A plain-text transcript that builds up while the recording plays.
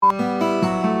Yeah,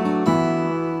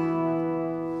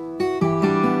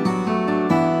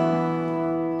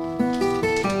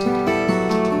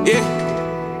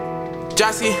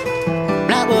 Jossie,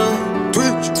 Blackwood,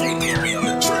 Twitch.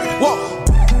 Whoa,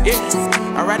 yeah.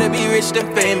 I'd rather be rich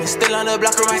than famous. Still on the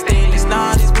block with my stainless.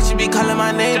 Nah, these bitches be calling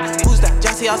my name. Who's that?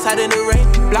 Jossie outside in the rain.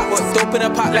 Blackwood, dope in a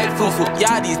pot like fufu.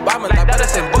 Yeah, these bombers like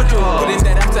brothers and Bojo. Put in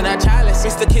that after that chalice.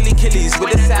 Mr. Killies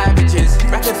with the savages.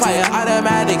 Rapid fire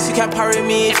automatics. You can't parry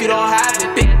me if you don't have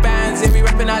it. Big bands, and we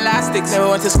rapping elastics. Never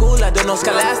went to school, I don't know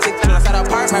scholastic. Till I started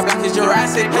apart, my block is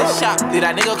Jurassic. Headshot, did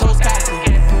that nigga close casting?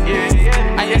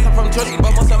 I guess I'm from church,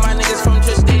 but most of my niggas from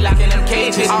church, they lock in them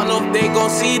cages. I don't know if they gon'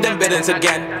 see them biddings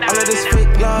again. All of this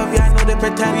fake love, yeah, I know they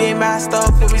pretend we ain't masked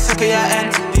up, but we sick of your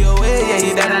ends. DOA, yeah,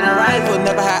 he dead on arrival.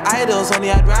 Never had idols,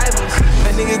 only had rivals.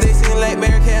 And niggas, they sing like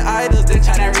American Idols, they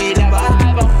tryna read the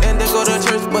Bible. And they go to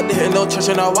church, but they hear no church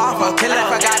and no waffle. Kill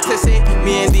if I got to say,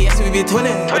 me and DS, we be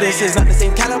twinning. But this is not the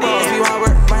same caliber. If you want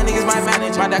work, my niggas might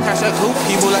manage. My dad cash a coupe,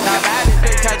 people like not bad.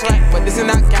 They catch right, but this is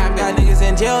not cap. Got niggas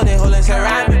in jail, they holding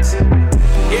ceramics.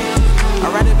 Yeah,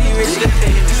 I'd rather be rich than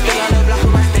famous. Still on the block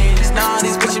with my stainless. Nah,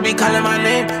 these bitches be calling my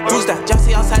name. Who's that?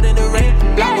 Jossie outside in the rain.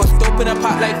 Blackwood, dope in a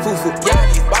pot like fufu. Yeah,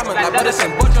 these bombers like brothers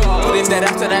and Bojo. Put in that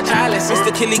after that chalice.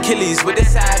 Mr. Killies with the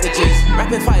savages.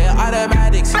 Rapid fire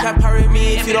automatics. You can't parry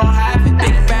me if you don't have it.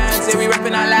 Big bands, and we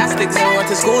rapping elastics. Never went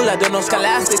to school, I don't know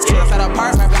scholastics. Till I started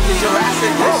apart, my block is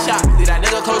Jurassic. Headshot, did that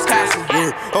nigga close casting?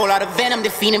 Yeah. Whole lot of venom,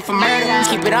 defeating for murder.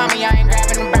 Keep it on me, I ain't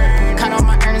grabbing the bird. Cut on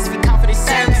my earnings, we count for the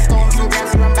service. Storm some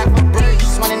grams, run back for birds.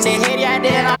 Just one in the head, yeah, I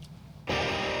did.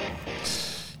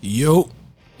 Yo,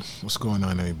 what's going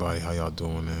on, everybody? How y'all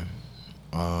doing, man?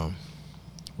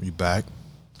 We back.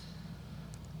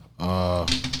 What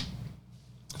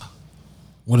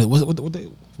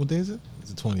day is it?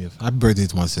 It's the 20th. Happy birthday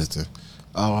to my sister.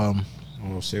 Oh,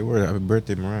 say word. Happy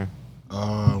birthday, Mariah.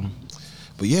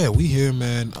 But yeah, we here,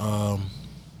 man.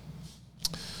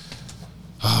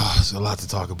 There's a lot to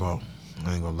talk about.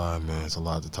 I ain't gonna lie, man. It's a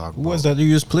lot to talk about. Who was that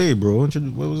you just played, bro? What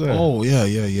was that? Oh,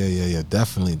 yeah.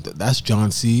 Definitely. That's John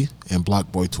C. and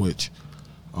Block Boy Twitch.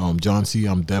 John C.,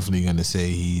 I'm definitely gonna say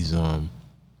he's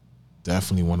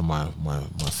definitely one of my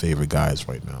favorite guys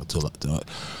right now.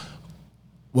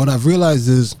 What I've realized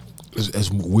is, as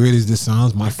weird as this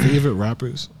sounds, my favorite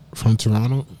rappers from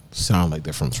Toronto sound like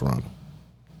they're from Toronto.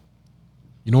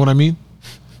 You know what I mean?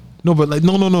 No, but like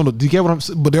no. Do you get what I'm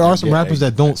saying? But there are some rappers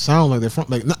that don't sound like they're from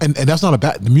and that's not a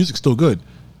bad. The music's still good,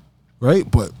 right?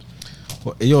 But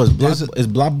yo, is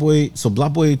Block Boy? So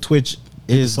Block Boy Twitch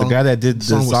is the guy that did the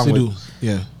song with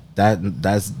yeah.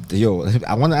 That's yo.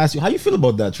 I want to ask you how you feel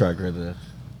about that track right there.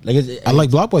 I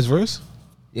like Block Boy's verse.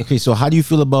 Okay, so how do you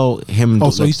feel about him? Oh,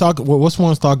 so he's talking. What's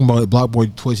one's talking about? Block Boy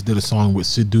Twitch did a song with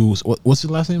Sidhu. What's his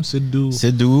last name?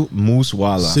 Sidhu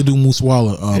Moosewala. Sidhu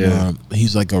Moosewala.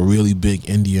 He's like a really big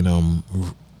Indian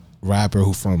rapper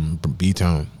who from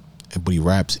B-Town, but he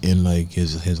raps in like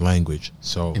his language.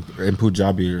 So in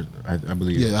Punjabi, I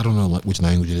believe. Yeah, I don't know which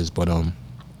language it is, but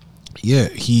yeah,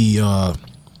 he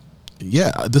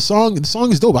the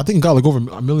song is dope. I think it got like over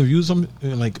a million views.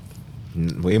 Something like.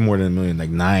 Way more than a million, like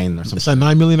 9 or something. It's like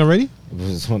 9 million already.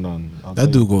 Hold on, that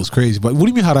dude goes crazy. But what do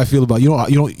you mean? How do I feel about you don't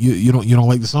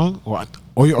like the song, or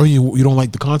you don't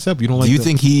like the concept? You don't like. Do you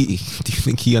think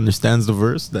he understands the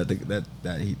verse that the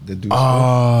dude?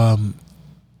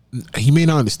 He may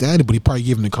not understand it, but he probably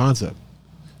gave him the concept.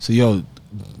 So yo,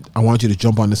 I want you to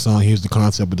jump on the song. Here's the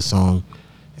concept of the song.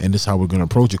 And this is how we're gonna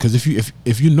approach it. Because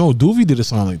if you know, Doovie did a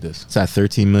song like this. It's at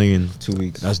 13 million 2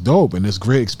 weeks. That's dope, and it's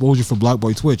great exposure for Block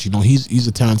Boy Twitch. You know, he's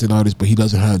a talented artist, but he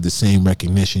doesn't have the same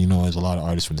recognition. You know, as a lot of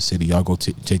artists from the city. Y'all go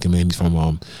take him in. He's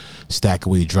from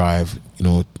Stackaway Drive. You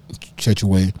know,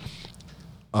 Churchaway.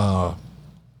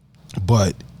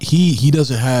 But he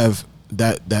doesn't have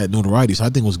that notoriety, so I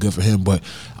think it was good for him. But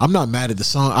I'm not mad at the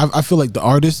song. I feel like the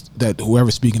artist, that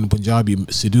whoever's speaking in Punjabi,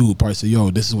 Sidhu, would probably say,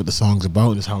 yo, this is what the song's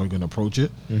about, this is how we're gonna approach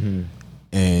it,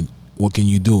 and what can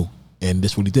you do? And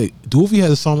this is what he did. Doovie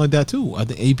has a song like that too. I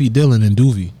think AP Dillon and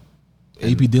Doovie.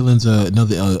 AP Dillon's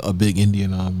another a big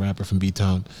Indian rapper from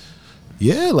B-Town.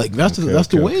 Yeah, like that's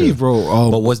the wave, bro.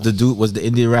 But was the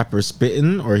Indian rapper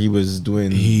spitting, or he's doing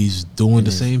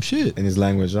the same shit in his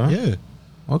language, huh? Yeah.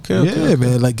 Okay.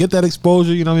 Man. Like, get that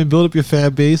exposure. You know what I mean? Build up your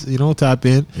fan base. You know, tap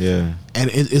in. Yeah. And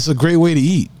it's a great way to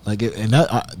eat. Like,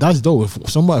 that's dope.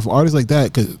 If artists like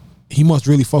that, because he must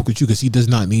really fuck with you, because he does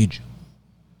not need you.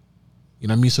 You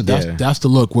know what I mean? So that's the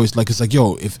look where it's like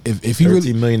yo, if he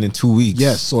 13 million in 2 weeks.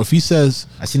 Yes. So if he says,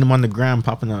 I seen him on the gram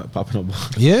popping up.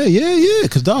 Yeah.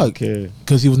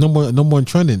 Because he was number one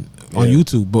trending on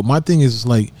YouTube. But my thing is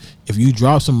like, if you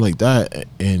drop something like that,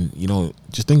 and you know,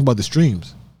 just think about the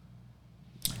streams.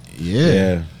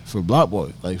 Yeah. For Block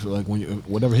Boy, like when you,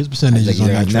 whatever his percentage is on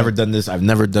that. I've never done this. I've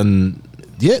never done.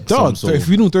 Yeah, dog. So if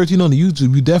you're doing 13 on the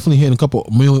YouTube, you definitely hitting a couple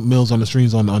mils on the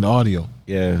streams on the audio.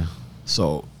 Yeah.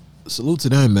 So salute to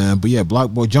them, man. But yeah,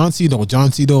 Block Boy, John C though,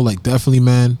 like definitely,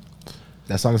 man.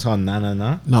 That song is called Na Na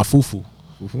Na. Nah, Fufu.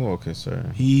 Fufu. Okay,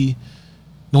 sorry.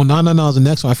 No, Na Na Na is the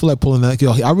next one. I feel like pulling that.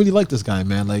 Yo, I really like this guy,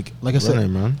 man. Like I said, Really,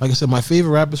 man. like I said, my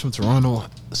favorite rappers from Toronto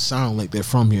sound like they're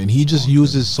from here, and he just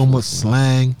uses so much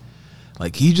slang.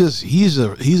 Like he's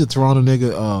a Toronto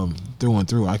nigga through and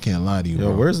through. I can't lie to you. Yo,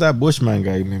 bro. where's that Bushman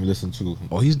guy you made me listen to?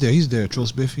 Oh, he's there. He's there. Trill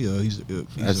Spiffy.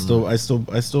 I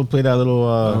still play that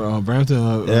little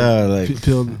Brampton.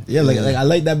 yeah, like I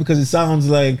like that because it sounds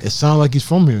like he's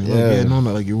from here. Yeah,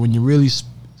 like when you really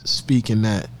speaking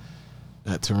that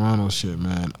Toronto shit,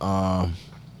 man.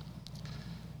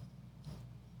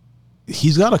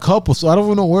 He's got a couple, so I don't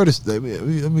even know where to. Let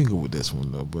me go with this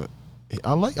one though, but.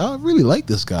 I really like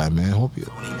this guy, man. Hope you.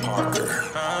 Parker.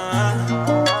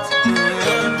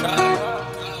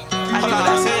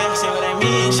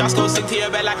 Shots go stick to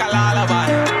your bed like a lullaby.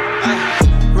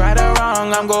 Right or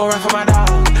wrong, I'm gon' run for my dog.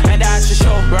 And that's for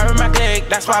sure. Rubbing my leg,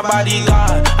 that's my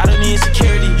bodyguard. I don't need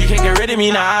security, you can't get rid of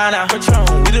me, nah. Patron,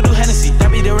 we do Hennessy, that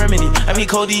be the remedy. I be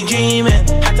Cody dreaming.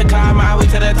 Had to climb my way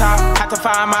to the top. Had to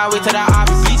find my way to the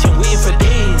office. Bleaching, waiting for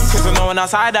days. Cause there's no one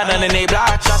outside that done in they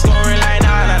block. Shots gon' ring like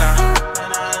nah, nah, nah.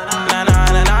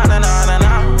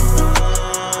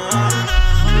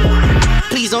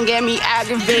 Please don't get me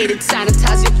aggravated.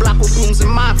 Sanitize your block with brooms and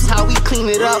mops. How we clean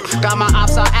it up. Got my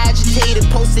ops all agitated.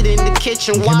 Posted in the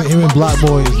kitchen. Him and Block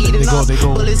Boy, they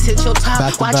go bullets hit your top.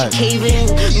 back to Watch back. it cave in.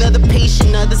 Another patient,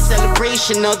 another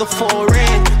celebration, another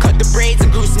foreign. Cut the braids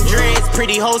and grew some dreads.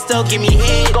 Pretty hoes still give me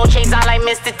head. Gold chains on like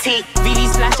Mr. T. VD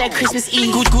splash at Christmas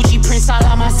Eve. Gucci prints all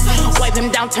on my sleeves. Wipe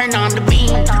him down, turn on the beam.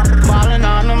 Ballin'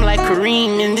 on him like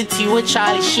Kareem. In the T with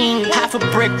Charlie Sheen. Half a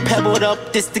brick pebbled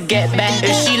up, this to get back.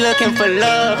 If she looking for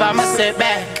love, I'ma sit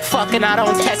back. Fucking, I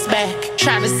don't text back.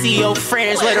 Tryna see your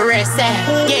friends where the rest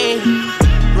at. Yeah.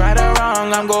 Right or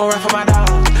wrong, I'm gon' run for my dog.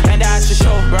 And that's for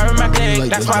sure. Rubbing my leg, like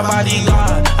that's this my guy,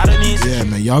 bodyguard. I don't need. Yeah,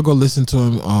 man, y'all go listen to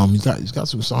him. He's got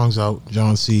some songs out,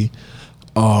 John C.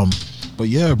 But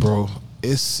yeah, bro,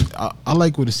 I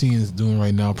like what the scene is doing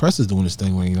right now. Press is doing this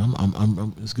thing right now.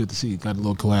 It's good to see. Got a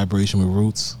little collaboration with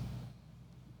Roots.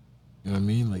 You know what I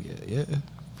mean? Like, yeah,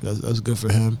 that's good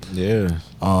for him. yeah.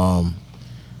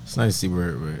 It's nice to see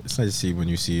it's nice to see when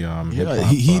you see hip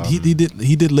hop.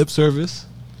 He did Lip Service.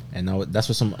 And now that's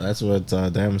what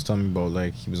Dan was telling me about.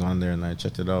 Like he was on there and I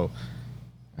checked it out.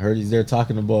 I heard he's there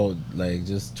talking about like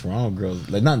just Toronto girls,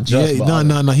 like not just. Yeah,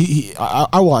 no.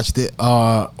 I watched it.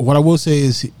 What I will say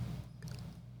is,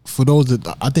 for those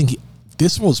that I think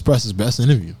this was Press's best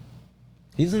interview.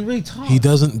 He doesn't really talk. He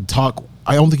doesn't talk.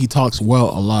 I don't think he talks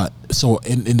well a lot. So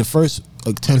in the first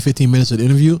like 10-15 minutes of the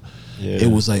interview, it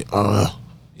was like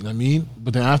you know what I mean?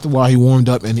 But then after a while, he warmed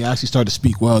up and he actually started to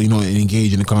speak well, you know, and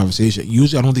engage in the conversation.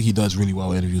 Usually, I don't think he does really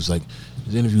well in interviews. Like,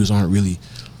 his interviews aren't really,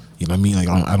 you know what I mean? Like,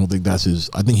 I don't think that's his.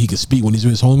 I think he can speak when he's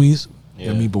with his homies, you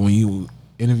know what I mean? But when you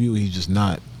interview, he's just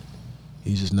not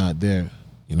there. You know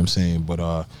what I'm saying?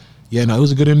 But, yeah, no, it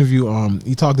was a good interview.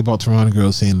 He talked about Toronto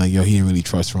girls saying, like, yo, he didn't really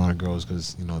trust Toronto girls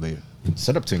because, you know, they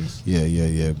set up things.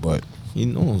 Yeah, but He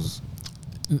knows.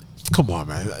 come on,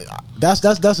 man. That's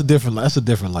a different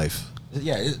life.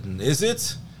 Yeah, is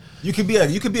it? You could be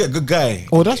a good guy.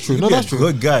 Oh, that's true. No, that's true.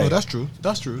 Good guy. Oh, that's true.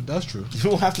 You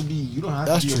don't have to be.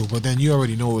 That's true. But then you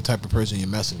already know what type of person you're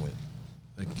messing with.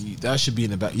 Like that should be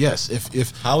in the back. Yes.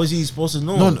 If how is he supposed to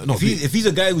know? No. If he's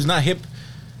a guy who's not hip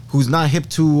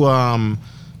to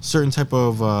certain type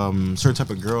of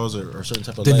girls or certain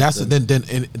type of then life,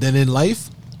 then in life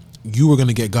you were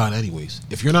gonna get got anyways.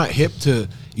 If you're not hip to,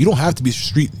 you don't have to be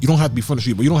street. You don't have to be from the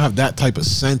street, but you don't have that type of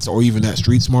sense or even that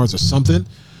street smarts or something.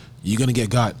 You're gonna get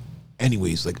got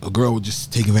anyways. Like a girl will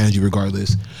just take advantage of you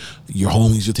regardless. Your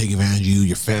homies will take advantage of you.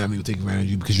 Your family will take advantage of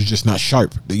you because you're just not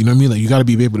sharp. You know what I mean? Like you got to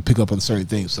be able to pick up on certain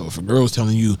things. So if a girl's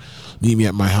telling you, meet me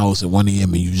at my house at 1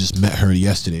 a.m. and you just met her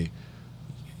yesterday,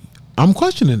 I'm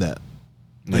questioning that.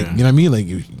 Like, you know what I mean? Like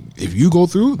if you go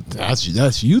through, that's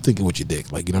you thinking with your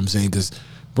dick. Like, you know what I'm saying? Because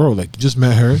bro, like you just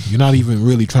met her. You're not even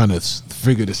really trying to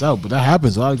figure this out. But that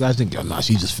happens. A lot of guys think, oh, nah,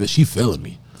 she feeling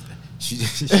me.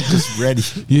 She's just ready.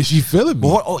 Yeah, she feeling me.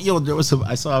 There was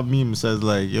I saw a meme that says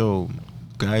like, yo,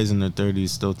 guys in their 30s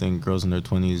still think girls in their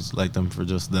 20s like them for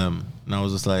just them. And I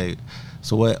was just like,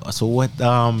 so what?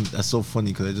 That's so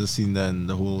funny because I just seen that in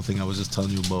the whole thing I was just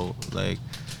telling you about. Like,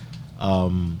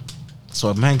 so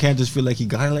a man can't just feel like he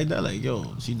got her like that. Like, yo,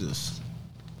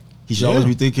 he should always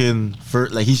be thinking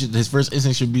his first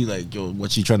instinct should be like, yo,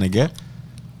 what's she trying to get?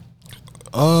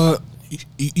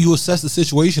 you assess the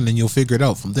situation and you'll figure it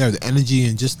out from there. The energy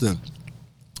and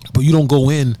but you don't go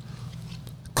in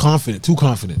too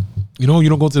confident. You know, you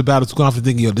don't go to the battle too confident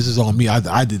thinking, yo, this is on me.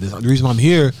 I did this. The reason I'm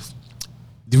here,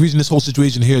 the reason this whole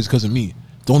situation here is because of me.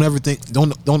 Don't ever think,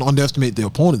 don't underestimate the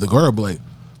opponent, the girl. But like,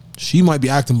 she might be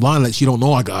acting blind, like she don't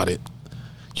know I got it.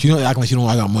 She don't act like she don't know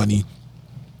I got money.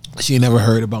 She ain't never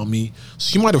heard about me.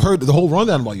 She might have heard the whole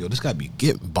rundown about, yo, this guy be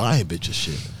buying bitches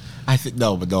shit. I think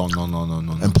no.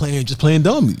 And playing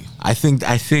dummy. I think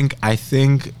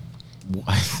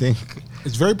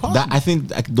It's very possible. I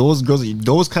think like, those girls,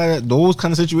 those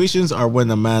kind of situations are when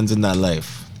a man's in that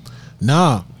life.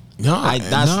 Nah. I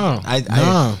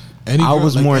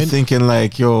was more thinking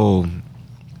like, yo,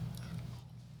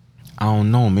 I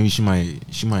don't know. Maybe she might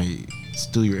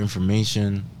steal your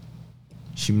information.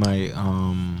 She might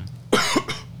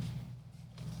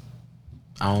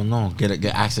I don't know. Get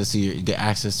access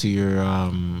to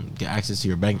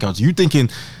your bank accounts. You thinking?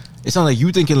 It sounds like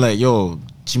you thinking like, yo,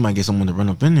 she might get someone to run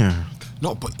up in there.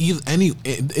 No, but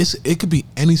it could be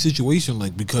any situation,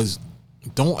 like, because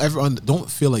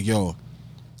don't feel like, yo,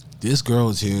 this girl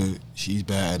is here, she's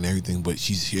bad and everything, but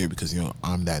she's here because, you know,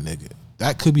 I'm that nigga.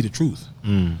 That could be the truth.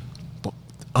 But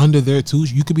under there too,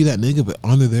 you could be that nigga, but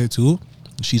under there too,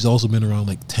 she's also been around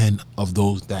like 10 of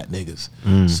that niggas.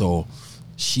 So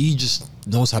she just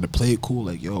knows how to play it cool.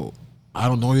 Like, yo, I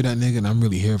don't know you're that nigga, and I'm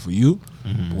really here for you.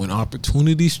 But when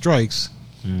opportunity strikes,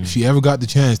 if she ever got the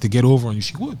chance to get over on you,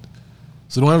 she would.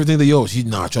 So don't ever think that, yo,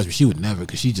 trust me, she would never,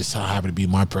 because she just happened to be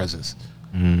my presence.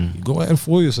 You go ahead and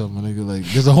fool yourself, my nigga. Like,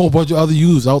 there's a whole bunch of other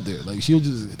yous out there. Like, she'll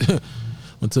just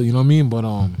until, you know what I mean. But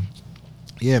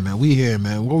yeah, man, we here,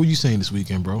 man. What were you saying this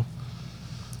weekend, bro?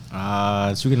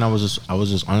 This weekend I was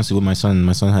just honestly with my son.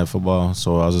 My son had football,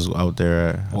 so I was just out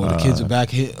there. The kids are back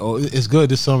here. Oh, it's good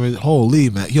this summer. Holy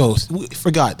man, yo, we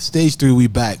forgot stage 3. We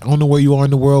back. I don't know where you are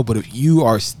in the world, but if you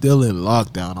are still in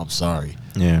lockdown, I'm sorry.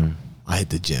 Yeah, I hit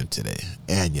the gym today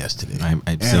and yesterday. I'm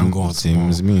going same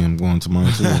as me. I'm going tomorrow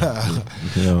too.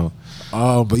 Yo.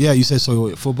 But yeah, you said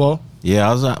so. Football. Yeah,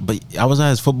 I was at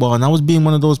his football, and I was being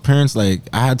one of those parents, like,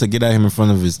 I had to get at him in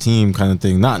front of his team, kind of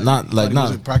thing. Not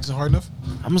practicing hard enough.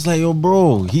 I'm just like, yo,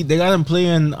 bro, they got him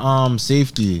playing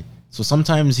safety, so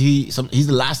sometimes he's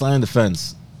the last line of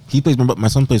defense. My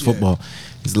son plays football.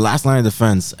 He's the last line of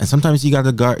defense, and sometimes he got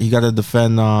to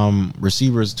defend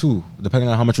receivers too,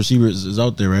 depending on how much receivers is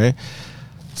out there, right?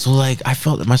 So like, I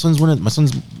felt that my son's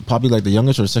probably like the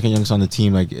youngest or second youngest on the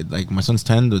team. Like my son's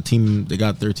 10. The team, they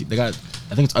got 13. I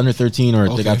think it's under 13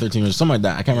 or they got 13 or something like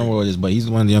that. I can't remember what it is, but he's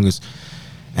one of the youngest.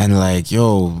 And like,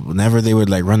 yo, whenever they would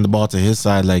like run the ball to his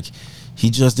side, like, he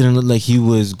just didn't look like he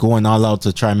was going all out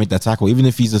to try and make that tackle. Even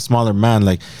if he's a smaller man,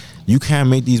 like, you can't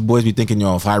make these boys be thinking,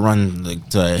 yo, if I run like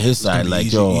to his side, like,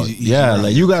 easy, yo, easy,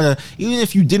 like, you gotta, even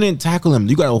if you didn't tackle him,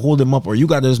 you gotta hold him up, or you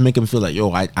gotta just make him feel like,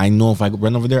 yo, I know if I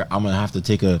run over there, I'm gonna have to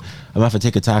take a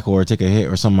tackle or take a hit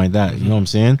or something like that. You know what I'm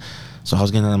saying? So I was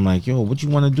getting at him like, yo, what you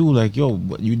want to do? Like, yo,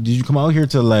 did you come out here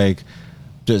to like,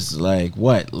 just like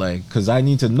what? Like, cause I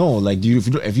need to know. Like,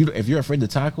 if you're afraid to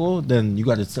tackle, then you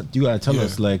gotta tell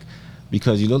us, like.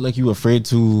 Because you look like you were afraid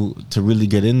to really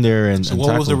get in there and. So what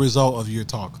tackle. Was the result of your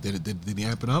talk? Did he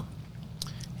amp it up?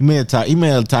 He made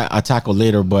a tackle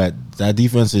later, but that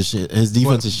defense is his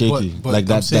defense is shaky. But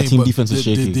that team defense is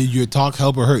shaky. Did your talk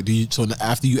help or hurt? So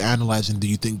after you analyze him, do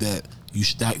you think that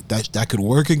that could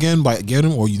work again by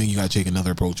getting him, or you think you got to take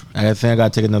another approach? I think I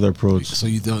got to take another approach. So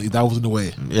you don't, that wasn't the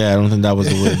way. Yeah, I don't think that was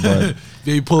the way. But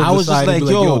you pull I was just like,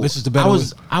 yo, this is the better.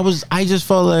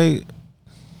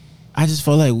 I just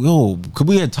felt like, yo, could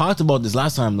we had talked about this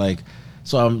last time? Like,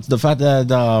 so the fact that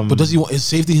but does he want, is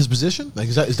safety his position? Like,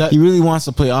 is that he really wants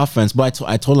to play offense? But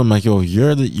I told him like, yo,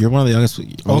 you're one of the youngest.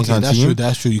 Okay, that's team. True.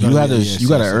 That's true. You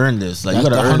gotta earn this. Like, you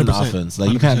gotta earn the offense. Like,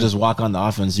 100%. You can't just walk on the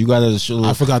offense. You gotta show.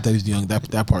 I forgot that he's young.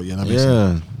 That part. Yeah. That makes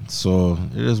sense. So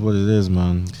it is what it is,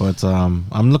 man. But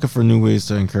I'm looking for new ways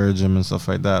to encourage him and stuff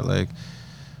like that. Like,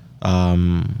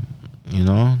 you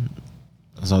know.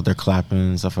 I was out there clapping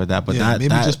and stuff like that, but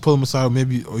just pull him aside,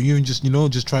 maybe, or even just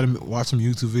just try to watch some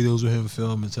YouTube videos with him,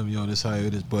 film, and tell him, yo, this is how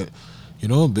it is. But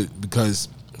because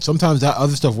sometimes that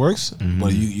other stuff works,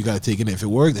 but you got to take it in. If it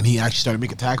worked, and he actually started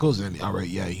making tackles, then all right,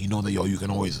 yeah, that you can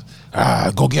always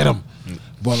go get him.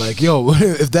 But like, yo,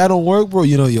 if that don't work, bro,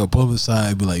 pull him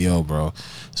aside, be like, yo, bro,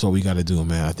 that's what we got to do,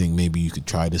 man. I think maybe you could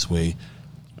try this way.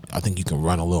 I think you can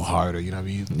run a little harder. You know what I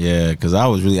mean? Yeah, because I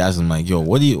was really asking him, like, yo,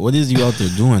 what is you out there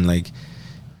doing, like?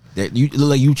 That you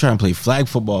look like you trying to play flag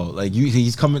football. Like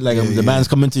he's coming, like the man's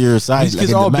coming to your side. These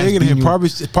kids like, all bigger than him. you. Probably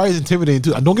is intimidating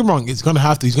too. Don't get me wrong. He's gonna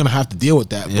have to deal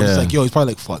with that. But it's like, yo, he's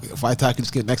probably like, fuck it. If I tackle this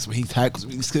kid next to me, he tackles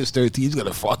me. This kid's 13. He's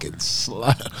gonna fucking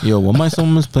slap. Yo, when my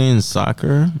son was playing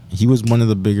soccer, he was one of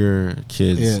the bigger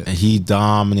kids, and he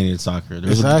dominated soccer.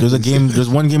 There's a game. There's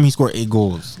one game he scored 8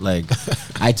 goals. Like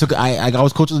I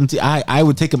was coaching the team. I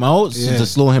would take him out to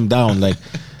slow him down. Like.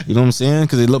 You know what I'm saying?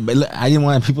 Because I didn't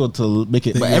want people to make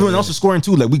it, but everyone else was scoring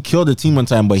too. Like we killed the team one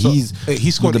time, but he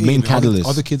scored the main catalyst.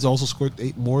 Other kids also scored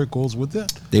 8 more goals with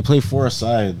that. They play 4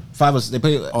 aside, 5. They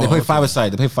play 5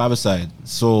 aside. They play 5 aside.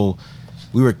 So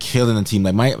we were killing the team.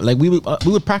 Like we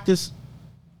would practice.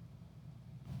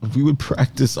 We would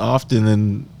practice often.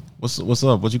 And what's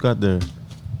up? What you got there?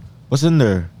 What's in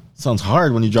there? Sounds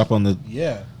hard when you drop on the.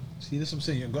 Yeah. See, this is what I'm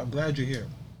saying. I'm glad you're here.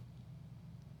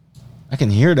 I can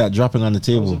hear that dropping on the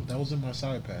table. That was in my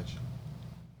Sour Patch.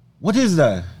 What is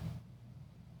that?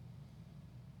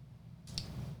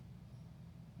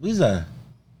 What is that?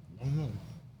 I don't know.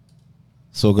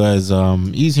 So guys,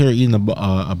 he's here eating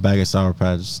a bag of Sour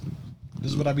Patch.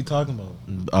 This is what I be talking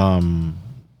about.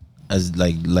 As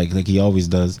like he always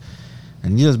does,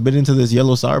 and he just bit into this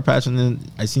yellow Sour Patch, and then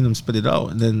I seen him spit it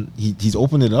out, and then he's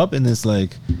opened it up, and it's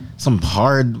like some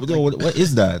hard. What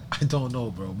is that? I don't know,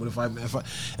 bro. But if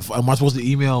am I supposed to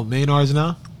email Maynards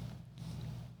now?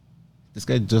 This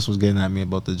guy just was getting at me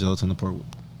about the gelatin the pork.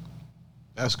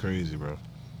 That's crazy, bro.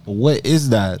 But what is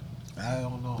that? I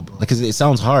don't know, bro. Like, 'cause it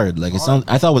sounds hard. Like it sounds.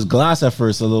 I thought it was glass at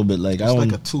first a little bit. Like it's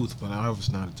like a tooth, but I hope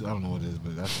it's not a tooth. I don't know what it is,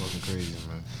 but that's fucking crazy,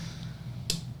 man.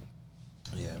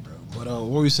 Yeah, bro. But what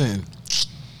were we saying?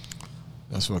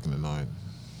 That's fucking annoying.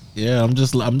 Yeah, I'm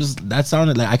just. That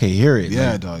sounded like I could hear it.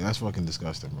 Yeah, like, dog. That's fucking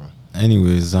disgusting, bro.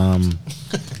 Anyways,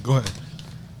 Go ahead.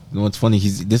 You know what's funny?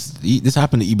 This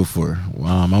happened to E before.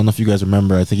 I don't know if you guys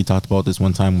remember. I think he talked about this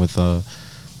one time with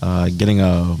getting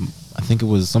a. I think it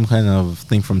was some kind of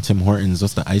thing from Tim Hortons,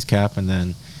 just the ice cap, and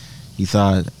then he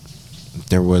thought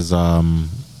there was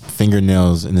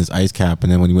fingernails in his ice cap,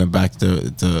 and then when he went back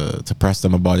to press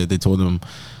them about it, they told him,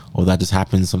 "Oh, that just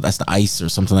happens. So that's the ice or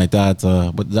something like that."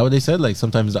 But is that what they said? Like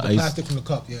sometimes the ice. Plastic from the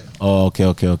cup, yeah. Oh,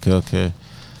 okay.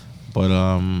 But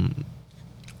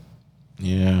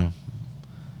yeah.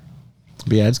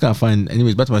 But yeah, I just gotta find.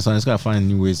 Anyways, back to my son. I just gotta find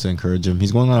new ways to encourage him.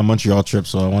 He's going on a Montreal trip,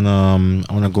 so I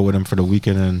wanna go with him for the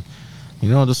weekend and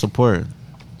just support.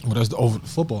 Well, that's over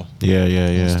football.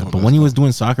 Yeah. But when he was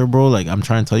doing soccer, bro, like I'm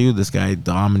trying to tell you, this guy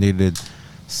dominated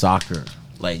soccer.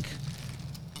 Like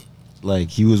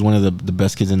he was one of the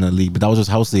best kids in the league. But that was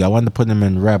just house league. I wanted to put him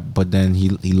in rep, but then he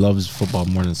loves football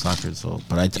more than soccer. So,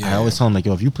 but I always tell him like,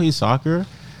 yo, if you play soccer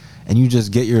and you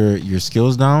just get your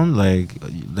skills down, like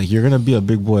you're gonna be a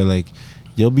big boy. Like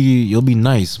you'll be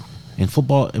nice. In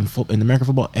football, in American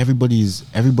football, everybody's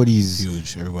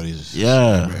huge. Everybody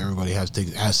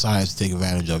has size to take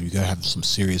advantage of. You gotta have some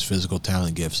serious physical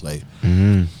talent gifts. Like,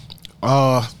 man.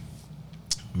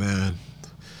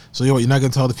 So you're not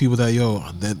gonna tell the people that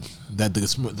that the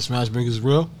Smash Burgers is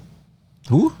real?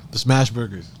 Who? The Smash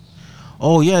Burgers.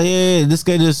 Oh yeah. This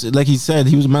guy just, like he said,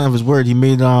 he was a man of his word. He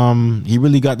made he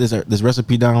really got this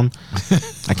recipe down.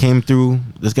 I came through.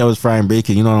 This guy was frying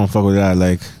bacon. I don't fuck with that.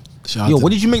 Like. Yo,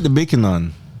 what did you make the bacon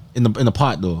on? In the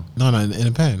pot though? No, in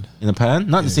a pan. In a pan?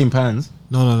 Not the same pans.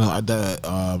 No.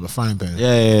 The frying pan.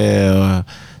 Yeah.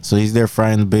 So he's there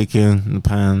frying the bacon in the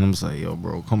pan. I'm just like, yo,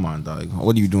 bro, come on, dog.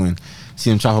 What are you doing?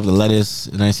 See him chop up the lettuce,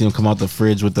 and I see him come out the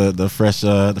fridge with the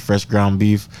fresh ground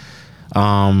beef.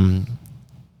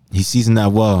 He seasoned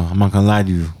that well. I'm not gonna lie to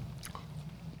you.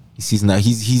 He seasoned that.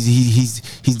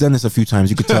 He's done this a few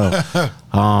times. You could tell.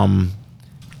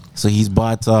 So he's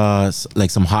bought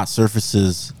like some hot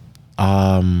surfaces.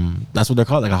 That's what they're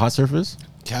called, like a hot surface.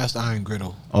 Cast iron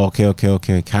griddle. Oh,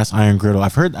 okay. Cast iron griddle.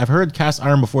 I've heard cast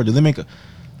iron before. Do they make?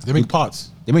 They make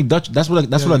pots. They make Dutch. That's what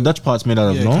a Dutch pot's made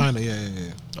out of. No. Kinda.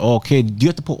 Yeah. Okay. Do you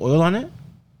have to put oil on it?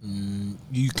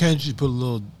 You can't just put a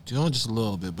little. Just a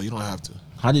little bit, but you don't have to.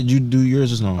 How did you do yours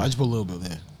just now? I just put a little bit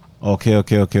there. Okay.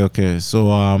 So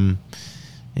yeah,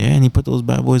 and he put those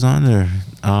bad boys on there.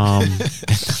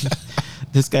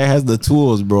 This guy has the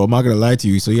tools, bro. I'm not gonna lie to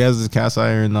you. So he has this cast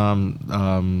iron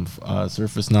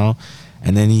surface now,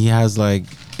 and then he has like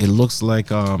it looks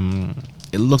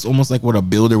almost like what a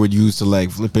builder would use to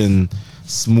like flipping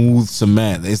smooth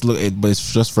cement. But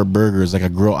it's just for burgers, like a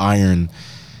grill iron,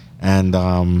 and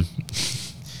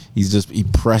he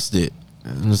pressed it.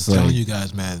 I'm just telling you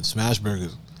guys, man, Smash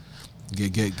Burgers,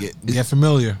 get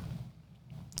familiar.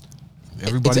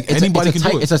 Anybody can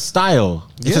do it. It's a style.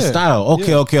 It's a style.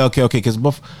 Okay. Because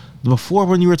before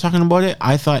when you were talking about it,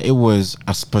 I thought it was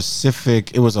a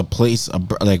specific. It was a place.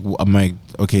 Like I'm like,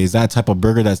 okay, is that type of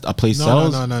burger that's a place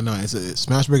sells? No. It's a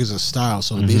smash burger is a style.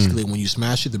 So basically, when you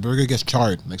smash it, the burger gets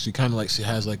charred. Like so, you kind of like she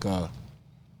has like a.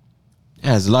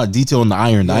 Yeah, there's a lot of detail in the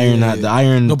iron. The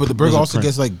iron. No, but the burger also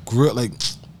gets like grilled, like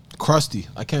crusty.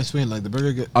 I can't explain. Like the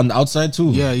burger get on the outside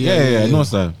too. Yeah. I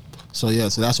noticed that. So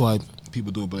that's why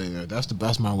people do it. But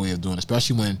that's my way of doing it,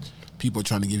 especially when people are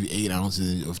trying to give you 8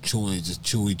 ounces of just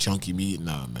chewy, chunky meat.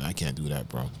 Nah, man, I can't do that,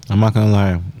 bro. I'm not gonna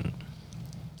lie.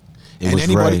 It was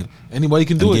anybody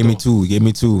can do it. He gave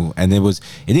me two, and it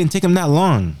didn't take him that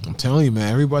long. I'm telling you,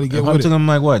 man. Everybody get it with it. took him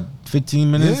like what,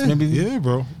 15 minutes, maybe. Yeah,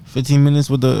 bro. 15 minutes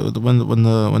with when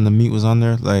the meat was on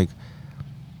there. Like,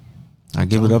 I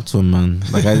gave it up to him, man.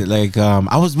 Like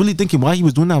I was really thinking while he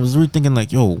was doing that. I was really thinking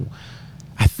like, yo,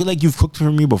 I feel like you've cooked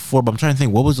for me before, but I'm trying to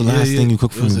think what was the last thing you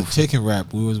cooked for me. It was a chicken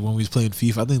wrap. When we was playing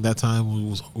FIFA. I think that time we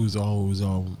was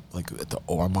all like at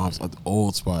our mom's at the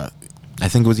old spot. I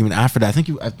think it was even after that.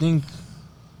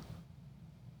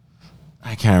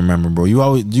 I can't remember, bro. You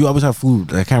always have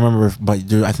food. I can't remember, but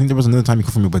I think there was another time you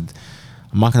cooked for me, but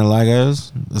I'm not gonna lie,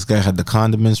 guys. This guy had the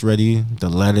condiments ready, the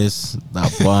lettuce,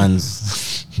 the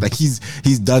buns. Like he's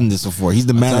done this before. He's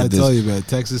the man at this. I tell you, man.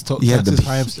 Texas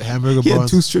hamburger buns. He had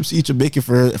 2 strips each of bacon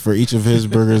for each of his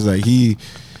burgers. Like the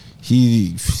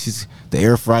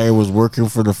air fryer was working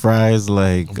for the fries.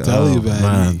 Like I'm telling you,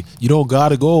 man. You don't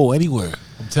gotta go anywhere.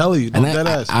 I'm telling you.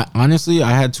 I honestly,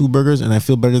 I had 2 burgers and I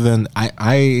feel better than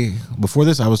I before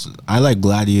this. I like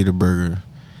Gladiator Burger.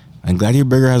 And Gladiator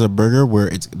Burger has a burger where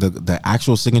it's the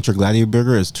actual signature Gladiator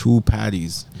Burger is 2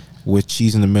 patties with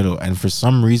cheese in the middle. And for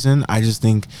some reason, I just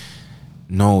think,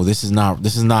 no, this is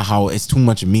not how. It's too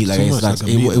much meat. Like it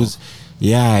was.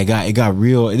 Yeah, it got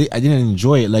real. I didn't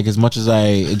enjoy it like as much as I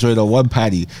enjoyed the one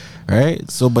patty, right?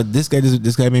 So, but this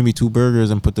guy made me 2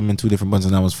 burgers and put them in 2 different buns,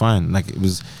 and that was fine. Like it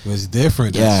was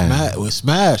different. Yeah, it was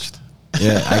smashed.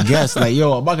 Yeah, I guess. Like,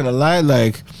 yo, I'm not gonna lie.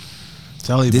 Like,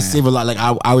 tell you, this save a lot. Like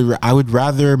I would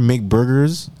rather make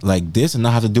burgers like this and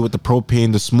not have to deal with the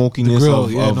propane, the smokiness, the grill.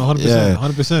 of 100%,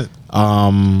 100%.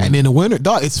 And in the winter,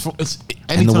 dog, it's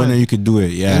anytime. In the winter you could do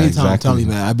it. Yeah, anytime. exactly. I'm telling you,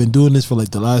 man. I've been doing this for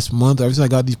like the last month. Every time I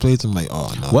got these plates, I'm like,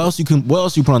 oh no. What else you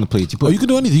put on the plate? You can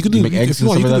do anything. You can do make eggs. If you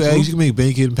want, you can do eggs. You can make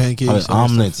bacon, pancakes,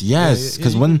 omelets. Yes,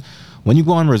 because when you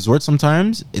go on resorts,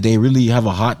 sometimes they really have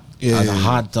a hot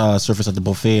surface at the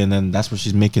buffet, and then that's where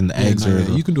she's making the eggs.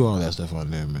 You can do all that stuff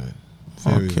on there, man.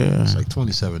 It's like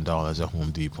 $27 at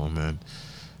Home Depot, man.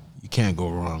 You can't go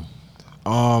wrong.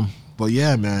 But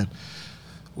yeah, man.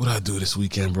 What did I do this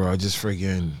weekend, bro? I just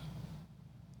freaking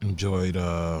enjoyed.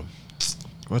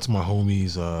 Went to my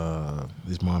homies.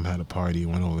 His mom had a party.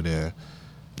 Went over there.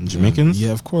 Jamaicans?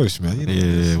 Yeah, of course, man.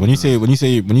 Yeah.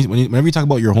 Whenever you talk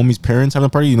about your homies' parents having a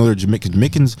party, you know they're Jamaicans.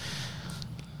 Jamaicans,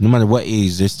 no matter what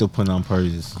age, they're still putting on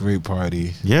parties. Great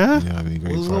party. Yeah? You know what I mean?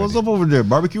 Great party. What's up over there?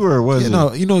 Barbecue or what? They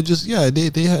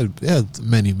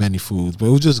had many foods, but it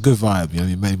was just good vibe. You know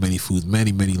what I mean? Many foods,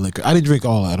 many liquor. I didn't drink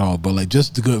all at all, but like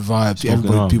just the good vibes.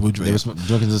 People drink. They were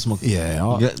drinking and smoking.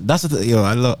 Yeah, that's the thing. Yo,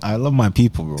 I love my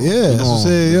people, bro. Yeah, that's what I'm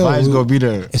saying. Yo, vibes gonna be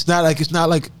there. It's not like.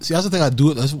 See, that's the thing I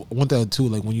do. That's one thing too.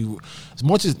 Like when you, as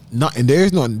much as not, and there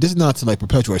is no. This is not to like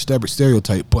perpetuate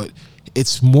stereotype, but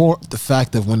it's more the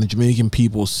fact that when the Jamaican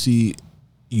people see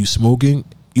you smoking,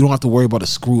 you don't have to worry about a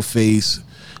screw face.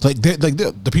 Like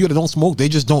the people that don't smoke, they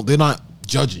just don't. They're not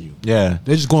judging you. Yeah,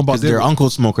 they're just going about their uncle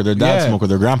smoker, their dad smoker,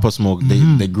 their grandpa smoke.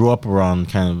 They grew up around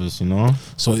cannabis, you know.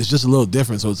 So it's just a little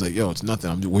different. So it's like, yo, it's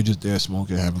nothing. We're just there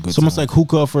smoking, having a good. It's almost like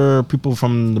hookah for people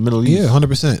from the Middle East. Yeah,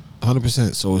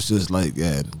 100%. So it's just like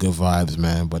good vibes,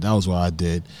 man. But that was what I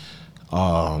did.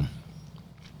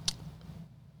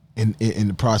 In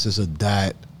the process of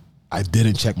that, I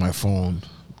didn't check my phone.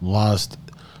 Lost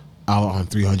out on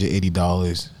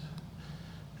 $380.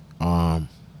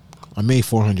 I made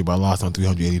 $400, but I lost on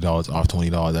 $380 off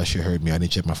 $20. That shit hurt me. I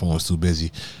didn't check my phone. I was too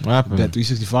busy. What happened? Bet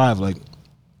 365. Like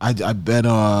I bet.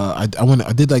 I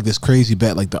did like this crazy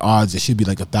bet. Like the odds, it should be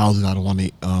like 1,000 out of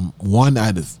one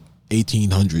out of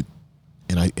 1,800,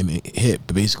 and it hit.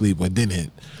 But basically, it didn't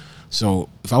hit. So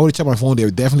if I would have checked my phone, they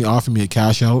would definitely offer me a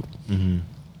cash out.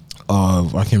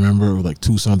 I can't remember. It was like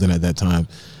 2 something at that time.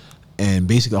 And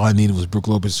basically, all I needed was Brook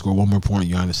Lopez to score 1 more point,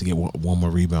 Giannis to get one more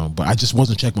rebound. But I just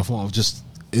wasn't checking my phone. I was just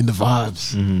in the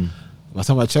vibes. Last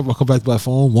time I checked, I come back to my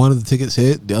phone. One of the tickets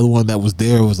hit. The other one that was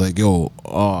there was like, "Yo,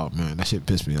 oh man, that shit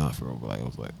pissed me off, bro." But like, I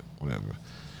was like, whatever.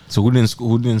 So who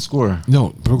didn't score? No,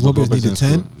 Brook Lopez needed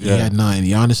 10. Yeah. He had 9.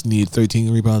 Giannis needed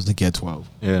 13 rebounds. I think he had 12.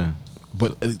 Yeah.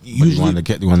 But usually, you wanted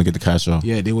to get the cash out.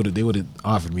 Yeah, they would have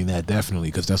offered me that definitely,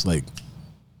 because that's like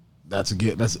that's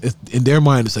in their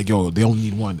mind. It's like, yo, they only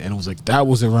need one, and it was like that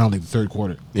was around like the third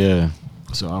quarter. Yeah.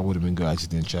 So I would have been good. I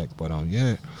just didn't check, but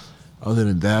yeah. Other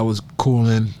than that, I was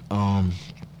cooling.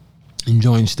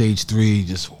 Enjoying stage 3.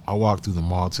 Just I walked through the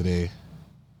mall today.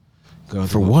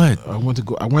 For what? I went to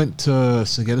get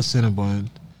a Cinnabon,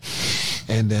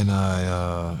 and then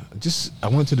I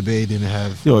went to the Bay. Didn't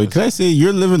have. Yo, can I say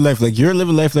you're living life like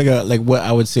what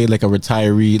I would say like a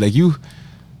retiree. Like you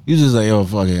just like, yo,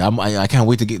 fuck it. I can't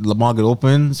wait to get the market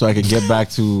open so I can get back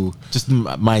to just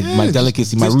my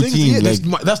delicacy, my routine. Things,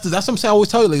 that's what I'm saying. I always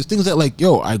tell you, like, things that like,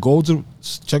 yo, I go to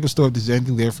check a store if there's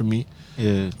anything there for me.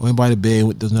 Yeah. Went by the Bay,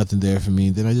 there's nothing there for me.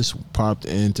 Then I just popped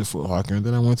into Foot Locker, and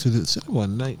then I went to the cinema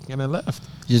one night, and I left.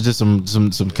 It's just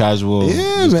some casual.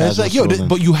 Yeah, man. It's like, yo,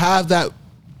 but you have that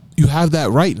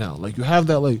right now. Like, you have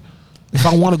that, like, if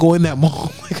I want to go in that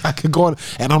mall, like, I could go in,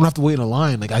 and I don't have to wait in a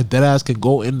line. Like, I dead ass could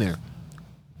go in there.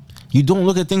 You don't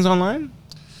look at things online?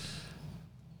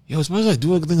 Yo, as much as I do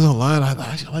look at things online, I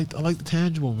like the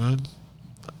tangible, man.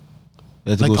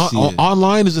 Like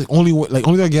online is the only way, like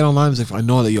only thing I get online is if I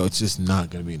know that, yo, it's just not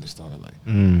gonna be in the store. Like,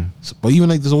 so, but even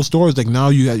like those old stores, like now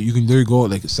you can there you go,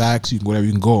 like Saks, you can whatever,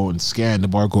 you can go and scan the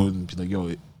barcode and be like,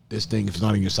 yo, this thing, if it's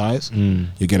not in your size, you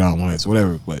get it online, so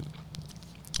whatever. But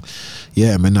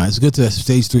yeah, man, it's good to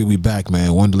stage 3 we back,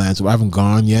 man. Wonderland. So I haven't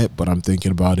gone yet, but I'm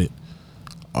thinking about it.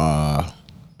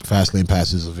 Fastlane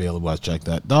pass is available. I checked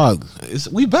that. Dog,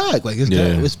 we back. Like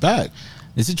it's back.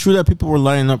 Is it true that people were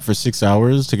lining up for 6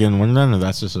 hours to get in Wonderland, or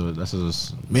that's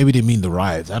just maybe they mean the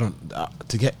rides? I don't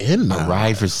to get in a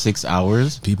ride for 6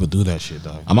 hours. People do that shit,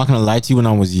 dog. I'm not gonna lie to you. When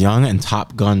I was young and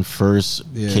Top Gun first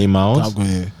came out, Top Gun,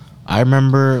 yeah. I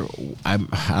remember I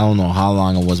don't know how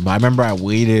long it was, but I remember I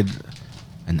waited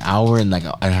an hour and like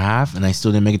a half, and I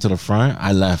still didn't make it to the front.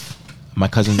 I left. My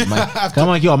cousin, I'm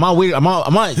like, yo, I'm not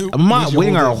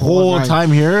waiting our whole time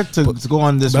here to go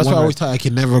on this. That's why I always tell you, I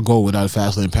can never go without a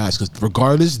Fastlane pass, because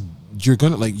regardless, you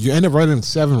end up riding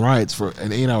 7 rides for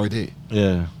an 8-hour day.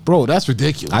 Yeah, bro, that's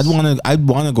ridiculous. I'd want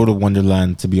to go to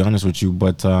Wonderland, to be honest with you,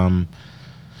 but do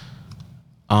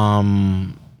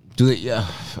they? Yeah,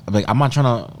 like I'm not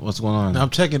trying to. What's going on? Now I'm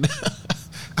checking.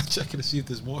 I'm checking to see if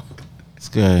there's more. It's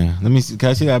good. Let me see. Can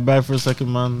I see that bag for a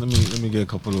second, man? Let me get a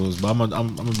couple of those. But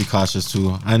I'm gonna be cautious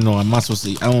too. I know I'm not supposed to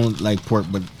eat. I don't like pork,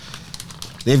 but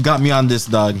they've got me on this,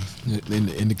 dog.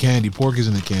 In the candy, pork is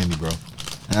in the candy, bro.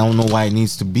 And I don't know why it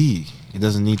needs to be. It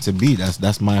doesn't need to be.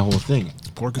 That's my whole thing.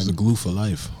 Pork is the glue for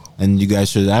life. And you guys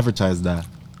should advertise that.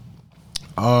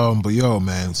 But yo,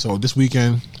 man. So this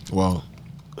weekend, well,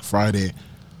 Friday,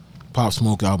 Pop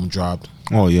Smoke album dropped.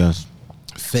 Oh yes.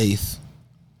 Faith.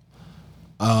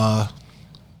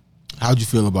 How'd you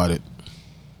feel about it?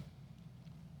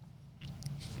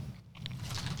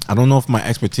 I don't know if my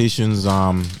expectations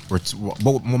were. First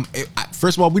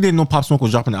of all, we didn't know Pop Smoke was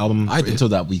dropping the album until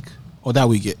that week. Oh, that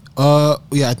week. Yeah, I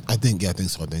think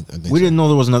so. I think we didn't know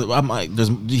there was another. I'm like,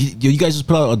 you guys just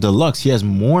put out a deluxe. He has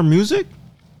more music.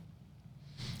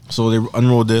 So they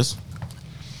unrolled this.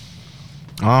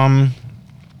 I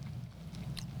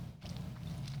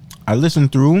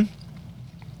listened through,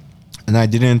 and I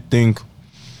didn't think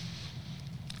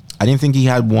he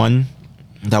had one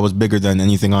that was bigger than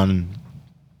anything on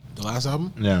the last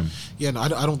album. Yeah. No, I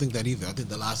don't think that either. I think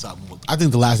the last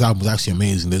album was actually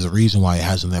amazing. There's a reason why it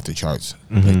hasn't left the charts.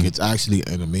 Like, it's actually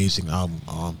an amazing album.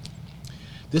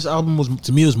 This album was,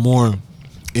 to me, it was more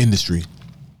industry.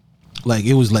 Like,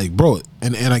 it was like, bro,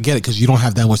 and I get it, because you don't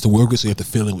have that much to work with, so you have to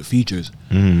fill in with features.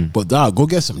 But dog, go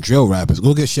get some drill rappers.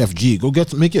 Go get Chef G.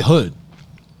 Make it hood.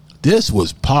 This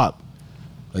was pop.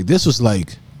 Like, this was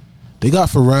like, they got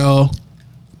Pharrell.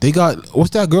 They got,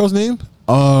 what's that girl's name?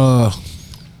 Dalai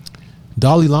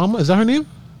Lama, is that her name?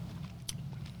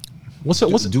 What's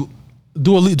it?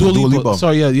 Dua Lipa.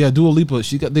 Sorry, yeah, Dua Lipa.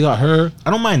 They got her.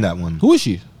 I don't mind that one. Who is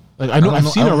she? Like, I've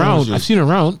seen her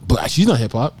around, but she's not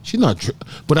hip hop. She's not.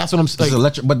 But that's what I'm saying.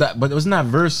 But it wasn't that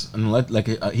verse. And like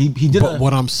he did. But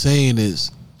what I'm saying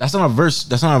is, that's not a verse.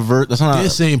 That's not a verse. That's not.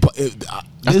 This ain't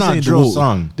a drill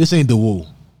song. This ain't the Woo.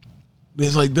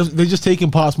 It's like they're just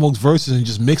taking Pop Smoke's verses and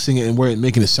just mixing it and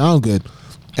making it sound good.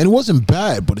 And it wasn't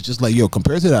bad, but it's just like, yo,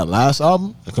 compared to that last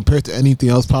album, and compared to anything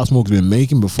else Pop Smoke has been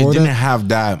making before, it didn't have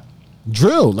that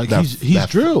drill. Like, he's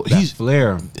drill. He's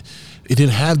flair. It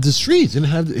didn't have the streets. It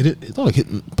didn't have it. Like,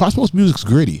 Pop Smoke's music's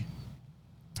gritty.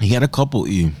 He had a couple.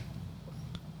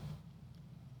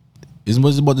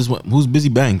 What's about this one? Who's Busy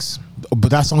Banks?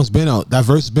 But that song's been out. That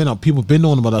verse has been out. People been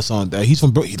knowing about that song. That he's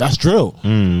from. That's drill.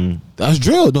 That's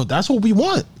drill. No, that's what we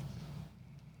want.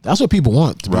 That's what people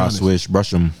want. Ross Swish,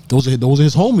 Brush him. Those are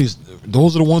his homies.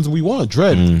 Those are the ones that we want.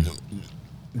 Dread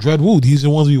Wood. These are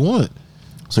the ones we want.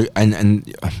 So and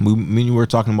we were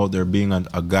talking about there being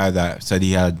a guy that said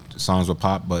he had songs with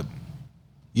Pop, but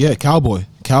Yeah, Cowboy.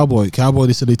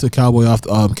 They said they took Cowboy off.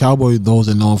 Cowboy, those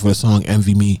that know him for the song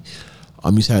 "Envy Me."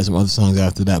 He's had some other songs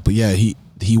after that, but yeah, he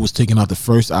was taking out the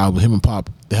first album. Him and Pop,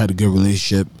 they had a good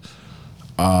relationship.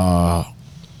 And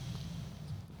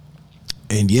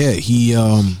yeah, he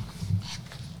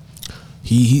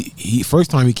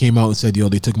first time he came out and said, "Yo,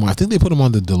 they took him." I think they put him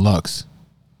on the deluxe.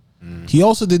 He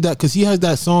also did that because he has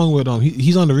that song with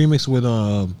he's on the remix with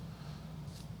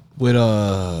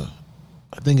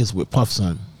I think it's with Puff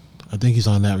Son. I think he's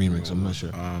on that remix. I'm not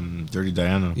sure. Dirty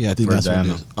Diana. Yeah, I think that's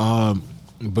Diana. What it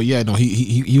is. But yeah, no,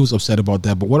 he was upset about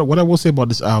that. But what I will say about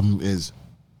this album is,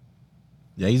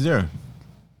 yeah, he's there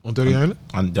on Dirty Diana.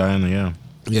 On Diana, yeah.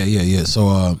 Yeah.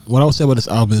 So what I will say about this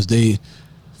album is they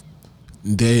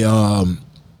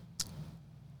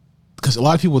because a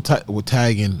lot of people were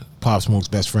tagging Pop Smoke's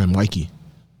best friend Mikey.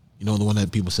 You know, the one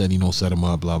that people said, set him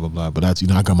up, blah blah blah. But that's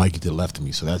I got Mikey to the left of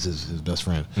me, so that's his best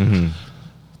friend. Mm-hmm.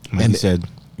 And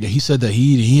he said that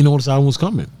he didn't know this album was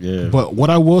coming. Yeah. But what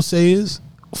I will say is,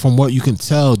 from what you can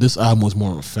tell, this album was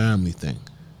more of a family thing.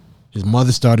 His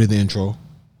mother started the intro.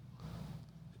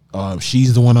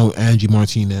 She's the one of Angie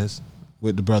Martinez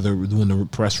with the brother doing the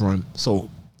press run. So,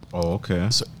 okay.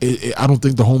 So I don't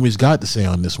think the homies got to say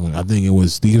on this one. I think it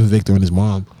was Steven Victor and his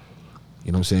mom.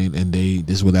 You know what I'm saying? And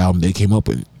this is what the album they came up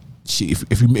with.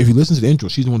 If you listen to the intro,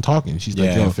 she's the one talking. She's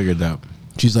like, "Yo," I figured that.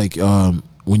 She's like,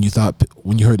 when you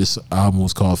heard this album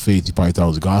was called Faith, you probably thought it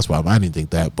was a gospel album. I didn't think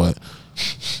that, but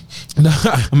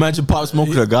imagine Pop Smoke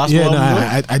with a gospel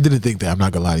album. I didn't think that. I'm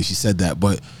not gonna lie to you. She said that,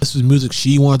 but this was music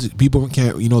she wanted. People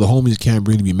can't, the homies can't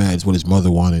bring to be mad. It's what his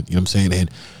mother wanted. You know what I'm saying? And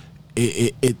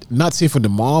it not say for the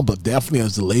mom, but definitely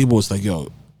as the label, it's like, yo,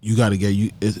 you got to get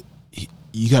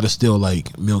you got to still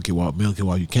like milk it while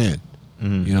you can.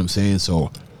 Mm-hmm. You know what I'm saying?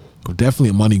 So definitely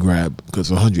a money grab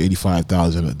because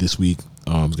 185,000 this week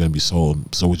is going to be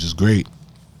sold. So which is great,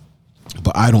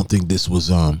 but I don't think this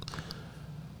was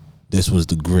as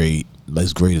great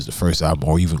as the first album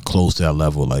or even close to that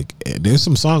level. Like there's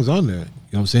some songs on there. You know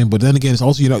what I'm saying? But then again, it's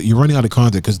also you're running out of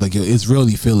content because like it's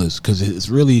really fillers because it's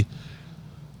really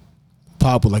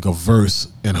Pop with like a verse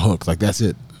and hook. Like that's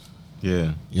it. Yeah. You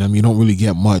know what I mean? You don't really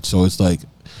get much. So it's like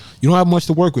you don't have much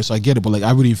to work with. So I get it. But like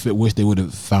I really wish they would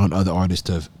have found other artists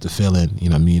to fill in. You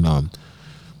know what I mean?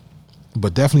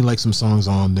 But definitely like some songs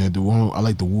on there. The one I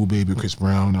like the Woo Baby Chris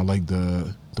Brown. I like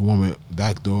the one with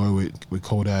Backdoor with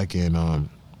Kodak and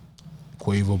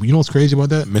Quavo. But you know what's crazy about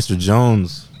that? Mr.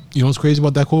 Jones. You know what's crazy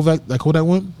about that Kodak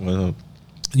one? What up?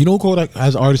 You know Kodak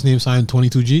has an artist name signed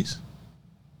 22 G's?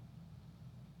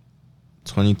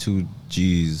 22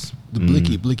 G's. The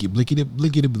Blicky.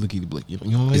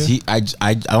 You know what is he? I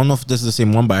don't know if this is the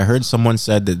same one, but I heard someone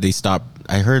said that they stopped.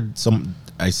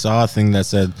 I saw a thing that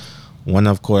said one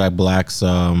of Kodak Black's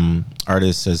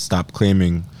artists has stopped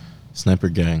claiming Sniper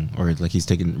Gang, or like he's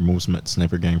removed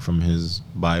Sniper Gang from his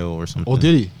bio or something. Oh,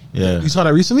 did he? Yeah. You saw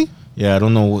that recently? Yeah, I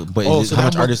don't know, but how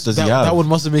much artists does he have? That one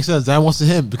must have made sense. That must have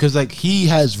him because like he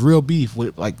has real beef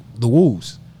with like the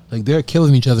Woos. Like they're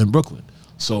killing each other in Brooklyn.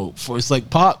 So it's like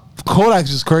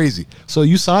Kodak's just crazy. So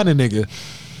you sign a nigga,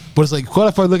 but it's like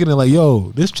Kodak probably looking at it like,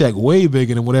 yo, this check way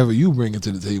bigger than whatever you bring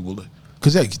to the table.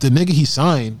 Because like, the nigga he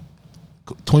signed,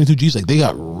 22 G's, like they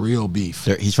got real beef.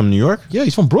 He's from New York? Yeah,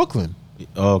 he's from Brooklyn.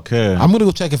 Okay. I'm gonna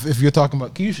go check if you're talking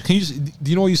about. Can you do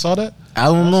you know where you saw that? I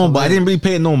don't know, but I didn't really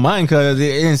pay it no mind because it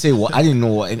didn't say what. I didn't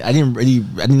know. I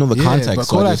didn't know the context. But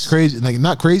Kodak's crazy. Like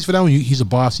not crazy for that one. He's a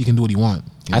boss. He can do what he wants.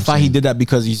 I thought he did that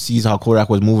because he sees how Kodak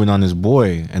was moving on his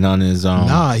boy and on his.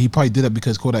 Nah, he probably did that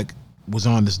because Kodak was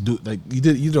on this dude. Like he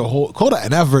did a whole Kodak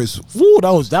and that verse. Woo,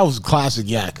 that was classic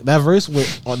yak. That verse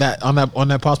on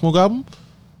that Pop Smoke album.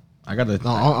 I'm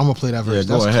gonna play that verse.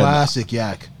 Yeah, that's classic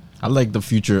yak. I like the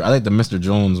Future. I like the Mr.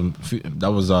 Jones.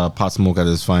 That was Pop Smoke at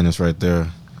his finest right there.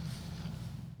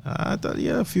 I thought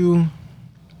a few.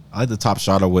 I like the Top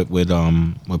Shotter with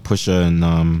Pusha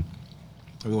and.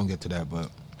 We won't get to that, but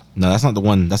no, that's not the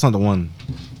one. That's not the one.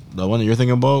 The one that you're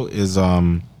thinking about is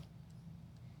Pusha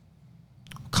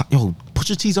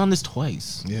T's on this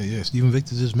twice. Yeah. Steven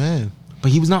Victor's his man, but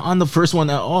he was not on the first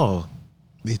one at all.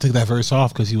 They took that verse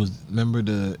off because he was. No,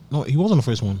 he was on the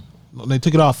first one. No, they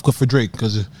took it off for Drake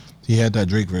because he had that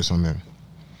Drake verse on there.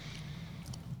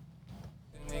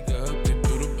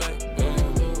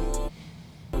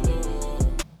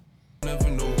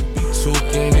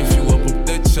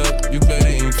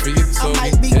 I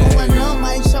might be going on,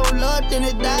 might show love, then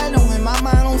it died on him. My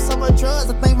mind on some drugs,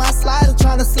 I think my slider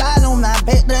trying to slide on. I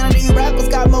bet none of these rappers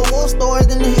got more war stories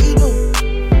than he do.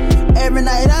 Every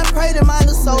night I pray to my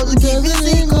soldier keep it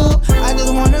legal. I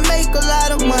just wanna make a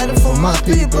lot of money for my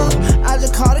people.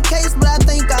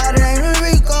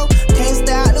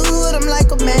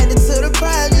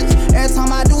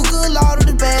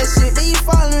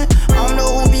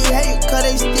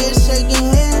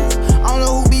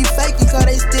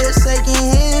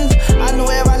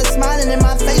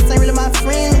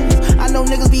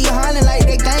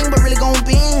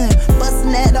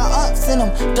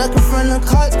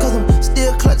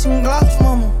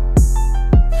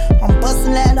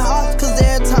 the ops, cause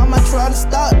every time I try to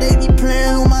stop, they be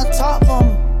playing on my top on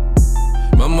me.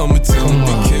 My mama telling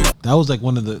me, kid. That was like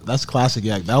that's classic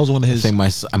Yak. That was one of his.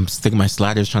 I'm sticking my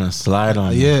sliders trying to slide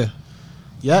on. Yeah.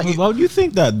 Yeah. Why would you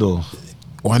think that though?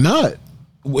 Why not?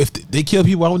 If they kill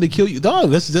people, why wouldn't they kill you?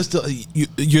 Dog, that's just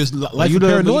your life of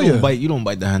paranoia. You don't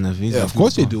bite the hand of Yeah, of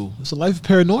course they do. It's a life of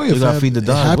paranoia. You gotta feed the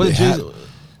dog.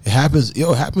 It happens.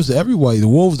 Yo, it happens to everybody. The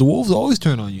wolves always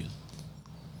turn on you.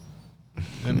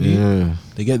 I mean, Yeah.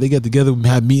 They get together and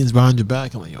have meetings behind your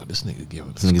back. I'm like, yo, this nigga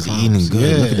giving us This nigga's crumbs. eating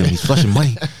good. Yeah. Look at him. He's flushing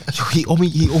money. Yo, he owe me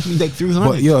like 300.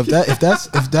 But yo, if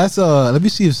that's let me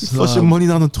see if flushing money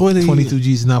down the toilet. 22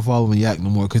 G's is not following Yak no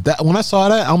more. Cause when I saw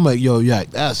that, I'm like, yo, Yak,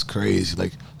 that's crazy.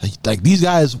 Like these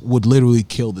guys would literally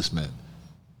kill this man.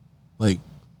 Like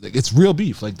it's real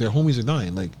beef. Like their homies are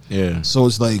dying. Like Yeah. So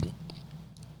it's like,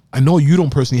 I know you don't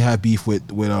personally have beef with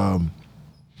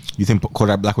You think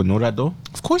Kodak Black would know that though?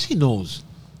 Of course he knows.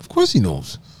 Of course he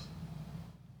knows.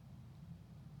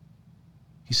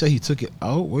 He said he took it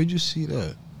out. Where'd you see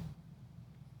that?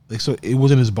 Like, so it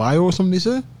was in his bio or something. They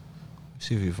said. Let's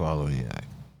see if he following Yak.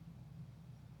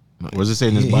 What does it say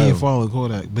in his He bio? ain't following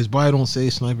Kodak. But his bio don't say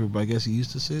sniper, but I guess he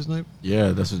used to say sniper.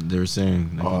 Yeah, that's what they were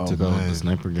saying. Like Oh, he took out man. the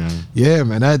sniper gun. Yeah,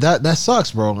 man, that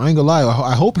sucks, bro. I ain't gonna lie.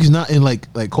 I hope he's not in like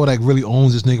Kodak really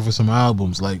owns this nigga for some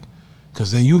albums, like,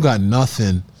 cause then you got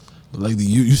nothing. Like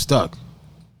you stuck.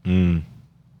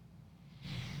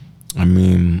 I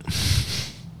mean,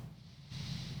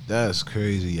 That's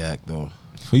crazy, Yak though.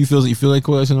 who you feel like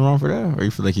Kodak's in the wrong for that, or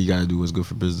you feel like he gotta do what's good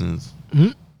for business?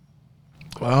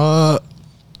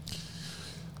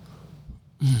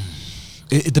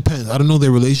 It depends. I don't know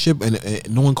their relationship, and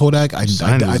knowing Kodak, I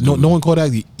know knowing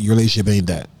Kodak, your relationship ain't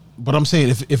that. But I'm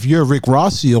saying if you're Rick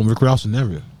Ross, Rick Ross would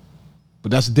never. But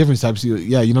that's a different type.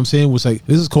 Yeah, you know what I'm saying? It's like,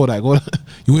 this is Kodak.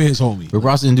 You ain't his homie. Rick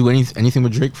Ross didn't do anything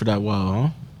with Drake for that while, huh?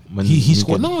 When He's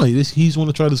want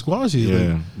to try to squash it.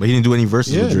 Yeah, Like, but he didn't do any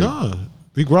verses with Drake. nah.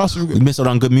 Rick Ross. We missed out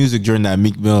on good music during that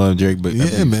Meek Mill and Drake. But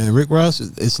Yeah, man. Rick Ross.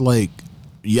 It's like,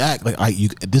 Yak. Like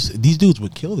these dudes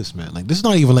would kill this man. Like, this is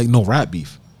not even like no rap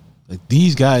beef. Like,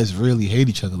 these guys really hate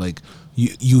each other. Like,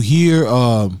 you hear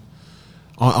on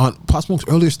Pop Smoke's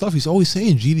earlier stuff, he's always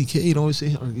saying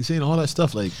GDK. He's saying all that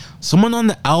stuff. Like, someone on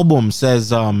the album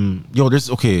says, "Yo, there's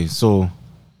okay." So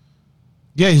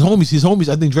yeah, his homies.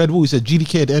 I think Dreadwood. He said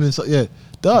GDK at the end. And so, yeah,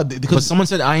 duh. but Because someone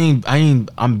said, I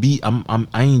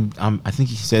think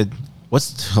he said,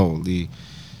 what's holy?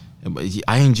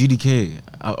 I ain't GDK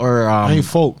or I ain't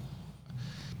folk.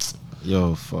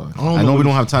 Yo, fuck. I don't I know know we what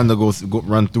don't have time to go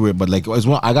run through it, but like, it's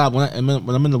when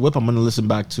I'm in the whip, I'm gonna listen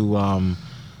back to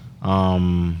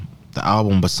the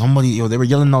album. But somebody, they were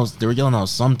yelling out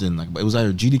something like, it was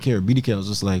either GDK or BDK. I was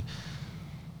just like,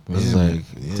 Yeah, like, man.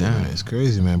 damn. Man, it's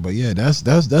crazy, man. But yeah,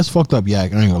 that's fucked up,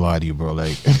 Yak. I ain't gonna lie to you, bro.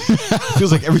 Like,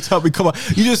 feels like every time we come out,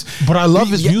 you just. But I love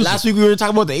his music. Last week we were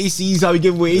talking about the ACs, how we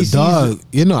give away ACs.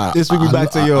 Dog, This week we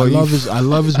back to, yo, I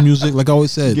love his music. Like I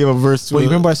always said, Give a verse to But it.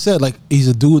 remember, I said like he's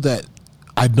a dude that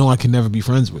I know I can never be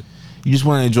friends with, You just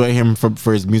want to enjoy him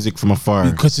for his music from afar.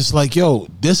 because it's like, yo,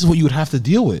 this is what you would have to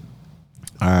deal with.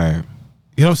 All right.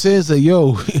 You know what I'm saying? It's like,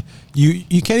 yo,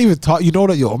 you can't even talk. You know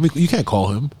that, yo, I mean, you can't call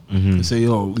him and say,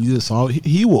 yo, you did a song.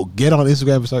 He will get on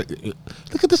Instagram and start,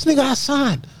 look at this nigga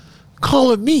Hassan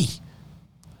calling me.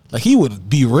 Like, he would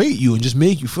berate you and just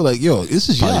make you feel like, yo, this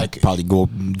is Yak. Probably go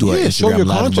do Yeah, an show Instagram your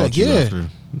live contract, about you yeah. after.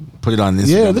 Put it on Instagram.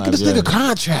 Yeah, look at Live, this nigga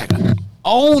contract.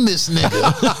 Own this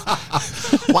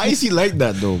nigga. Why is he like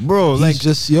that though, bro? He's Like,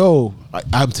 just, yo,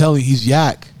 I'm telling you, he's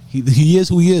Yak. He is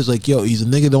who he is. Like, yo, he's a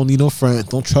nigga, don't need no friends,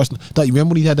 don't trust. Dog, you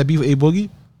remember when he had that beef with A Boogie?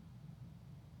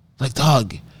 Like,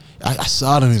 dog, I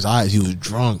saw it in his eyes. He was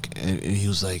drunk, and he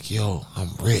was like, yo, I'm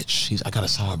rich. I got a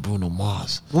song with Bruno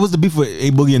Mars. what was the beef with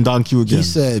A Boogie and Don Q again? He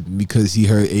said because he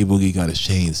heard A Boogie got his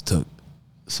chains took.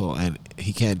 So, and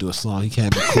he can't do a song. He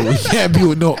can't be cool. He can't be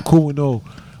with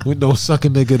no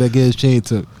sucking nigga that get his chain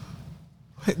took.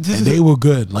 And they were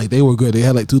good. Like, they were good. They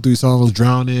had like 2-3 songs,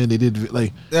 Drowning. They did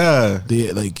like, yeah.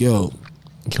 they like, yo,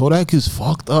 Kodak is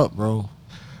fucked up, bro.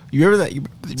 You remember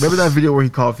that video where he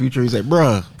called Future? He's like,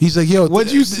 bruh, He's like, yo,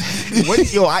 what you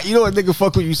you know what nigga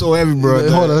fuck with you so heavy, bro?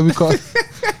 Hold on, let me call.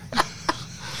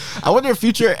 I wonder if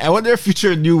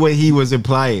Future knew what he was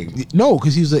implying. No,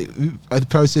 because he was like, I'd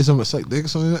probably say something like dick or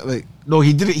something like that. Like, No,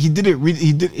 he did.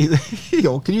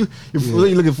 Yo, can you? You're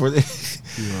really looking for this?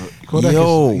 Kodak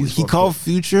he's He fucked called up.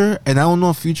 Future, and I don't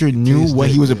know if Future knew His what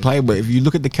dick, he was yeah. implying. But if you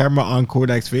look at the camera on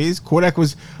Kodak's face, Kodak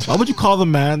was. Why would you call the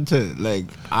man to like?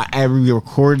 I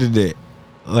recorded it,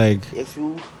 like. If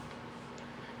you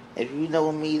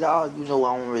know me, dog, you know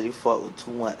I don't really fuck with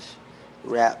too much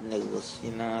rap niggas,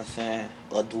 you know what I'm saying?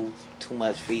 Or do too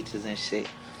much features and shit.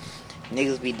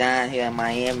 niggas be down here in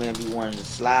Miami and be wanting to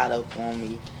slide up on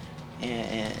me,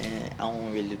 and I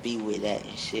don't really be with that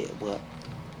and shit. But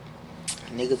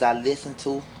niggas I listen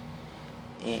to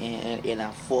and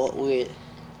I fought with,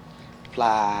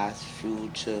 Plies,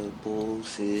 Future,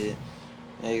 Bullshit,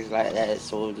 niggas like that,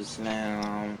 Soulja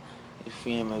Slim, you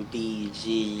feel me,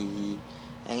 DG,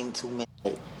 ain't too many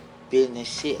like, business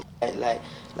shit like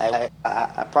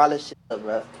I probably should have,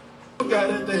 bro. No.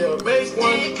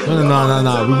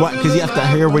 Because you have to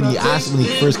hear what he asked when he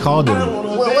first called him.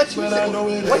 What you said?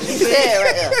 What you said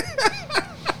right there?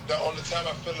 The only time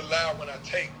I feel alive when I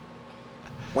take.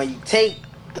 When you take.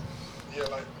 Yeah,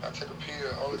 like I take a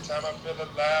pill. Only time I feel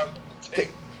alive when I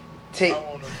take. I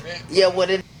want to vent. Yeah, what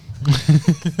it.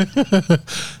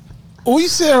 What you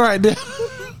said right there?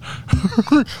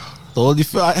 Told you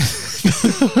feel.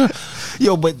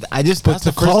 Yo, but I just But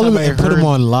to call him and put him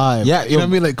on live, yeah, you know what I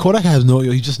mean. Like Kodak has no,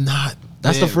 he's just not.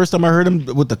 That's the first time I heard him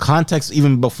with the context.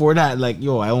 Even before that, like,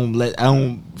 yo, I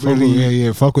don't fuck really,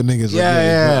 with, fuck with niggas.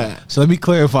 Yeah. So let me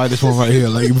clarify this one right here.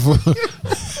 Like, before,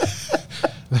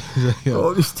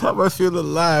 only time I feel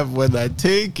alive when I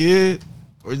take it.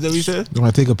 What is that what you said? When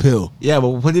I take a pill. Yeah, but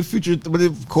what if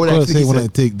Kodak say when I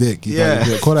take dick? Yeah,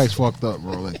 Kodak's fucked up,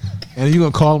 bro. Like, and you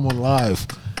gonna call him on live?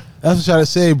 That's what I'm trying to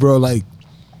say, bro. Like,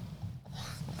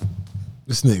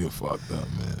 this nigga fucked up,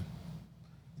 man.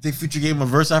 You think Future gave him a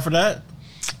verse after that?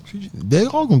 They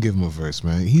all gonna give him a verse,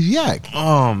 man. He's yak.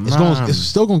 Oh man, it's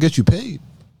still gonna get you paid.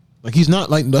 Like, he's not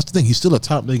like, that's the thing. He's still a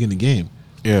top nigga in the game.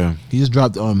 Yeah. He just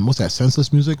dropped what's that?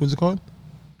 Senseless Music. What's it called?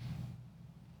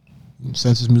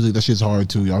 Senseless Music. That shit's hard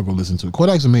too. Y'all go listen to it.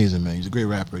 Kodak's amazing, man. He's a great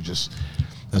rapper. Just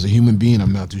as a human being,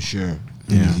 I'm not too sure.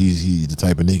 Yeah. He's the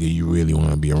type of nigga you really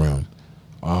want to be around.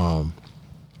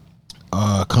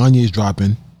 Kanye's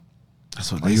dropping.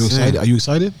 That's what Are you excited? Are you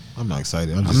excited? I'm not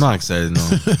excited. I'm not excited. No.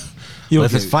 But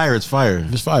if it's fire, it's fire.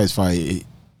 If it's fire, it's fire.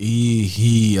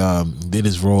 He did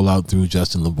his rollout through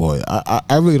Justin LeBoy.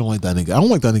 I really don't like that nigga. I don't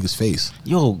like that nigga's face.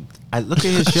 Yo, I look at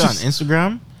his shit on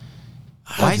Instagram.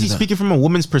 Why is he speaking from a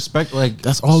woman's perspective? Like,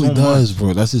 that's all he does,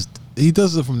 bro. That's just, he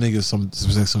does it from niggas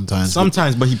sometimes.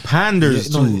 Sometimes, but he panders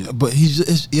too. But he's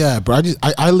just, bro.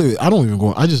 I literally, I don't even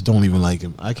go. I just don't even like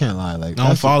him. I can't lie. Like, I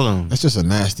don't follow him. That's just a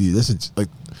nasty. This is like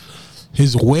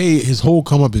his whole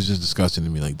come up is just disgusting to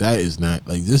me. Like, that is not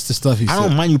like this. The stuff he said. I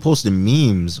don't mind you posting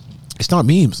memes. It's not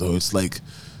memes though. It's like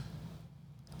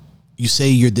you say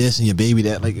you're this and your baby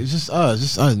that. Like, it's just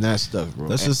nasty stuff, bro.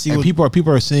 Let's just see. And people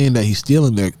are saying that he's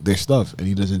stealing their stuff and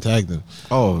he doesn't tag them.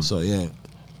 Oh, so yeah.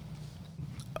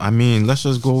 I mean, let's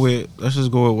just go with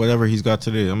whatever he's got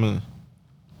today. I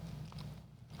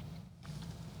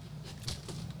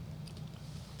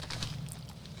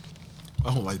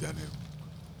don't like that name.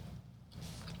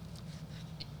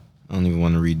 I don't even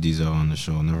want to read these out on the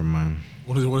show. Never mind.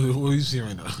 What are you seeing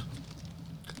right now?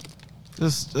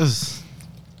 This.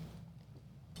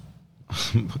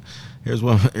 Here's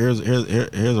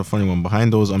a funny one.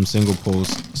 Behind those I'm single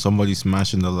posts, somebody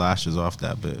smashing the lashes off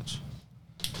that bitch.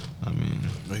 I mean,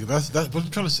 like that's what I'm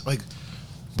trying to say. Like,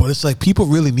 but it's like people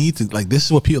really need to, like, this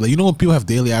is what people, like, you know, when people have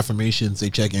daily affirmations, they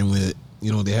check in with,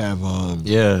 you know, they have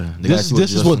this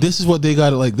is what they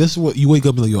got. Like, this is what you wake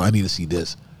up and like, yo, I need to see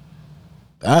this.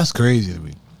 That's crazy to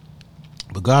me.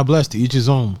 But God bless, to each his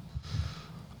own.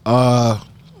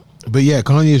 But yeah,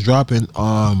 Kanye is dropping.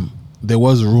 There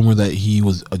was a rumor that he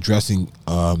was addressing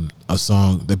a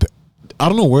song that, I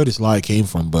don't know where this lie came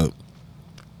from, but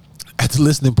at the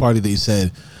listening party they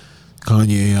said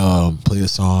Kanye played a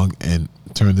song and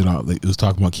turned it out. Like, it was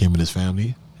talking about Kim and his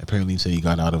family. Apparently he said he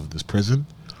got out of this prison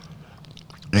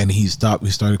and he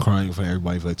started crying for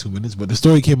everybody for like 2 minutes, but the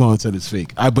story came out and said it's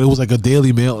fake. But it was like a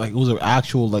Daily Mail, like it was an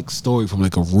actual like story from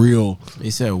like a real. They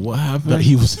said what happened? That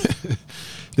he was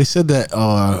they said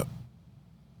that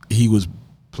he was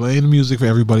playing the music for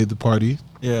everybody at the party.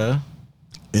 Yeah.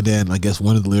 And then I guess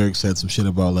one of the lyrics said some shit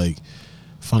about like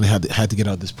finally had to get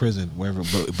out of this prison, wherever,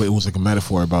 but it was like a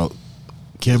metaphor about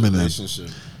Kim and them.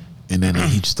 And then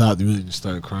he stopped the music and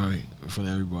started crying in front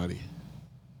of everybody.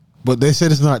 But they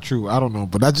said it's not true. I don't know,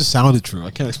 but that just sounded true. I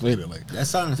can't explain it. Like that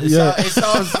sounds. It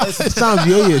sounds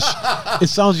yayish. It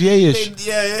sounds yayish.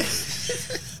 Yeah.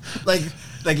 like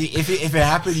if it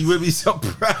happened, you would be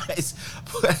surprised.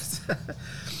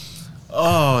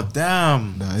 Oh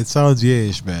damn! Nah, it sounds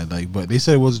yayish, man. Like, but they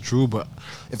said it wasn't true. But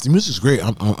if the music's great,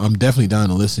 I'm definitely down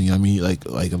to listen. You know what I mean? Like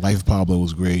Life of Pablo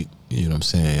was great. You know what I'm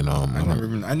saying? I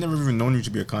never even known you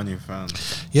to be a Kanye fan.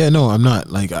 Yeah, no, I'm not.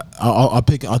 Like, I'll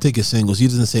take his singles. He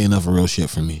doesn't say enough of real shit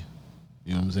for me.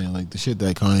 You know what I'm saying? Like the shit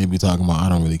that Kanye be talking about, I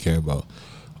don't really care about.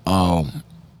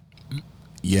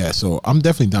 Yeah, so I'm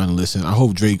definitely down to listen. I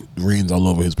hope Drake rains all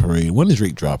over his parade. When is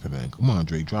Drake dropping, man? Come on,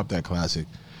 Drake, drop that classic.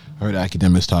 I heard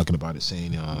academics talking about it,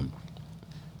 saying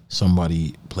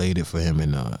somebody played it for him,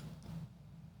 and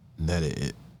that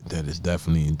is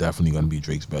definitely going to be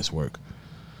Drake's best work.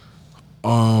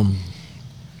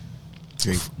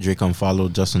 Drake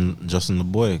unfollowed Justin the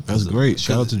Boy. That's great.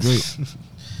 Shout out to Drake.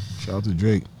 Shout out to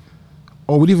Drake.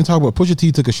 Oh, we didn't even talk about Pusha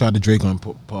T took a shot at Drake on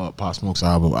Pop Smoke's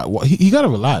album. He got to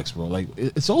relax, bro. Like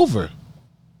it's over.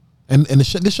 And the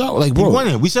shot, like, bro, he won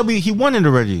it. We said he won it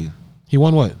already. He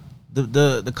won what?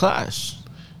 The clash.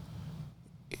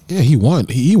 Yeah, he won.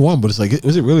 He won, but it's like,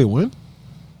 was it really a win?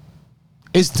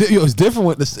 It's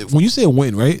different when you say a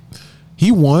win, right?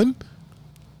 He won,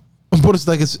 but it's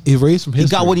like it's erased from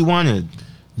history. He got what he wanted.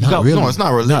 Really. No, it's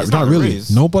not really. Not really.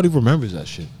 Nobody remembers that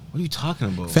shit. What are you talking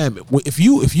about, fam? If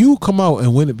you come out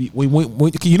and win it,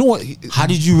 you know what? How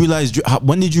did you realize?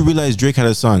 When did you realize Drake had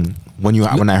a son? When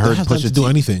I heard Pusha T do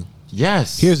anything.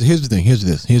 Yes. Here's the thing. Here's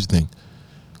the thing.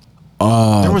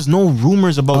 There was no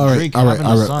rumors about Drake having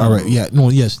a son. All right. Yeah. No.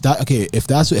 Yes.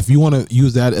 If you want to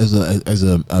use that as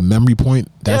a memory point,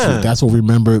 that's what we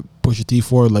remember Pusha T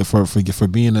for, like for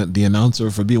being the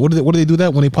announcer, for being what do they do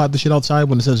that when they pop the shit outside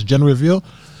when it says gender reveal?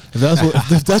 If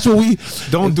that's what we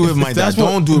don't do it, my dad.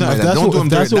 Don't do it, my dad. Don't do it.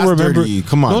 That's what we remember. Dirty.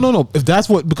 Come on. No. If that's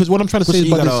what, because what I'm trying to say is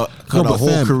about this, a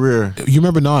whole career. You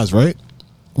remember Nas, right?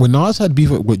 When Nas had beef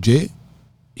with Jay,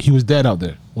 he was dead out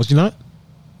there. Was he not?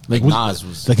 Nas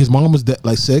was like his mom was dead,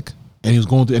 like sick, and he was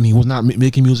going through, and he was not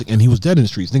making music, and he was dead in the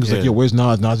streets. Niggas like, yo, where's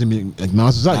Nas? Nas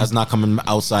is out. Nas not coming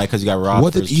outside because he got robbed.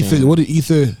 What did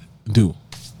Ether do?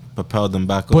 Propelled them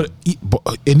back up.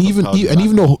 Even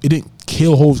though it didn't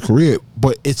kill Hov's career,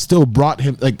 but it still brought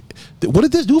him, like, what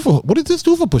did this do for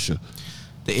Pusha?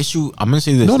 The issue, I'm gonna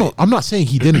say this. No, I'm not saying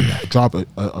he didn't drop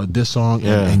a diss song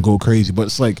and go crazy, but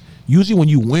it's like usually when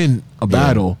you win a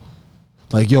battle,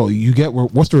 like, yo, you get,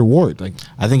 what's the reward? Like,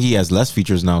 I think he has less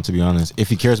features now, to be honest. If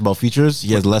he cares about features,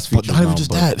 he has less features. But not even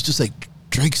just that. It's just like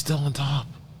Drake's still on top.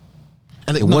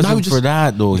 And it wasn't for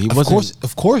that though.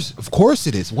 Of course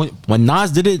it is. When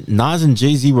Nas did it, Nas and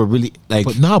Jay-Z were really like.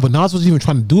 But Nas wasn't even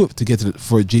trying to do it to get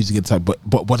for Jay-Z to get tight.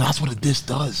 But that's what this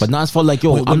does. But Nas felt like,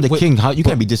 yo, I'm the king. How you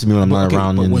can't be dissing me when I'm not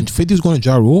around? But when 50 was going to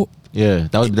Ja Rule,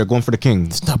 they're going for the king.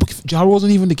 It's not. Ja Rule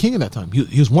wasn't even the king at that time.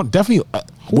 He was definitely.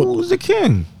 Who was the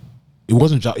king? It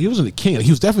wasn't Ja. He wasn't the king. He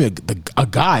was definitely a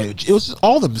guy. It was just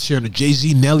all of them sharing. The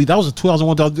Jay-Z, Nelly. That was a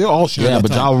 2001. They're all sharing. Yeah,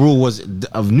 but Ja Rule was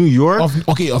of New York.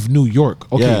 Of New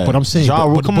York. Okay, yeah. But I'm saying Ja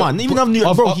Rule. Come on, even of New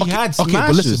York, bro. He had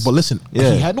smashes. But listen.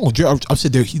 Yeah. He had no. I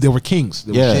said there were kings.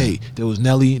 There was Jay. There was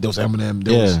Nelly. There was Eminem.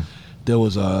 There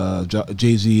was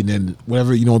Jay-Z, and then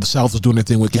whatever, the South was doing their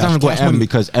thing with Cash Money,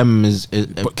 because M is.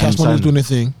 But Cash Money was doing their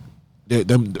thing.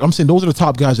 I'm saying those are the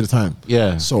top guys at the time.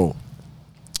 Yeah. So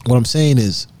what I'm saying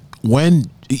is, when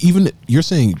even you're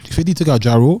saying 50 took out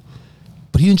Ja Rule,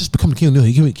 but he didn't just become the king of New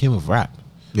York, he became of rap.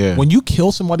 Yeah. When you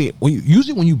kill somebody,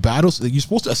 usually when you battle, like, you're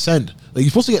supposed to ascend. Like, you're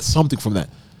supposed to get something from that.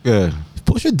 Yeah.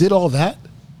 Pusha did all that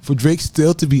for Drake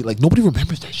still to be like, nobody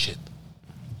remembers that shit.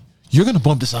 You're gonna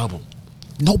bump this album.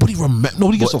 Nobody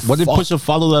gets a fuck. What did Pusha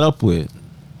follow that up with?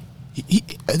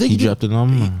 I think he dropped an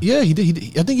album. Yeah, he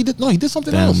did. I think he did. No, he did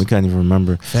something else. We can't even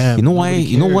remember. Fam, you know why?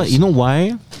 You know what? You know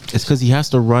why? It's because he has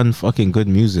to run fucking good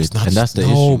music, and that's the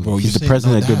issue. Bro, he's the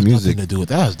president of good music. To do with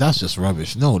that. That's just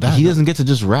rubbish. No, he doesn't get to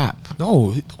just rap.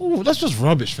 No, that's just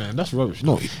rubbish, fam. That's rubbish.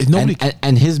 No, nobody.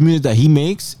 And his music that he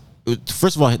makes.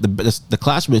 First of all, the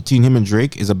clash between him and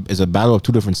Drake is a battle of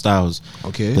two different styles.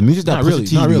 Okay, the music that Pusha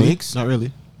T makes, not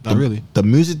really. The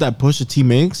music that Pusha T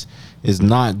makes is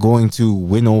not going to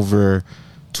win over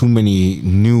too many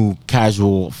new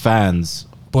casual fans,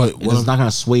 but it's not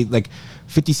gonna sway. Like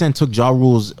 50 Cent took Ja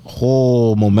Rule's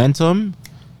whole momentum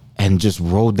and just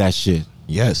rode that shit.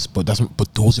 Yes, but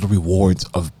those are the rewards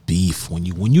of beef. When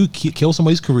you kill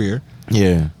somebody's career,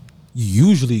 yeah, you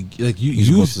usually you're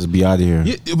supposed to be out of here.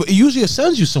 Yeah, but it usually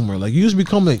ascends you somewhere. Like, you usually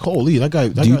become like, holy, that guy.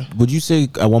 Would you say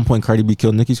at one point Cardi B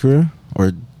killed Nicki's career?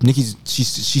 Or Nicki's, she's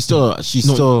still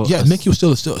yeah, Nicki was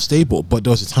still a staple, but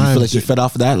there was a time. You feel like she fed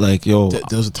off of that, like, yo.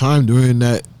 There was a time during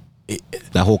that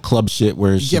whole club shit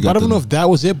where she but I don't know if that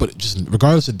was it, but just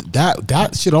regardless of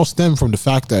that shit all stemmed from the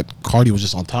fact that Cardi was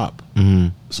just on top. Mm-hmm.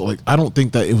 So, like, I don't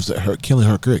think that it was her killing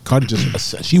her career. Cardi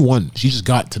just she won. She just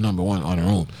got to number one on her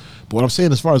own. But what I'm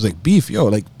saying, as far as like beef, yo,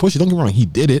 like Pusha, don't get me wrong, he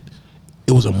did it.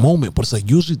 It was a moment, but it's like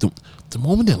usually the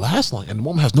moment didn't last long, and the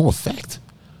moment has no effect.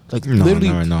 Like, literally,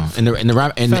 no. And the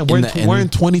rap, we're in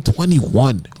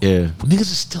 2021. Yeah, niggas are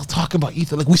still talking about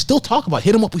Ether. Like, we still talk about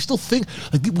Hit 'Em Up. We still think,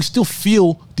 like, we still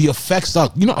feel the effects.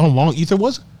 You know how long Ether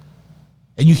was?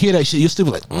 and you hear that shit, you're still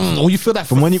like, oh, you feel that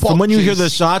From when you hear the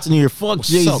Jay-Z. shots and you hear fuck What's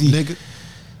Jay-Z. up, nigga?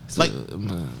 It's like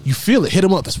you feel it, hit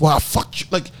him up. That's why I fucked you.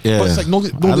 Like, Yeah, but it's like no.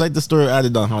 I like the story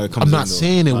added on how it comes. I'm not in, though.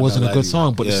 saying it I'm not wasn't gonna a lie good to you.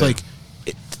 song, but it's like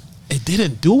it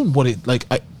didn't do what it like.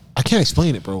 I can't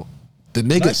explain it, bro. The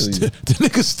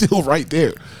nigga's still right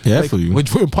there. Yeah, like, for you. When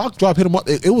Pac drop hit him up,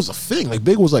 it was a thing. Like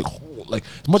Big was like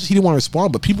as much as he didn't want to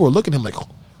respond, but people were looking at him like,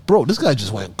 bro, this guy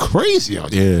just went crazy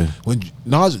out here. Yeah. When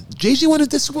Jay-Z went into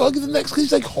this world, the next,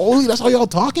 he's like, holy, that's how y'all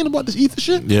talking about this ether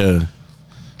shit. Yeah.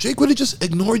 Drake would have just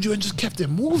ignored you and just kept it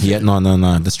moving. Yeah, no.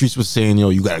 The streets was saying, yo,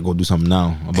 you gotta go do something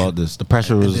now about this. The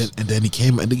pressure was. And then he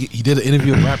came and he did an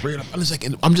interview with Rap Radar. And it's like,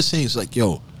 and I'm just saying, it's like,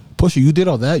 yo, Pusha, you did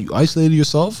all that. You isolated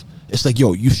yourself. It's like,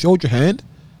 yo, you showed your hand.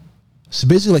 So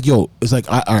basically, like, yo, it's like,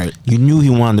 all right. You knew he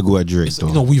wanted to go at Drake, It's, though.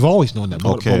 you know, we've always known that.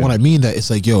 But, Okay. but when I mean that, it's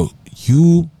like, yo,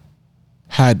 you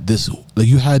had this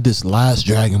last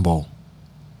Dragon Ball.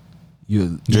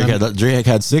 Drake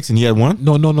had 6 and he had 1?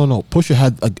 No. Pusha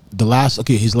had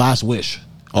his last wish.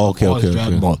 Oh, okay, All his okay.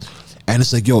 Dragon Balls. And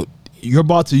it's like, yo, you're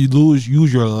about to use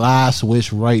your last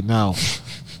wish right now.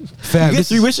 Fam, You get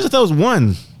 3 wishes? I thought it was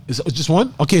 1. Is it just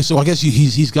one? Okay, so I guess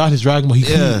he's got his Dragon Ball.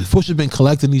 Pusha's been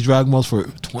collecting these Dragon Balls for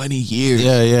 20 years.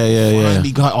 Yeah.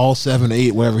 Finally got all 7,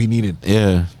 8, whatever he needed.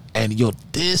 Yeah. And yo,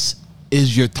 this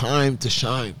is your time to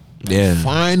shine. Yeah.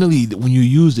 Finally, when you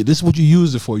used it, this is what you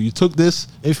used it for. You took this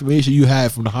information you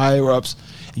had from the higher ups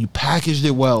and you packaged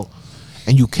it well.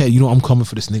 And I'm coming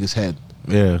for this nigga's head.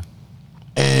 Yeah.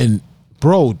 And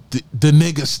bro, the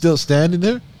nigga's still standing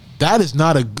there. That is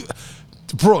not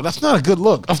that's not a good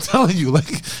look. I'm telling you,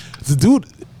 like the dude,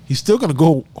 he's still gonna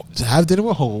go to have dinner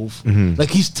with Hove. Mm-hmm. Like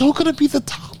he's still gonna be the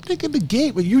top nigga in the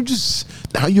game. But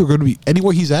you're gonna be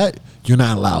anywhere he's at. You're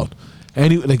not allowed.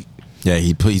 Yeah,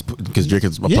 he's because Drake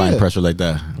is applying pressure like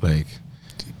that. Like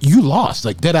you lost,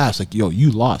 like dead ass. Like yo,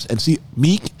 you lost. And see,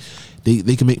 Meek,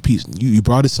 they can make peace. You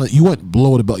brought his son. You went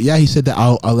below the belt. Yeah, he said that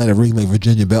I'll let it ring like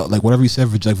Virginia Belt, like whatever he said,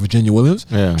 like Virginia Williams.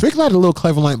 Yeah. Drake had a little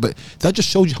clever line, but that just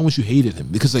showed you how much you hated him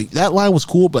because like that line was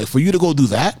cool, but like for you to go do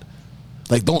that,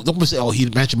 like don't say he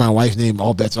mentioned my wife's name,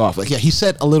 all bets off. Like yeah, he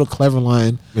said a little clever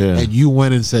line, and you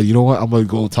went and said, you know what, I'm gonna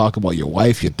go talk about your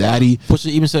wife, your daddy. Pusha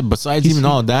even said besides even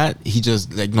all that, he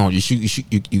just like no, you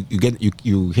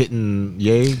hitting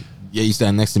Ye. Yeah, you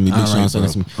stand next to me. Big Sean stand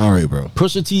next to me. All right, bro.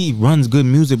 Pusha T runs good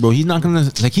music, bro. He's not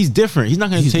gonna he's different. He's not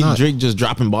gonna take not. Drake just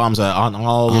dropping bombs on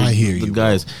all I of hear the you,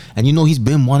 guys. And you know he's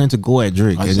been wanting to go at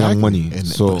Drake and Young Money. And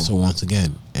So so once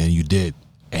again, and you did,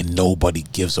 and nobody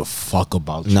gives a fuck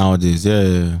about you. nowadays,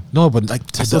 yeah. No, but like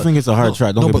I still think it's a hard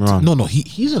track. Don't get me wrong. No,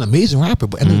 he's an amazing rapper.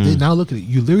 But end of the day, now look at it.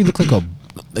 You literally look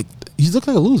you look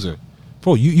like a loser,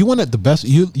 bro. You went at the best.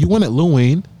 You went at Lil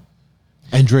Wayne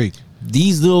and Drake.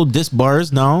 These little diss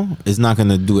bars now is not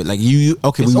gonna do it. Like we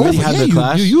already had the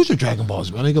clash. You use your Dragon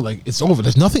Balls, man. Nigga, like it's over.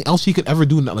 There's nothing else he could ever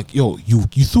do. Like yo, you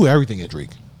threw everything at Drake.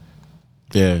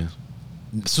 Yeah.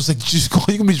 So it's like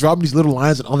you're gonna be dropping these little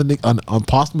lines on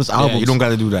posthumous albums. Yeah, you don't got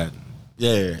to do that.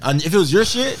 Yeah. And if it was your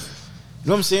shit, you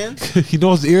know what I'm saying? He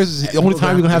knows the ears is the only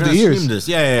time you're gonna have the ears. This.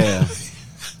 Yeah.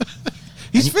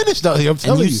 He's finished out here. I'm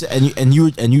telling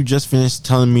you. And you just finished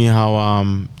telling me how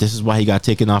this is why he got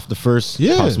taken off the first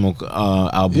Pop Smoke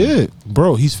album. Yeah,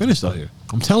 bro, he's finished out here.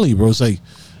 I'm telling you, bro. It's like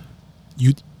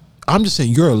I'm just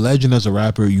saying, you're a legend as a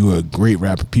rapper. You're a great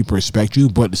rapper. People respect you,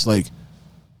 but it's like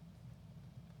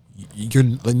you're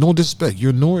like no disrespect.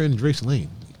 You're nowhere in Drake's lane.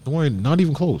 Nowhere, not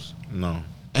even close. No.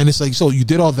 And it's like, so you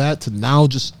did all that to now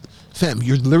just, fam,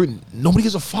 you're literally, nobody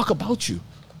gives a fuck about you.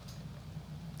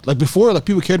 Like before, like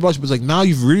people cared about you, but it's like now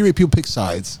you've really made people pick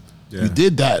sides. Yeah. You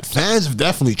did that. Fans have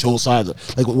definitely chose sides.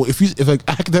 Like if like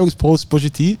academics post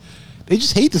Pusha T, they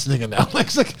just hate this nigga now. Like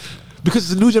it's like because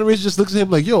the new generation just looks at him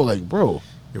like, yo, like bro,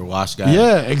 you're a wash guy.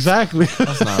 Yeah, exactly.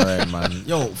 That's not right, man.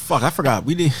 Yo, fuck, I forgot.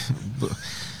 We did.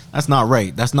 That's not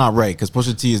right. That's not right. Because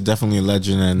Pusha T is definitely a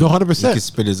legend, and 100%. He can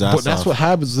spit his ass But that's off. what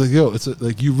happens. Like yo, it's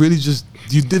like you really just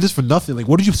you did this for nothing. Like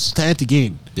what did you stand to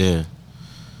gain? Yeah.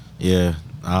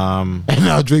 And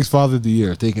now Drake's Father of the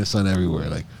Year, taking his son everywhere.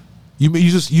 Like you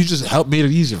just helped made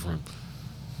it easier for him.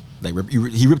 Like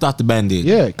he ripped out the Band-Aid.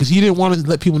 Yeah, because he didn't want to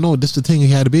let people know this is the thing he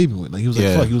had a baby with. Like he was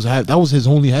like, fuck, that was his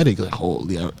only headache. Like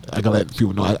holy, I gotta let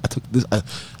people know I took this.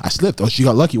 I slipped, or she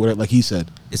got lucky, whatever. Like he said.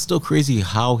 It's still crazy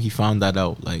how he found that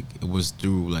out. Like it was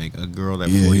through like a girl that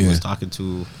he was talking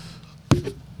to.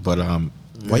 But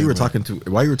while you were talking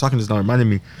just now reminded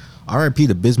me, R.I.P.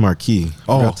 to Biz Markie.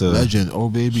 Oh, legend. Oh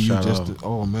baby, you just.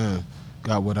 Oh man,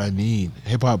 got what I need.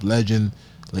 Hip hop legend.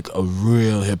 like a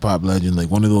real hip hop legend, like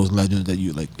one of those legends that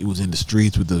you like. It was in the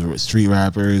streets with the street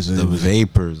rappers and The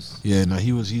Vapors. Yeah, no,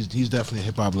 he's definitely a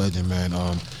hip hop legend, man.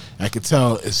 I could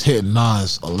tell it's hitting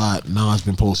Nas a lot. Nas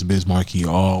been posting Biz Markie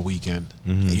all weekend.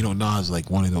 And, you know, Nas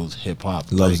like one of those hip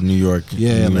hop Loves like, New York.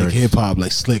 Yeah, New like York. hip hop,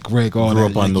 like Slick Rick, all Grew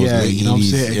that. up on like, those yeah, late you know what I'm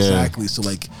 80s, saying? yeah. Exactly. So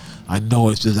like, I know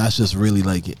it's just that's just really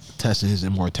like testing his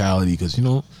immortality because you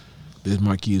know, Biz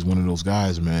Markie is one of those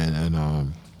guys, man.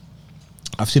 And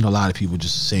I've seen a lot of people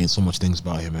just saying so much things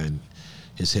about him and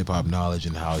his hip hop knowledge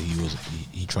and how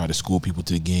he tried to school people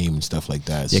to the game and stuff like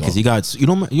that. Yeah, because he got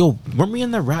weren't we in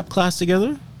that rap class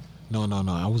together? No.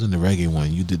 I was in the reggae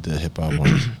one. You did the hip hop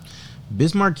one.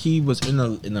 Biz Markie was in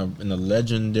a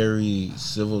legendary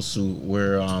civil suit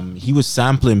where he was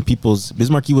sampling people's. Biz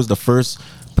Markie was the first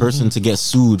person to get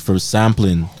sued for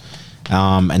sampling,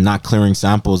 and not clearing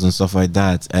samples and stuff like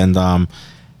that. And I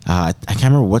can't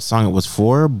remember what song it was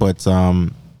for, but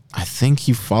I think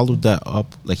he followed that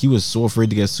up. Like he was so afraid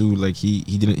to get sued, like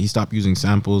he stopped using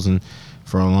samples, and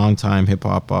for a long time hip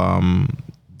hop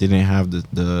didn't have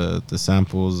the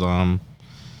samples.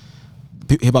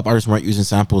 Hip hop artists weren't using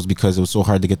samples because it was so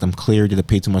hard to get them cleared. You had to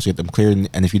pay too much to get them cleared,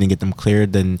 and if you didn't get them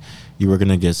cleared, then you were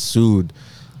gonna get sued.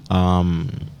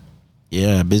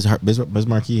 Yeah, Biz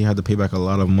Markie had to pay back a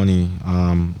lot of money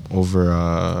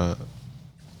over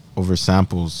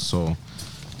samples. So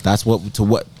that's what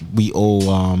we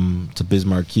owe to Biz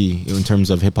Markie in terms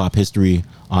of hip hop history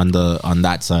on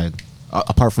that side.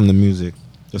 Apart from the music,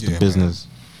 just the business.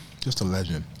 Man. Just a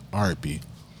legend. R.I.P.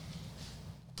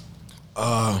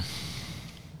 What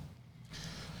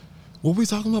were we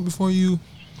talking about before you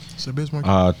said Biz Markie?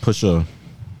 Pusha.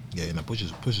 Yeah, no,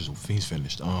 Pusha's he's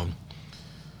finished.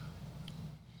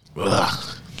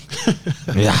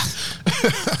 Yeah.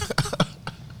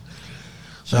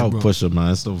 Shout out Pusha,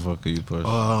 man. I still fuck with you,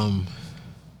 Pusha.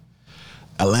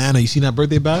 Atlanta, you seen that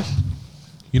birthday bash?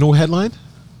 You know what headlined?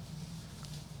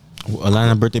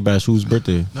 Atlanta birthday bash. Whose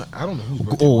birthday? No, I don't know whose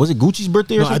birthday. Oh, was it Gucci's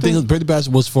birthday or No, I something? think the birthday bash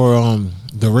was for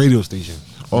the radio station.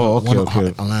 Oh, okay, okay.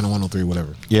 Atlanta 103,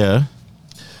 whatever. Yeah.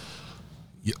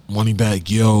 Money Bag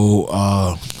Yo,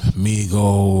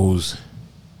 Migos,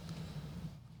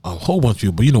 a whole bunch of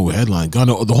people, but you know what headline.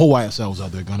 Gunna, the whole YSL was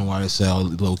out there. Gunna,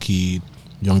 YSL, Lil Key,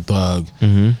 Young Thug.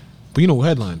 Mm-hmm. But you know what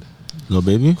headlined? Lil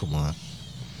Baby. Come on.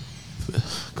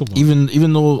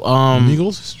 Even though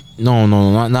Migos? No,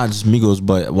 not just Migos,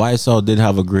 but YSL did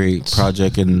have a great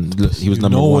project, and he was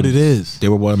number one. You know what it is. They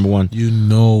were number one. You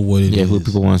know what it is. Yeah, who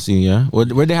people want to see? Yeah,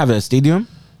 where they have it, a stadium?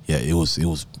 Yeah, it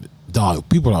was. Dog,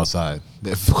 people outside.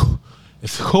 If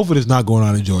COVID is not going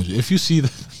on in Georgia, if you see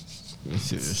the,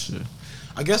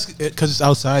 I guess because it's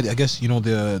outside. I guess you know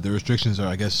the restrictions are.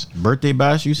 I guess birthday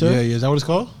bash. You said? Yeah. Is that what it's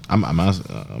called? I'm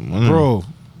Bro,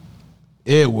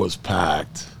 it was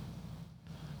packed.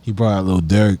 He brought out Lil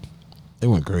Durk. It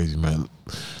went crazy, man.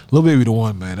 Lil Baby the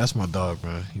one, man. That's my dog,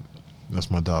 man. That's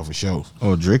my dog for sure.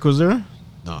 Oh, Drake was there?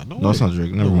 No, no, it's not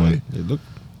Drake. Never mind. Hey, look,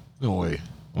 no way.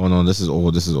 Oh no, this is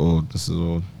old.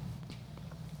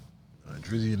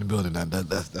 Drizzy in the building.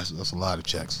 That's a lot of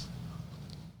checks.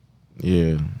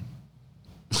 Yeah.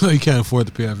 You can't afford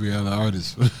to pay every other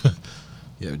artist.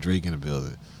 Yeah, Drake in the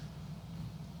building.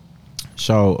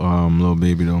 Shout Lil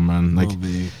Baby though, man. Like,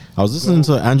 Baby. I was listening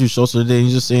to Andrew Schultz the other day.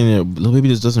 He's just saying that Lil Baby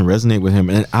just doesn't resonate with him,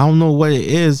 and I don't know what it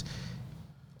is.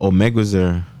 Oh, Meg was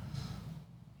there.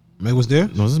 Meg was there?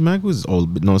 No, this is Meg was. Oh,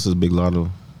 no, this is Big Lotto.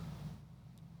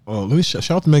 Oh, let me shout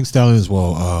out to Meg Stallion as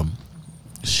well.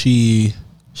 She's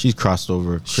crossed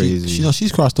over crazy.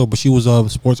 She's crossed over. She was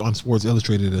Sports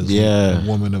Illustrated as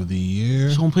Woman of the Year.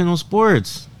 She don't play no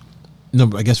sports. No,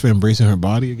 but I guess for embracing her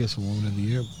body, I guess for Woman of the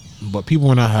Year. But people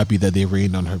were not happy that they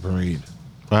rained on her parade.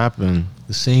 What happened?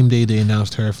 The same day they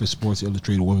announced her for Sports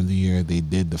Illustrated Woman of the Year, they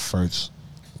did the first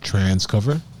trans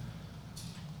cover.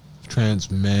 Trans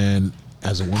man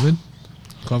as a woman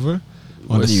cover.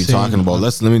 What are you talking about?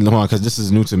 Let me know on, because this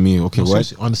is new to me. Okay,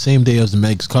 what? On the same day as the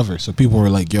Meg's cover. So people were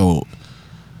like, yo,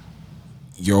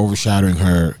 you're overshadowing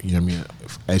her, you know what I mean?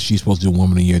 As she's supposed to do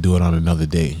Woman of the Year, do it on another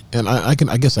day. And I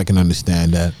guess I can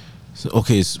understand that. So,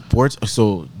 okay, sports.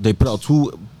 So they put out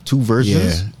two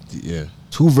versions. Yeah.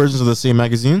 Two versions of the same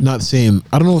magazine. Not the same.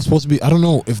 I don't know if it's supposed to be. I don't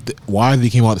know if why they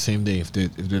came out the same day. If they're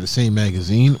the same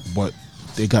magazine, but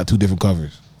they got two different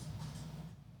covers.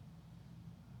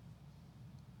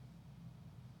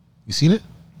 You seen it?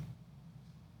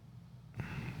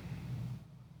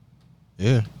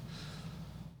 Yeah.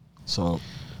 So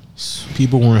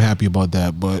people weren't happy about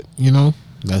that, but you know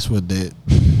that's what they.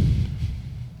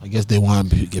 I guess they want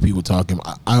to get people talking.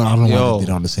 I don't know why they did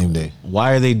it on the same day.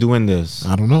 Why are they doing this?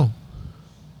 I don't know.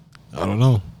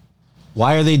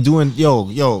 Why are they doing?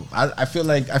 Yo. I feel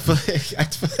like yo.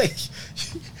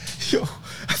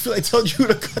 I feel like telling you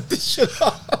to cut this shit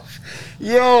off.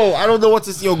 Yo, I don't know what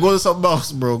to say. Yo, go to something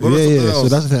else, bro. Go to something else. So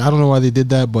that's the thing. I don't know why they did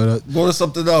that, but go to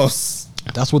something else.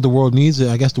 That's what the world needs.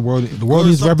 I guess the world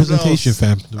needs representation,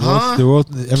 fam. The world,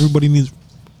 everybody needs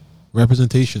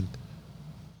representation.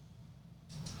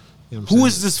 You know Who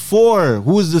is this for?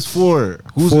 Who's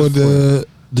for the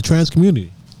trans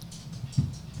community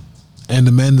and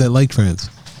the men that like trans,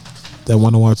 that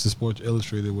want to watch the Sports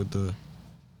Illustrated with the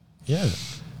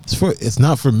It's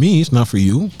not for me. It's not for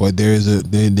you. But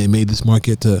they made this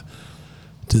market to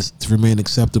remain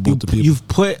acceptable to people. You've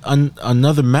put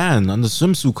another man on the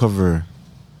swimsuit cover.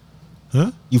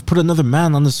 Huh? You've put another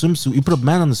man on the swimsuit. You put a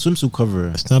man on the swimsuit cover.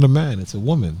 It's not a man. It's a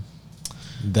woman.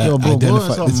 That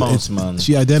Man.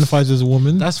 She identifies as a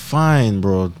woman. That's fine,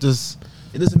 bro. It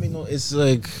doesn't mean no. It's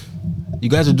like you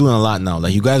guys are doing a lot now.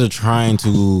 Like you guys are trying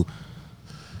to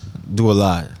do a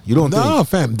lot. You don't think?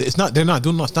 Fam. It's not. They're not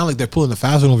doing. It's not like they're pulling the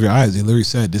fast one over your eyes. They literally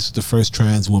said this is the first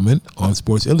trans woman on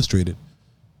Sports Illustrated.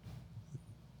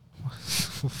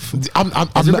 Has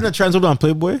there been a trans woman on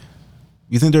Playboy?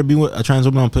 You think there'd be a trans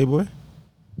woman on Playboy?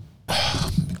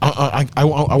 I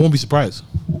won't be surprised.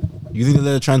 You think they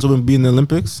let a trans woman be in the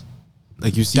Olympics?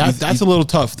 Like you see, that's a little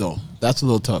tough though. That's a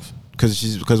little tough.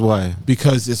 Because why?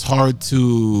 Because it's hard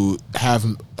to have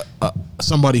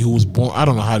somebody who was born. I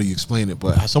don't know how to explain it,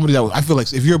 but somebody that I feel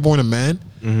like if you're born a man,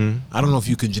 I don't know if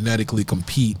you can genetically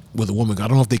compete with a woman. I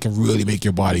don't know if they can really make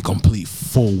your body complete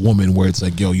full woman where it's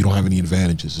like, yo, you don't have any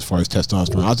advantages as far as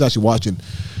testosterone. I was actually watching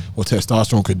what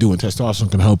testosterone could do, and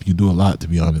testosterone can help you do a lot. To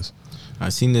be honest,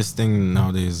 I've seen this thing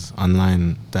nowadays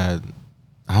online that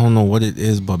I don't know what it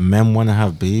is, but men want to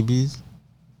have babies.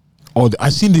 Oh, I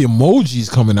seen the emojis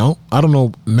coming out. I don't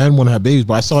know, men want to have babies,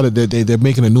 but I saw that they're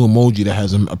making a new emoji that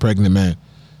has a pregnant man.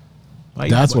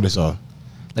 That's what I saw.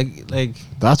 Like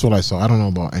that's what I saw. I don't know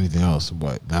about anything else,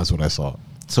 but that's what I saw.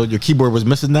 So your keyboard was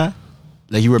missing that?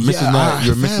 Like you were missing that?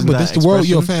 You're missing but that this the world,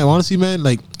 yo, fam. Honestly, man,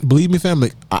 like believe me, fam.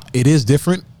 Like it is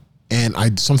different,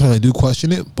 and sometimes I do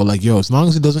question it. But like, yo, as long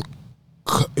as it doesn't,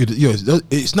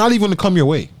 it's not even gonna come your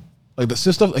way. Like the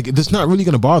stuff, like it's not really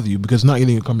gonna bother you because it's not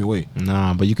gonna come your way.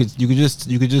 Nah, but you could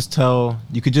just tell,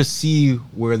 you could just see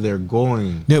where they're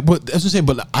going. Yeah, but that's what I'm saying.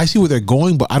 But I see where they're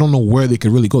going, but I don't know where they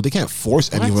could really go. They can't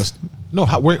force any of us. No,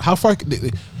 how far?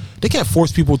 They can't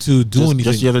force people to do anything.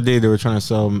 Just the other day, they were trying to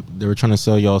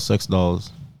sell y'all sex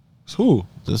dolls. Who?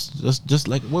 Just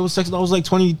like what was sex dolls like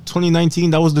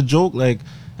 2019? That was the joke. Like,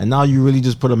 and now you really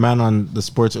just put a man on the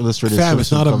Sports Illustrated. Fam,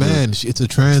 it's not a man. It's a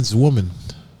trans woman.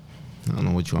 I don't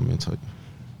know what you want me to tell you.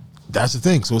 That's the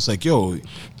thing. So it's like, yo,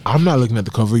 I'm not looking at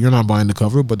the cover. You're not buying the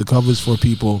cover, but the cover is for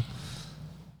people.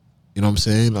 You know what I'm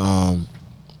saying?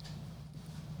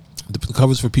 The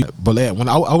cover's for people. But yeah, when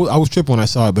I was tripping when I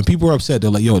saw it, but people were upset.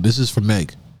 They're like, yo, this is for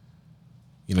Meg.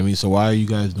 You know what I mean? So why are you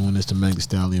guys doing this to Meg Thee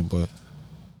Stallion? But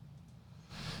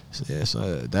yeah,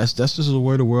 so that's just the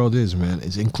way the world is, man.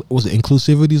 Was it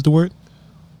inclusivity is the word?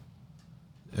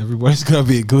 Everybody's gotta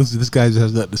be inclusive. This guy just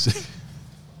has nothing to say.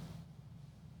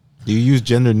 Do you use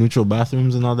gender neutral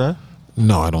bathrooms and all that?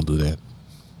 No, I don't do that.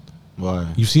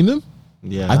 Why? You've seen them?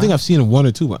 Yeah, I think I've seen one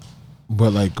or two,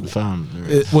 but like,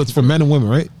 it's for men and women,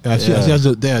 right? I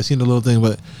seen the little thing,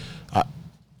 but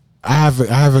I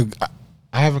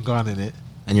haven't gone in it.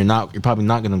 And you're probably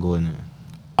not gonna go in it.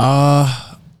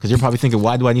 Because you're probably thinking,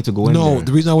 why do I need to go in there? No,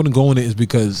 the reason I wouldn't go in it is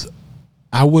because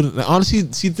I wouldn't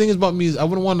honestly see. The thing is about me is I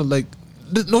wouldn't want to like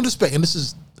no disrespect, and this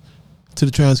is to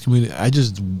the trans community.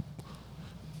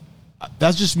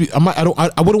 That's just me. I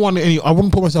wouldn't want any. I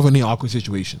wouldn't put myself in any awkward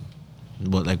situation.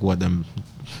 But like what them?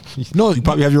 No, you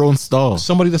probably have your own stall.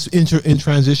 Somebody that's in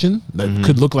transition that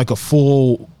could look like a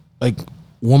full like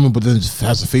woman, but then just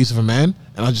has the face of a man,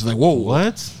 and I'm just like, whoa,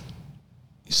 what?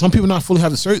 Some people not fully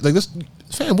have the surgery. Like this,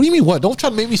 fam. What do you mean? What? Don't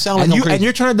try to make me sound like I'm crazy. And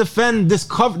you're trying to defend this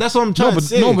cover. That's what I'm trying to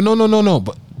say. No.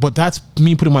 But that's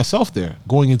me putting myself there,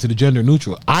 going into the gender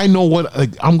neutral. I know what.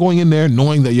 Like I'm going in there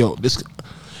knowing that this.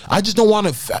 I just don't want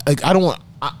to, like, I don't want,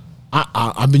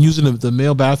 I've been using the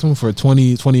male bathroom for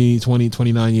 29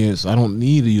 years. I don't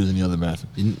need to use any other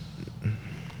bathroom.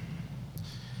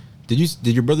 Did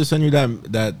your brother send you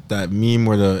that meme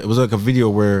where it was like a video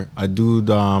where a dude,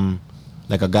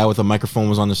 like a guy with a microphone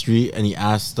was on the street and he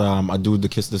asked a dude to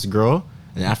kiss this girl,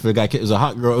 and after the guy it was a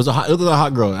hot girl. It was a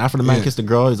hot girl. And after the man kissed the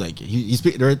girl, he's like,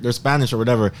 they're Spanish or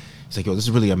whatever. He's like, yo, this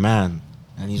is really a man.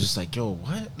 And he's just like, yo,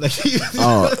 what? Like,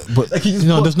 but like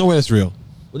there's no way that's real.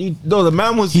 What do you? No, the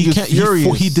man was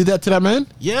furious. He did that to that man.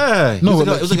 Yeah, no, it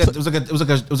was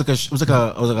like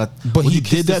a. But he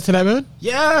did that to that man.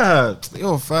 Yeah,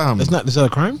 yo, fam. Is that a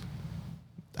crime?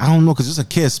 I don't know, because it's a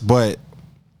kiss, but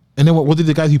And then what did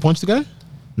the guy? He punched the guy?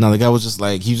 no, the guy was just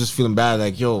like, he was just feeling bad,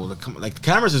 like, yo, like the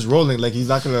camera's just rolling, like he's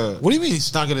not gonna. What do you mean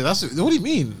he's not gonna? What do you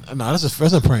mean? No, that's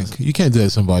a prank. You can't do that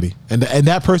to somebody. And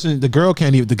that person, the girl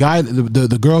can't even. The guy,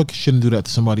 the girl shouldn't do that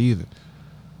to somebody either.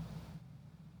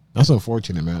 That's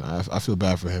unfortunate, man. I feel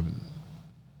bad for him.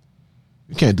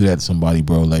 You can't do that to somebody,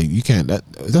 bro. Like you can't.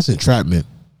 That's entrapment.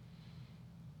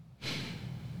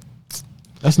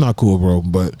 That's not cool, bro.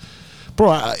 But,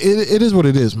 bro, it is what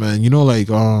it is, man. You know, like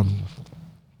I'm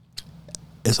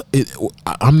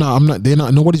not. They're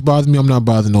not. Nobody's bothering me. I'm not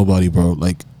bothering nobody, bro.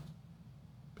 Like,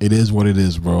 it is what it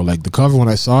is, bro. Like the cover when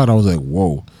I saw it, I was like,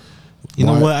 whoa. You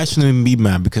know what? I shouldn't even be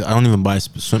mad because I don't even buy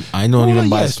swim. I don't even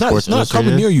buy Sports It's not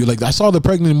coming near you. Like I saw the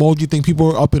pregnant emoji thing.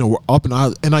 People are up and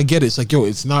out, and I get it. It's like, yo,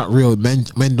 it's not real. Men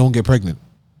don't get pregnant.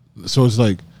 So it's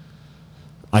like,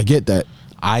 I get that.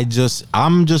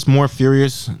 I'm just more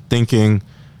furious thinking,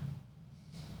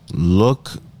 look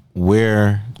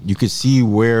where you could see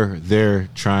where they're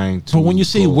trying to. But when you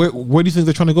say where do you think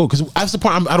they're trying to go? Because that's the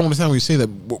part I don't understand when you say that.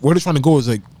 Where they're trying to go is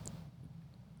like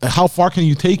how far can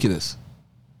you take this?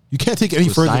 You can't take it any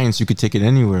further. Science, you could take it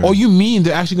anywhere. Oh, you mean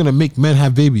they're actually gonna make men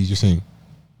have babies? You're saying?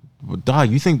 Well,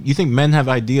 dog, you think men have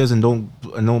ideas and don't?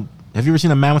 Have you ever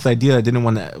seen a man with an idea that didn't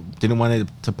want it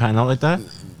to pan out like that?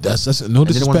 That's no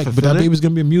disrespect, but that baby's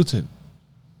gonna be a mutant.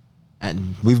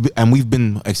 And we've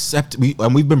been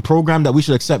programmed that we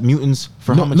should accept mutants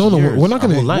for how much years? We're not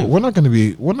gonna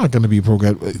be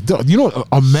programmed. You know,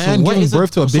 a man giving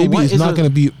birth to a baby is not gonna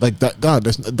be like that. God,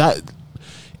 that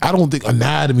I don't think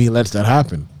anatomy lets that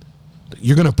happen.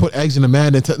 You're gonna put eggs in a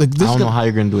man. I don't know how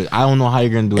you're gonna do it.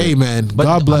 Hey man, but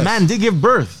God bless. A man did give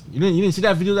birth. You didn't see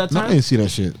that video that time? No, I didn't see that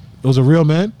shit. It was a real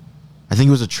man. I think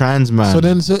he was a trans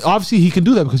man. So obviously he can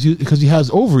do that because he has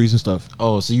ovaries and stuff.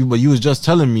 Oh, so you was just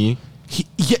telling me.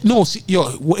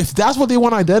 If that's what they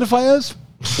want to identify as,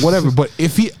 whatever. But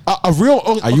if he a real,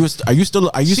 are you still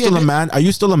a man? Are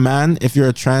you still a man if you're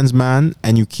a trans man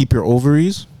and you keep your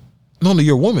ovaries? No,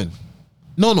 you're a woman.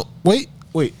 No, wait.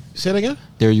 Say it again.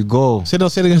 There you go. Say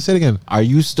it again. Are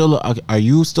you still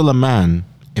a man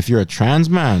if you're a trans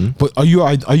man? But are you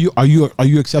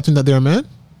accepting that they're a man?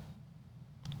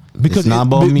 Because it's not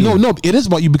about me. No, it is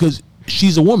about you because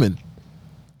she's a woman.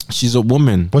 She's a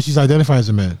woman, but she's identifying as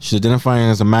a man. She's identifying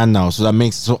as a man now, so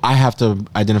I have to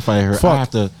identify her.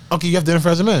 Okay, you have to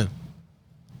identify as a man.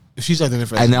 If she's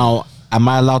identifying, and now, am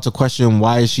I allowed to question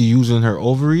why is she using her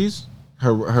ovaries?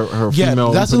 Her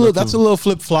female. That's a little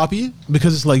flip floppy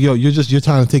because it's like, yo, you're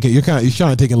trying to take it. You're trying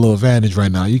to take a little advantage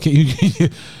right now. You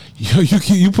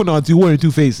put on one or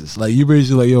two faces. Like you're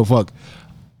basically like, yo, fuck.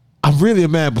 I'm really a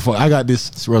man before I got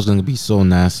this. This world's gonna be so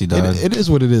nasty, dog. It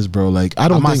is what it is, bro. Like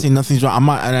I'm not saying nothing's wrong.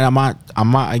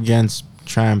 I'm not against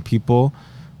trans people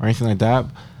or anything like that.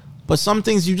 But some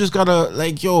things you just gotta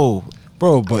like, yo,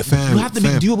 bro. But fam,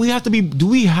 do we have to?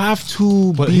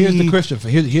 But here's the question.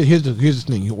 Here's the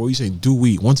thing. What you saying? Do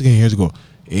we? Once again, here's the go.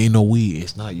 Ain't no we.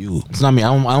 It's not you. It's not me.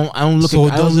 I don't look. So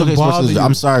at you.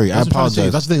 I'm sorry. I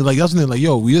apologize. That's the thing. Like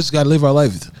yo, we just gotta live our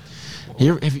life.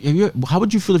 How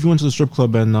would you feel if you went to the strip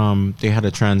club and they had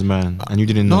a trans man and you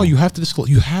didn't know? No, you have to disclose.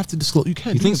 You can't.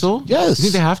 You think so? Yes. You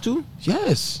think they have to?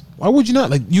 Yes. Why would you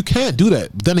not? Like you can't do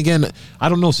that. But then again, I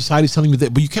don't know. Society's telling me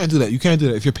that, but you can't do that. You can't do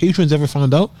that. If your patrons ever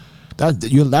found out,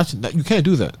 you can't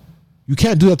do that. You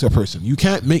can't do that to a person. You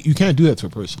can't do that to a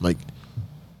person. Like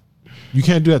you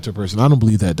can't do that to a person. I don't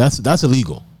believe that. That's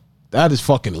illegal. That is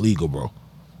fucking illegal, bro.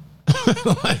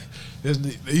 Like,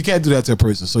 you can't do that to a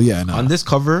person. So yeah, no. On this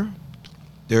cover,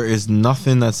 there is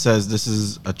nothing that says this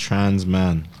is a trans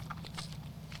man.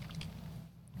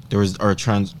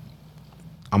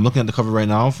 I'm looking at the cover right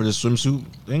now for this swimsuit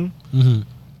thing. Mm-hmm.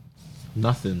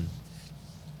 Nothing.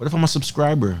 What if I'm a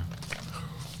subscriber?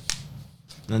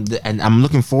 And I'm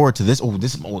looking forward to this. The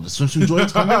swimsuit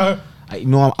joint's coming.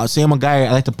 I say I'm a guy.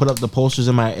 I like to put up the posters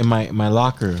in my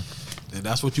locker. And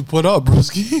that's what you put up,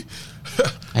 broski.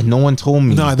 And no one told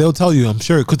me. Nah, they'll tell you, I'm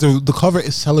sure, because the cover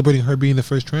is celebrating her being the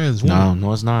first trans woman.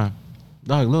 No, it's not.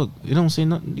 Dog, look, it don't say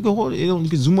nothing. You can hold it. You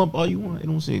can zoom up all you want. It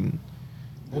don't say nothing.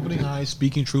 Opening eyes,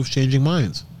 speaking truth, changing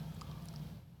minds.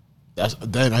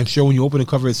 Then I'm sure when you open the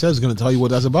cover, it says it's going to tell you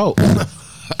what that's about.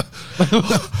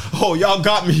 Oh, y'all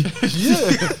got me.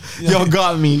 Yeah. Y'all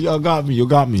got me.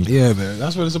 Yeah, man.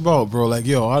 That's what it's about, bro. Like,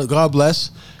 yo, God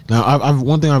bless. Now,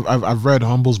 I've read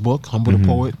Humble's book, Humble the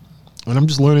Poet, and I'm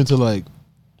just learning to let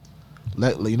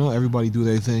everybody do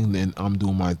their thing. Then I'm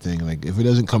doing my thing. Like, if it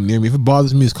doesn't come near me, if it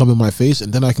bothers me, it's come in my face,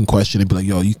 and then I can question it. Be like,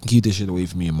 yo, you can keep this shit away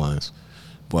from me and mine.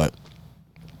 But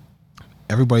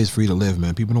everybody's free to live,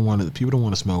 man. People don't want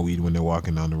to smell weed when they're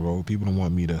walking down the road. People don't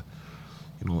want me to,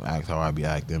 You don't act how I be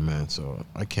acting, man. So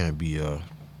I can't be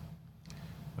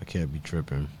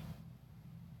tripping.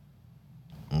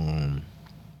 What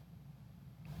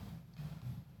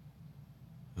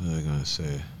was I gonna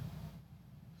say?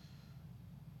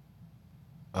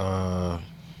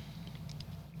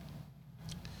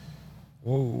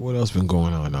 What else been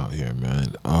going on out here,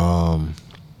 man?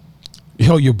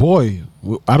 Yo, your boy.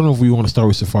 I don't know if we want to start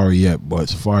with Safari yet, but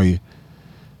Safari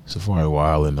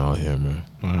wilding out here, man.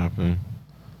 What happened?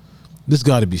 This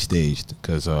got to be staged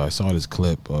because I saw this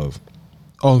clip of.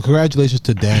 Oh, and congratulations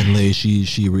to Dan Lay.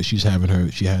 She's having her.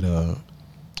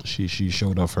 She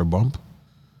showed off her bump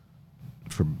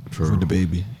for the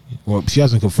baby. Well, she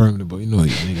hasn't confirmed it, but you know,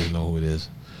 niggas know who it is.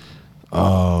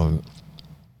 What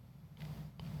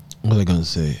was I gonna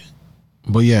say?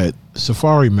 But yeah,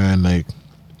 Safari, man, like,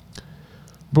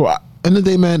 bro. End of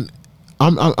the day, man,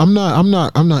 I'm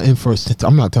not in for.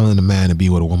 I'm not telling a man to be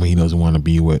with a woman he doesn't want to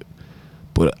be with.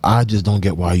 But I just don't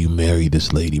get why you married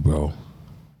this lady, bro.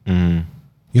 Mm.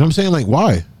 You know what I'm saying? Like,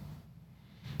 why?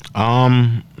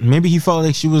 Maybe he felt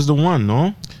like she was the one,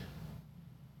 no?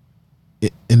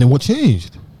 And then what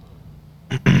changed?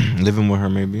 Living with her,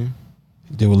 maybe.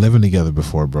 They were living together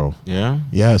before, bro. Yeah?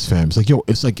 Yes, fam. It's like, yo,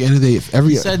 it's like end of the day, if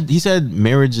every... He said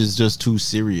marriage is just too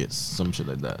serious, some shit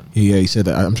like that. Yeah, he said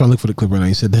that. I'm trying to look for the clip right now.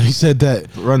 He said that.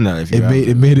 Run that if you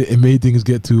it made things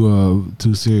get too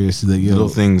serious. Like, yo, little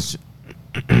things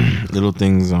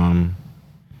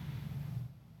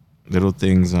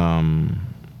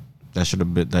that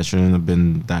shouldn't have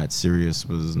been that serious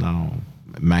was now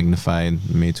magnified,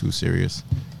 made too serious.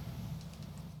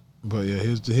 But yeah,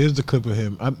 here's the clip of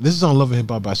him. This is on Love and Hip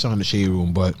Hop by Sean the Shade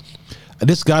Room, but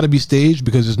this got to be staged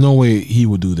because there's no way he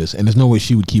would do this, and there's no way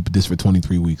she would keep this for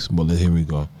 23 weeks. But here we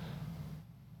go.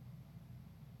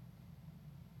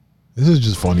 This is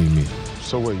just funny to me.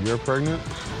 So wait, you're pregnant?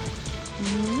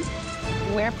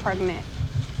 Mm-hmm. We're pregnant.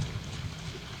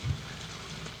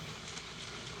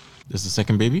 This is the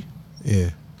second baby?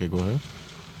 Yeah. Okay, go ahead.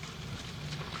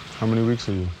 How many weeks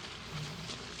are you?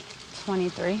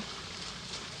 23.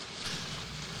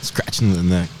 Scratching the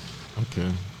neck.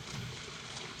 Okay.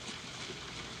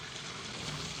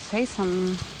 Say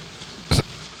something.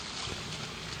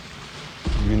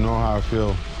 You know how I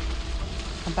feel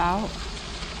About?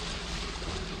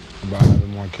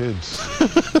 having more kids.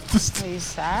 Are you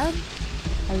sad?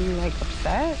 Are you like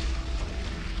upset?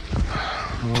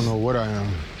 I don't know what I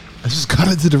am. I just got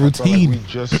into the I felt routine. like we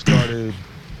just started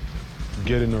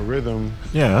getting a rhythm.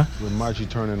 Yeah. With Machi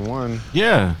turning 1.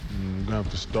 Yeah. We're gonna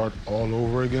have to start all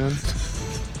over again.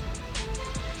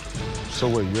 So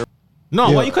wait, you're...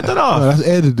 No, why you cut that off? No, that's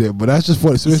edited, but that's just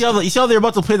funny. So you see how they're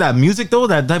about to play that music though?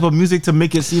 That type of music to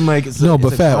make it seem like it's no,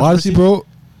 but fat. Honestly, bro,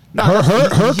 No,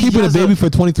 her he keeping a has baby for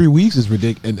 23 weeks is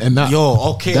ridiculous, and not.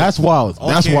 Yo, okay, that's wild.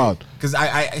 That's wild. Because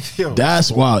yo,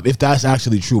 that's wild. If that's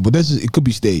actually true, but it could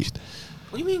be staged.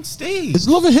 What do you mean staged? It's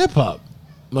Love and Hip Hop.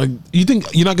 Like, you think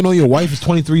you're not gonna know your wife is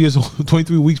 23 years old,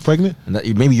 23 weeks pregnant? And that,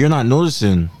 maybe you're not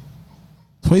noticing.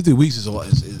 23 weeks is a lot.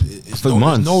 It's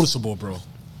months. It's noticeable, bro.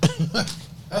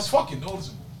 That's fucking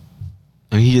noticeable.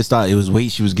 And he just thought it was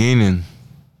weight she was gaining.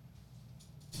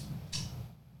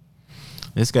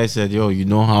 This guy said, "Yo, you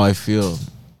know how I feel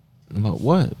about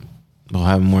what? About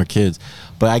having more kids."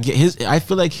 But I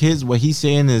feel like what he's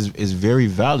saying is very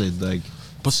valid. Like,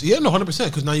 but yeah, no, 100%.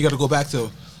 Because now you got to go back to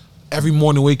every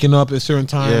morning waking up at certain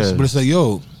times. Yeah. But it's like,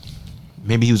 yo,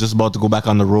 maybe he was just about to go back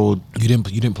on the road. You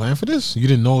didn't plan for this. You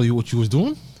didn't know what you was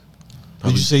doing.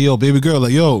 Did you say, yo, baby girl,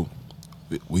 like, yo,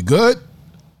 we good?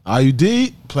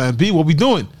 IUD, plan B, what we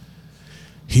doing?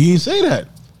 He didn't say that.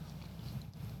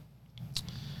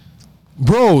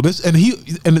 Bro, and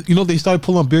you know, they started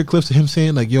pulling up beer clips of him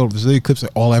saying, like, yo, there's clips that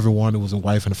all I ever wanted was a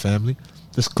wife and a family.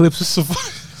 This clips is so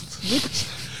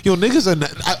yo, niggas are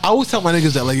not, I always tell my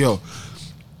niggas that, like, yo,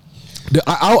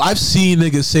 I've seen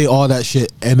niggas say all that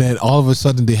shit and then all of a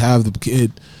sudden they have the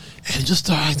kid and just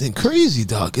start acting crazy,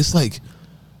 dog. It's like,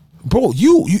 bro,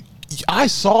 I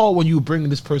saw when you were bringing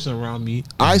this person around me.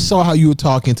 Mm-hmm. I saw how you were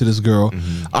talking to this girl.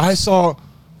 Mm-hmm. I saw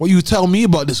what you tell me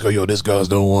about this girl. Yo, this girl's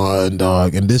the one,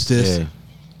 dog, and this. Yeah.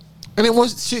 And then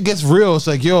once shit gets real, it's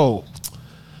like, yo,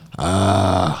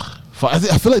 I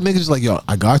feel like niggas just like, yo,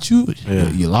 I got you. Yeah.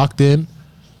 You're locked in.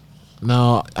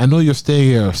 Now, I know you're staying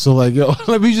here. So, like, yo,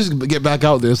 let me just get back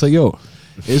out there. It's like, yo,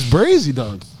 it's brazy,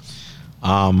 dog.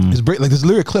 It's like this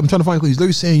lyric clip. I'm trying to find a clip. He's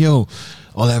literally saying, yo,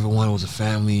 all I ever wanted was a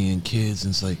family and kids.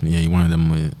 And it's like, yeah, you wanted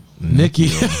them with Nikki.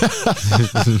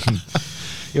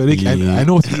 Yo, Nikki, yeah. I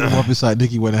know what's eating up inside.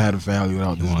 Nikki wouldn't have had a family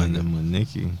without this. Wanted them with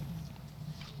Nikki.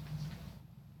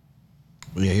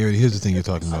 Yeah, here's the thing you're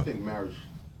talking about. I think marriage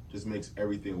just makes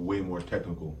everything way more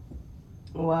technical.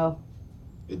 Well,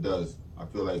 It does. I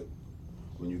feel like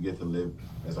when you get to live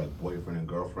as like boyfriend and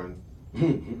girlfriend,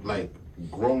 like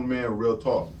grown man, real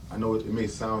talk. I know it may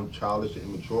sound childish and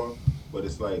immature, but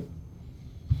it's like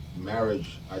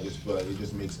marriage. I just feel like it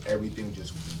just makes everything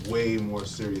just way more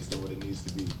serious than what it needs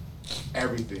to be.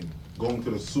 Everything. Going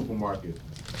to the supermarket.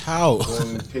 How?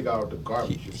 Going to take out the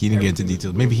garbage. He didn't get into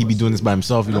details. Maybe he'd be doing this by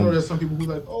himself. I know there's some people who's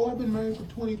like, oh, I've been married for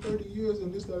 20, 30 years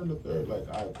and this, that, and the third. Like,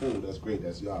 all right, cool, that's great,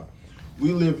 that's y'all.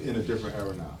 We live in a different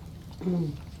era now.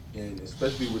 And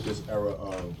especially with this era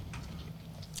of...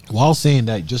 While saying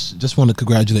that, just want to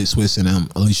congratulate Swiss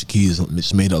and Alicia Keys.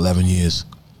 It's made 11 years.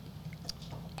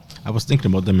 I was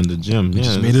thinking about them in the gym. Yeah,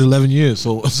 just made it 11 years.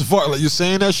 So as far like you're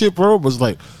saying that shit, bro, was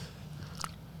like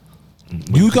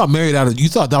you got married out of. You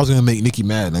thought that was gonna make Nicki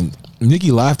mad, and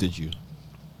Nicki laughed at you,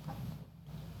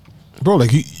 bro.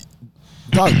 Like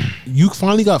you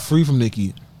finally got free from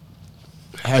Nicki.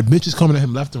 Had bitches coming at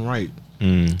him left and right,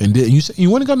 and then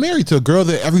you went and got married to a girl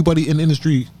that everybody in the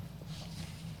industry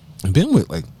been with.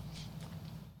 Like,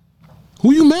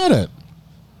 who you mad at?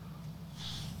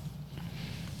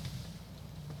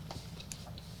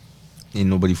 Ain't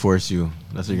nobody force you.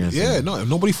 That's what you're gonna say. Yeah, no, if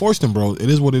nobody forced him, bro. It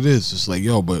is what it is. It's like,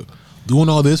 yo, but doing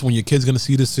all this when your kid's gonna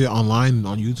see this shit online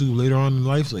on YouTube later on in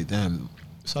life, it's like, damn,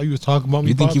 that's how you was talking about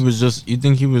me. You think he was just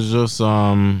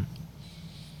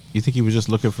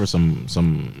looking for some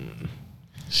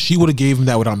She would have gave him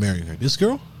that without marrying her. This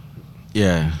girl?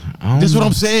 Yeah. This is what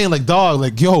I'm saying. Like, dog,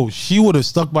 like, yo, she would have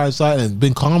stuck by his side and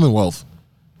been Commonwealth.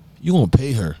 You gonna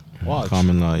pay her. Watch.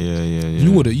 Common law, yeah.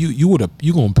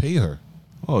 You gonna pay her.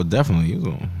 Oh, definitely.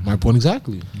 My point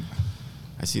exactly.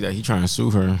 I see that he trying to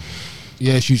sue her.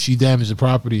 Yeah, she damaged the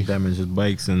property, damaged his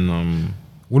bikes, and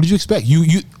what did you expect?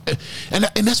 And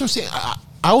that's what I'm saying. I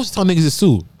always tell niggas this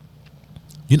too.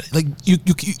 You know, like you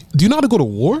do you know how to go to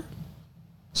war?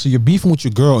 So you're beefing with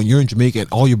your girl and you're in Jamaica and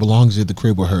all your belongings are at the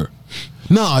crib with her.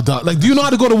 Nah, dog. Like, do you know how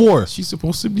to go to war? She's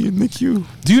supposed to be in NICU.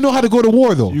 Do you know how to go to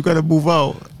war though? You gotta move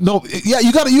out. No, yeah,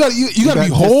 you gotta be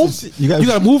home. You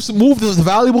gotta move the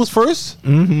valuables first.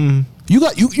 Mm-hmm. You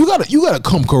gotta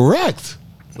come correct.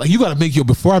 Like, you gotta make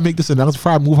before I make this announcement,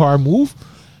 before I move how I move,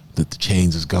 that the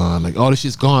chains is gone. Like, all this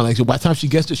shit's gone. Like, so by the time she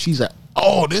gets there, she's like,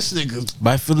 oh, this nigga.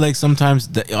 But I feel like sometimes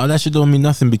all that shit don't mean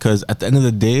nothing, because at the end of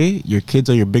the day, your kids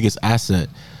are your biggest asset.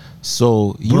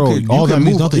 So you can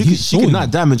means nothing. She cannot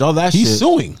damage all that shit. He's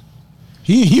suing.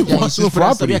 He wants to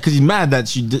property. Yeah, because he's mad that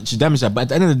she damaged that. But at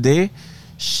the end of the day,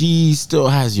 she still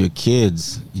has your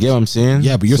kids. You get what I'm saying?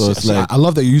 Yeah, but I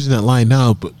love that you're using that line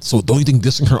now. But so don't you think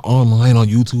dissing her online on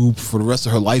YouTube for the rest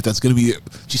of her life, that's gonna be?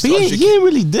 He ain't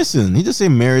really dissing. He just say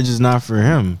marriage is not for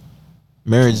him.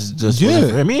 Marriage is just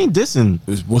wasn't for him. He ain't dissing.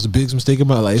 It was the biggest mistake of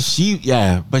my life.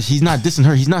 But he's not dissing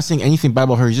her. He's not saying anything bad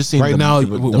about her. He's just saying right now.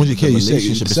 Once your kid,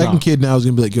 the second kid now is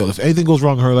gonna be like, yo, if anything goes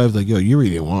wrong in her life, like, yo, you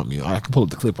really didn't want me. I can pull up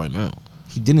the clip right now.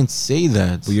 He didn't say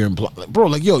that. But you're bro.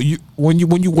 Like, yo,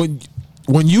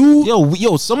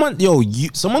 someone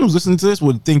who's listening to this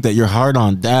would think that you're hard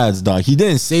on dads, dog. He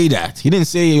didn't say that. He didn't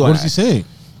say. What is he saying?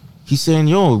 He's saying,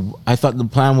 yo, I thought the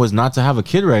plan was not to have a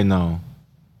kid right now.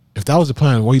 If that was the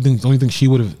plan, what do you think? Don't you think she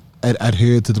would have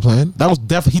adhered to the plan? That was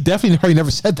he never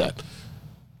said that.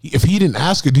 If he didn't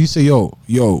ask her, did he say, yo,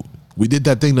 we did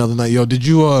that thing the other night. Yo, did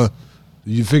you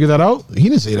figure that out? He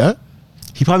didn't say that.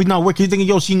 He probably not working. He's thinking,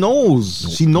 yo, she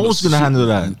knows. She knows she's gonna handle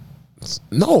that.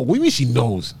 No, what do you mean she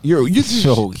knows?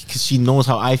 Because she knows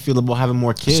how I feel about having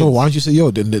more kids. So why don't you say,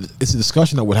 yo, then it's a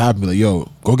discussion that would happen. Like,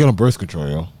 yo, go get on birth control,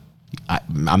 yo.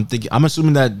 I'm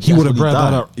assuming that he would have brought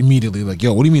that up immediately. Like,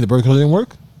 yo, what do you mean the birth control didn't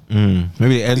work? Maybe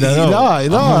they edited that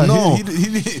out. No.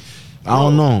 I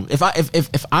don't know. If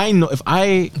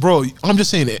I bro, I'm just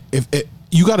saying if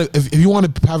you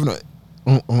want to have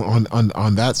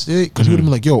on that state, because you would have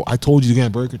been like, yo, I told you to get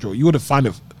on birth control. You would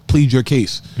have plead your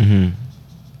case.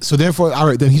 So therefore, all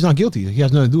right, then he's not guilty. He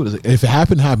has nothing to do with it. If it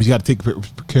happens, you got to take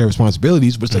care of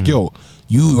responsibilities. But it's like, yo,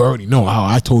 you already know how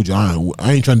I told you I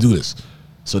ain't trying to do this.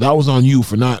 So that was on you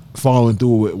for not following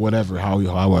through with whatever,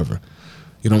 however.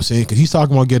 You know what I'm saying? Because he's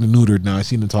talking about getting neutered now. I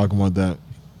seen him talking about that.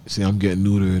 See, I'm getting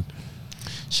neutered.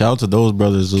 Shout out to those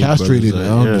brothers. Castrated.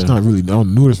 It's not really.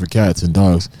 Neuters for cats and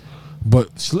dogs.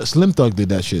 But Slim Thug did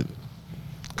that shit.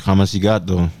 How much he got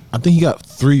though? I think he got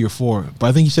 3 or 4. But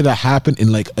I think he said that happened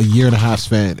in like a year and a half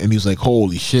span. And he was like,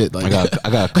 holy shit. Like, I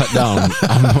got cut down.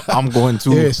 I'm going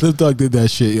to. Yeah, Slim Thug did that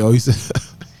shit, yo. He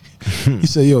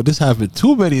said, yo, this happened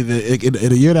too many in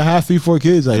a year and a half, 3, 4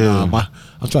 kids. Like,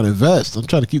 I'm trying to invest. I'm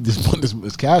trying to keep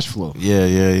this cash flow. Yeah.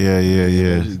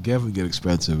 It definitely get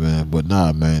expensive, man. But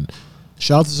nah, man.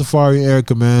 Shout out to Safari and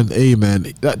Erica, man. Hey, man,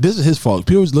 this is his fault.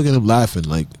 People was looking at him laughing,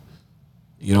 like,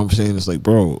 you know what I'm saying? It's like,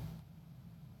 bro,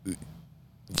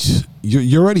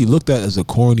 you're already looked at as a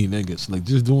corny nigga. So like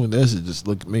just doing this is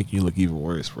just make you look even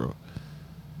worse, bro.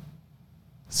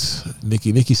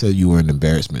 Nikki said you were an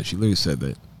embarrassment. She literally said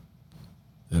that.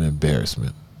 An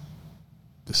embarrassment.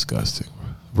 Disgusting,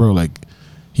 bro. Like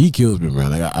he kills me,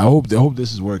 man. Like I hope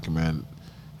this is working, man.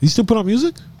 He still put out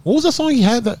music? What was that song he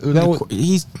had?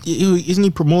 Isn't he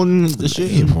promoting the shit?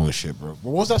 He ain't promoting shit, bro. But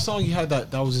what was that song he had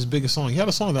that was his biggest song? He had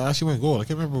a song that actually went gold. I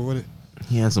can't remember what it.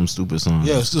 He had some stupid song.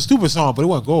 Yeah, it's a stupid song, but it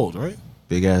went gold, right?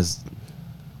 Big ass.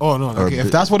 Oh no, okay.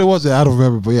 If that's what it was, I don't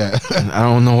remember. But yeah, I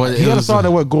don't know what. He had a song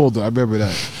that went gold, though. I remember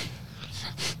that.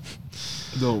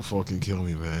 Don't fucking kill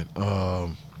me, man.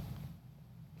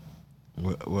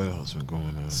 What else been going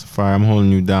on? Safari, I'm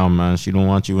holding you down, man. She don't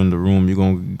want you in the room. You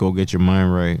gonna go get your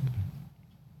mind right.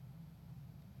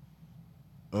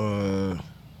 I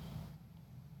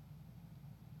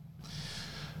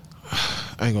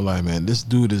ain't gonna lie, man. This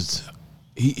dude is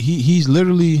he's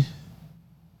literally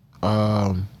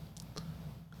let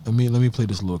me play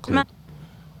this little clip.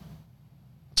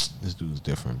 This dude's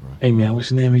different, bro. Hey man, what's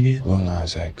your name again? Lil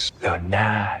Nas X. Lil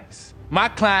Nas. My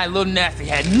client Lil Nasty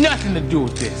had nothing to do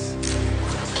with this.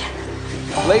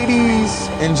 Ladies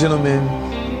and gentlemen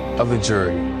of the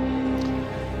jury,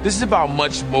 This is about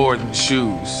much more than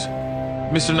shoes.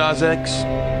 Mr. Nas X,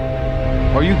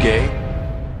 are you gay?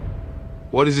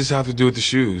 what does this have to do with the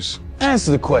shoes?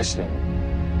 Answer the question.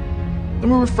 Let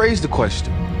me rephrase the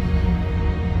question.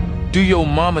 Do your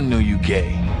mama know you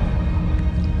gay?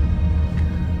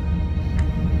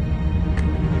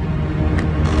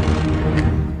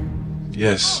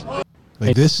 Yes.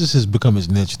 Like this has become his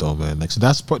niche, though, man. Like so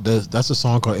that's a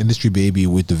song called "Industry Baby"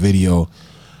 with the video,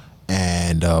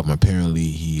 and apparently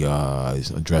he is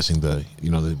addressing the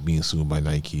being sued by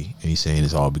Nike, and he's saying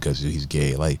it's all because he's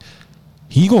gay. Like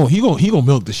he gonna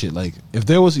milk the shit. Like if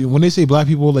there was when they say black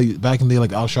people like back in the day,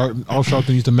 like Al Sharpton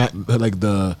used to milk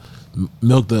the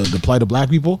plight of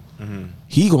black people. Mm-hmm.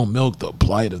 He gonna milk the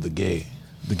plight of the gay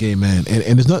man,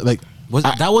 and it's not like.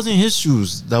 That wasn't his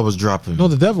shoes that was dropping. No,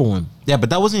 the devil one. Yeah, but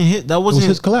that wasn't his. That wasn't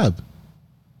his collab.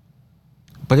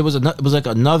 But it was like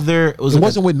another. It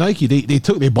wasn't with Nike.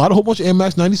 They bought a whole bunch of Air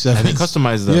Max 97s and they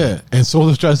customized them. Yeah, and sold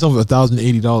them, trying to sell for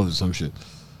 $1,080 or some shit.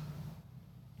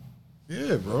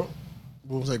 Yeah, bro.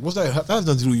 Well, was like, what's that? That has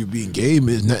nothing to do with you being gay.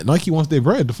 Nike wants their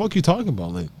bread. The fuck you talking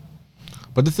about, like?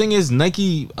 But the thing is,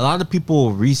 Nike. A lot of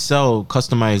people resell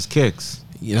customized kicks.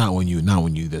 Yeah, not when you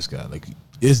this guy like.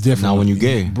 It's different. Not when you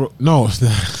gay, bro. No, it's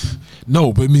not.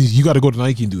 No, but it means you got to go to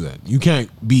Nike and do that. You can't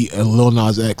be a Lil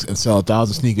Nas X and sell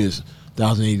 1,000 sneakers,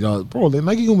 $1,080, bro. Then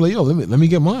Nike gonna be like, yo, let me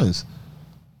get mine.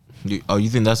 You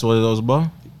think that's what it was about?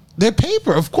 Their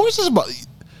paper, of course, it's about.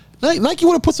 Nike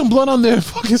would have put some blood on there and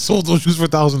fucking sold those shoes for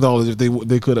 $1,000 if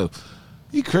they could have.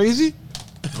 You crazy?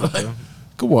 Okay.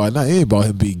 Come on, not ain't about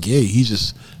him being gay.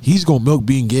 He's gonna milk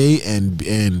being gay and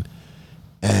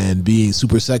being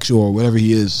super sexual or whatever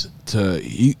he is.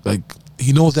 He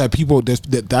knows that people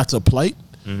that's a plight.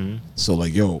 Mm-hmm. So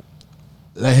like, yo,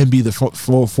 let him be the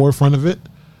forefront of it,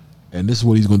 and this is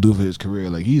what he's gonna do for his career.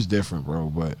 Like he's different, bro.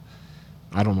 But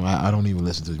I don't know. I don't even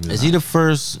listen to his music. Is he the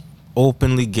first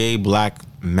openly gay black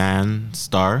man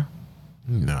star?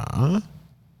 Nah.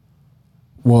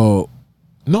 Well,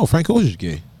 no. Frank Ocean's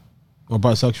gay or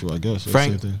bisexual, I guess.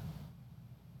 Frank. Same thing.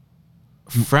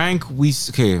 Frank,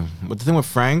 but the thing with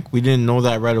Frank, we didn't know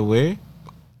that right away.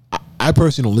 I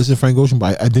personally don't listen to Frank Ocean,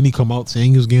 but didn't he come out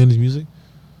saying he was gay on his music?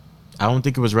 I don't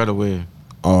think it was right away.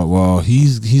 Oh well,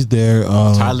 he's there.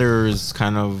 Tyler is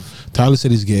kind of. Tyler said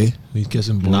he's gay. He's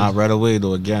kissing boys. Not right away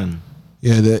though. Again.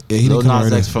 Yeah, he Lil didn't come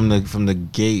Nas right X from the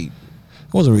gate.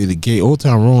 It wasn't really gay. Old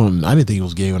Town Road. I didn't think he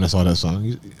was gay when I saw that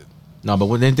song. No, but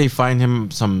didn't they find him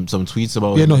some tweets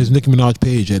about? Yeah, no, his Nicki Minaj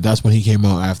page. That's when he came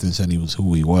out after and said he was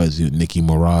who he was. Nicki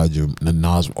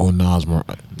Minaj or Nas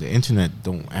Miraj. The internet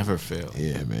don't ever fail.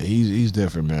 Yeah, man, he's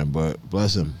different, man. But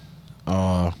bless him.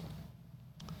 What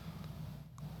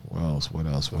else? Don't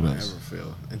ever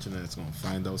fail. Internet's gonna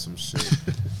find out some shit.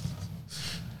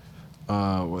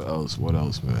 What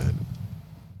else, man?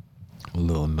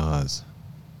 Lil Nas.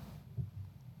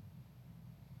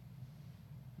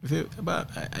 You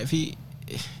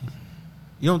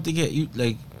don't think you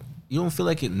don't feel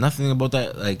like nothing about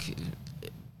that, like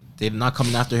they're not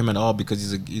coming after him at all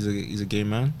because he's a gay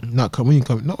man. Not coming.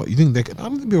 No, you think I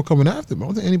don't think people are coming after him. I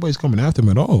don't think anybody's coming after him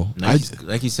at all.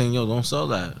 Nike's saying, yo, don't sell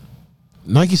that.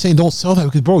 Nike's saying don't sell that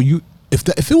because, bro, if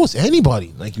it was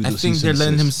anybody, Nike would do I think they're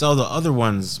letting him sell the other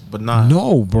ones, but not.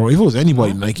 No, bro. If it was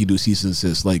anybody, Nike do cease and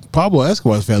desist. Like Pablo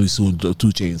Escobar's family suing 2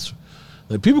 Chainz.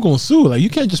 Like people gonna sue. Like you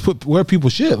can't just wear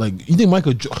people's shit. Like you think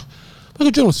Michael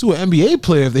Jordan will sue an NBA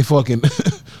player if they fucking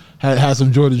had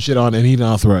some Jordan shit on and he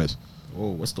didn't authorize.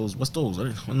 Oh, what's those? What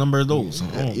number are those?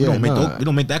 Yeah, We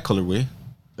don't make that colorway.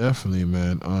 Definitely,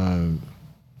 man.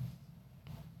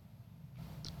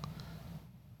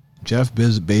 Jeff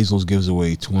Bezos gives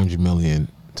away $200 million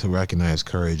to recognize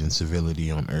courage and civility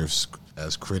on Earth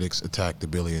as critics attack the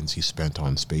billions he spent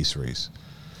on space race.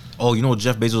 Oh, you know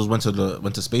Jeff Bezos went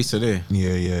to space today.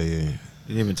 Yeah.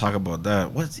 We didn't even talk about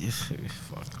that. What?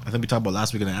 Fuck. I think we talked about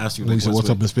last week, and I asked you. Like, what's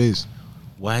up in space?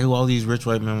 Why do all these rich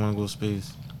white men want to go to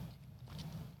space?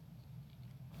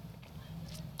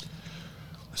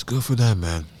 It's good for them,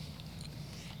 man.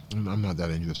 I'm not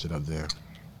that interested up there.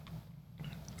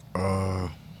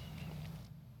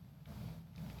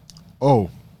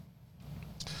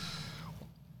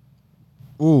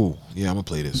 Ooh, yeah, I'm gonna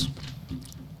play this.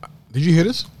 Did you hear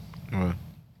this? What?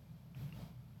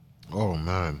 Oh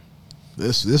man,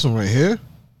 this one right here.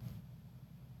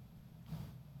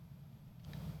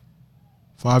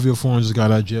 5-year foreign just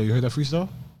got out of jail. You heard that freestyle?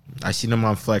 I seen him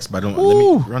on Flex, but let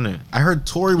me run it. I heard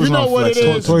Tory was on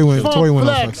Flex. Tory went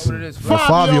on Flex.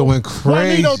 Fabio went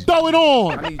crazy. Throw it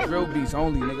on. I need drill beats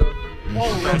only,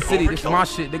 nigga. Man City, this is my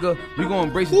shit, nigga. We gonna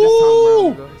embrace it this time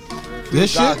around, nigga. Free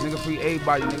This dogs, shit? nigga. Free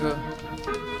everybody, nigga.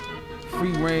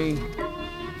 Free rain.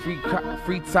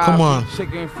 Free top. Come on. Free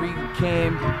chicken. Free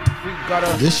cam. Free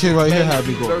gutter. This shit right here man, had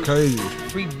me free going dirt, crazy.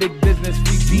 Free big business.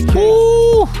 Free BK.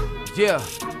 Ooh. Yeah.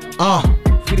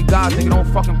 Free the guys, nigga. Don't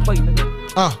fucking play, nigga.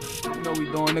 You know we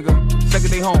doing, nigga.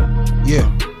 Second day home. Yeah.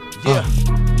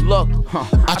 Look.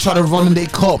 I try to run and they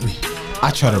caught me.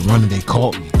 I try to run and they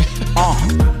caught me.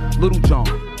 Little John.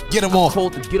 Get him off.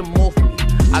 Told to get him off me.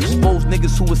 I exposed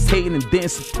niggas who was hating and didn't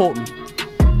support me.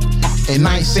 And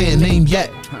I ain't saying name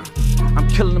yet. I'm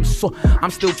killing them so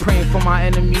I'm still praying for my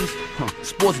enemies.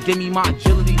 Sports gave me my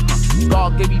agility.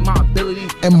 God gave me my ability.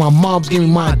 And my mom's gave me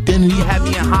my identity. He had me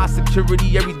in high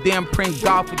security. Every day I'm praying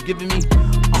God for giving me.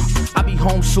 I be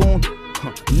home soon.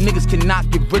 Niggas cannot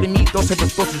get rid of me. Those type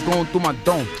of thoughts is going through my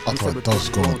dome. I thought those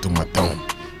going through my dome.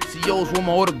 CEOs want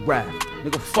my autograph.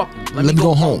 Nigga, fuck me. Let me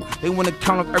go home. They wanna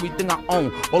count up everything I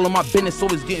own. All of my business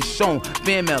always getting shown.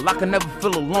 Fan mail, I can never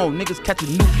feel alone. Niggas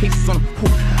catching new cases on the whew.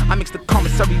 I mix the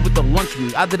commissary with the lunch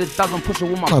meat. I did 1,000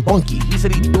 push-ups with my bunkie. He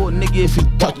said he do it, nigga, if he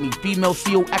fuck me. Female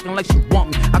CEO acting like she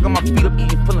want me. I got my feet up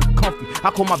eating, feeling comfy.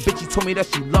 I called my bitch, she told me that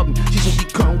she loved me. She said she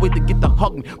couldn't wait to get to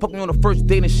hug me. Fuck me on the first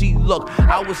date and she looked.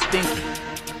 I was thinking.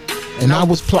 And I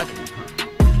was plucking.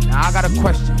 Now I got a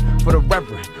question for the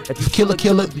reverend. If you kill a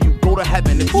killer, do you go to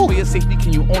heaven? If you for your safety,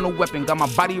 can you own a weapon? Got my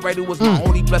body right, it was my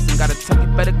only blessing. Gotta check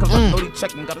it better, cause I know they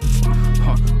checking.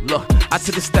 Look, I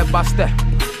took it step by step.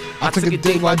 I took it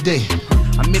day by day.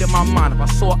 I made up my mind. If I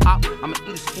saw an op, I'ma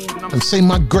eat his food and I'ma say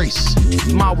my grace. This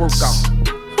is my workout.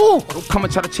 Don't come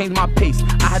and try to change my pace.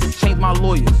 I had to change my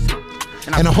lawyers.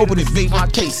 And I'm hoping it made my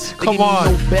case. Come on.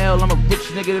 No bail. I'm a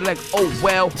rich nigga. They're like, oh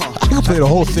well. I can play the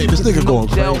whole thing. This nigga going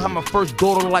jail. crazy. Had my first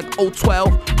daughter like 012.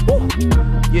 Woo.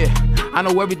 Yeah, I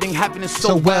know everything happening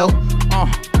so well.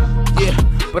 Yeah,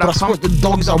 but I promise the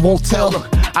dogs I won't tell. Look,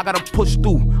 I gotta push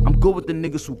through. I'm good with the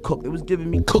niggas who cook. They was giving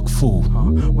me cook food.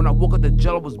 When I woke up the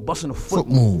jail, I was busting a foot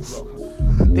move.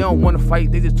 They don't wanna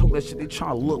fight. They just took that shit. They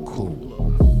tryna look cool.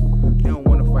 They don't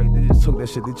wanna fight. They just took that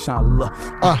shit. They tryna look.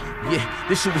 Yeah,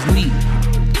 this shit was needed.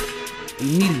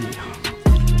 Immediately.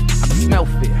 I can smell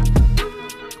fear.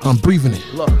 I'm breathing it.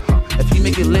 Look, if you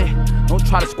make it lit, don't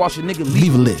try to squash a nigga.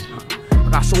 Leave it lit. I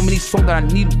got so many songs that I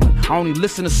need one. I only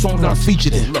listen to songs that I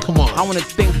featured in. Come on. I wanna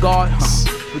thank God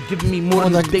for giving me more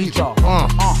than a day job.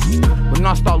 But when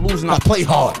I start losing, I play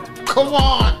hard. Come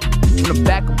on. From the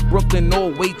back of Brooklyn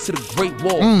all the way to the Great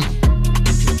Wall.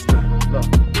 Look,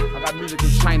 I got music in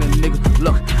China, nigga.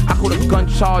 Look, I caught a gun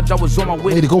charge. I was on my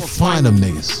way to go find them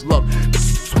niggas. Look,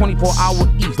 this is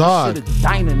 24-hour East. Dog. This shit a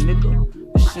diner,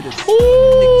 nigga. This shit a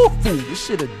nigga food. This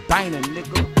shit a diner,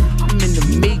 nigga. I'm in the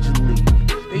major league.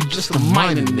 They just a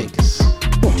minor niggas.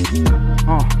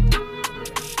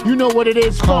 You know what it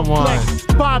is. Come on.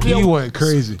 Fabio. He went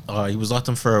crazy. He was locked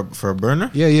in for a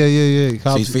burner? Yeah. So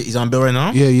Cops, he's on bail right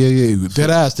now? Yeah. Dead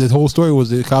ass. The whole story was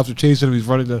the cops were chasing him. He's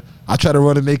running the. I tried to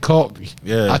run and they caught me.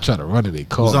 Yeah. I tried to run and they He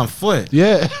caught was me. on foot.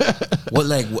 Yeah. What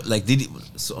did he?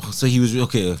 So he was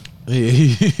okay.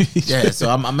 Yeah. So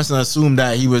I must assume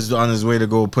that he was on his way to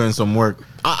go put in some work.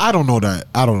 I don't know that.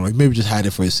 I don't know. Like, maybe just had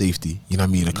it for his safety. You know what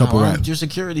I mean? A couple rats. Your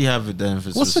security have it then.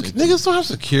 Niggas don't have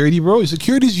security, bro.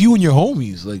 Security's you and your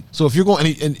homies. Like, so if you're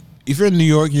going and if you're in New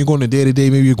York and you're going to day to day,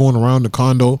 maybe you're going around the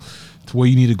condo to where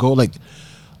you need to go. Like,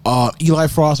 Eli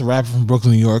Frost, a rapper from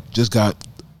Brooklyn, New York, just got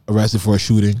arrested for a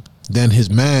shooting. Then his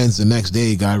man's the next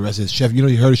day got arrested. Chef,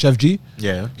 you heard of Chef G?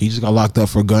 Yeah. He just got locked up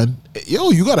for a gun.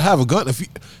 Yo, you gotta have a gun.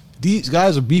 these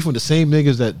guys are beefing with the same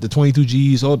niggas that the 22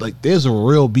 Gs. Oh, like there's a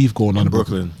real beef going on in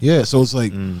Brooklyn. Yeah, so it's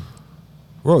like,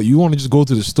 bro, you want to just go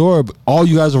to the store, but all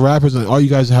you guys are rappers and all you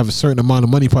guys have a certain amount of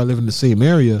money, probably live in the same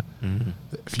area.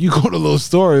 If you go to a little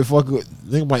store,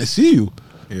 they might see you.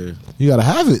 Yeah, you gotta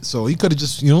have it. So he could have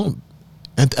just, and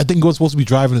I think he was supposed to be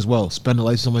driving as well, spend the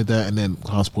light, something like that, and then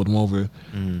Haas pulled him over.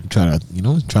 Try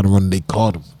to run, and they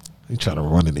caught him. He tried to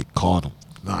run and they caught him.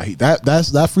 Nah,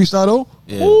 that's freestyle though.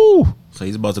 Yeah. Woo. So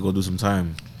he's about to go do some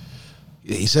time.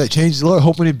 Yeah, he said, change the law,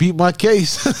 hoping it beat my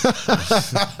case. And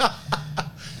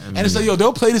it's like, yo,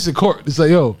 they'll play this in court. It's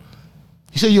like, yo,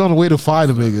 he said you're on the way to find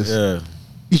them niggas. Yeah.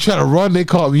 You try to run, they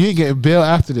caught me. You ain't getting bail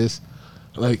after this.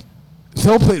 Like,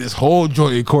 they'll play this whole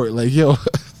joint in court. Like, yo.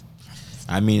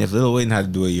 I mean, if Lil Wayne had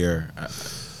to do a year.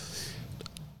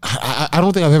 I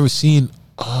don't think I've ever seen,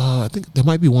 I think there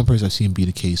might be one person I've seen beat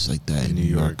a case like that in New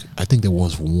York. I think there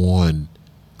was one.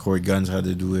 Corey Guns had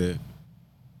to do it.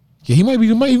 Yeah, he might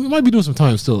be doing some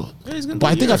time still. Yeah, but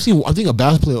I think I think a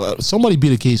basketball player, somebody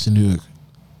beat a case in New York.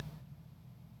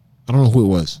 I don't know who it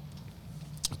was.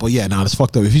 But yeah, it's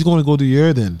fucked up. If he's going to go to the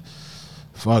year, then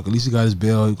fuck, at least he got his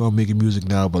bail. He's going to make music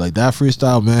now. But like that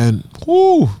freestyle, man,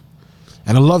 whoo.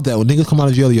 And I love that. When niggas come out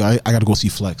of jail, I got to go see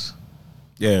Flex.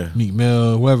 Yeah. Meek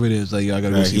Mill, whoever it is, like, I got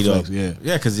to go see Flex. Up. Yeah.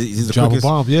 Yeah, because he's the quickest.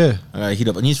 Bomb, yeah. Heat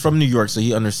up. And he's from New York, so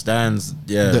he understands,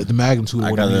 the magnitude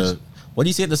of what it is. What did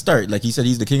he say at the start? Like, he said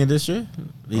he's the king of this shit?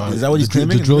 Is that what he's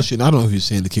claiming? The drill shit. I don't know if he's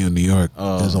saying the king of New York.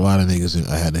 There's a lot of niggas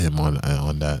ahead of him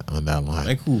on that line.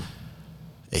 Like who?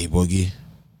 A Boogie.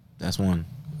 That's one.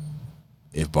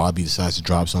 If Bobby decides to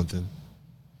drop something.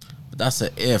 But that's a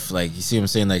if. Like, you see what I'm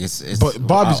saying? Like, it's but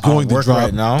Bobby's going to drop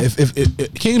right now.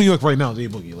 If King of New York right now is A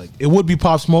Boogie. Like, it would be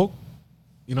Pop Smoke.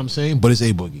 You know what I'm saying? But it's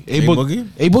A Boogie. A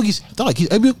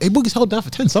Boogie's held down for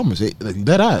 10 summers. Like,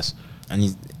 dead ass.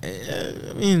 And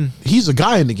he's a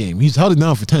guy in the game. He's held it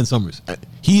down for 10 summers.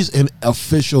 He's an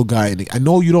official guy in the game. I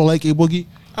know you don't like A Boogie.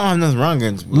 Oh, nothing wrong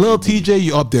against Lil TJ,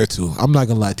 you up there too. I'm not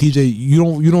gonna lie. TJ,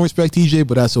 you don't respect TJ,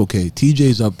 but that's okay.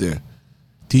 TJ's up there.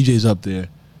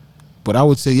 But I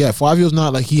would say, yeah, 5 years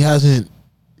not like he hasn't.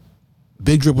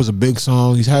 Big Drip was a big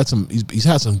song. He's had some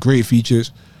great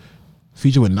features.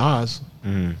 Feature with Nas.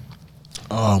 But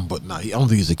I don't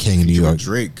think he's a king in New York.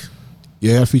 Drake.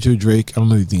 Yeah, I featured Drake. I don't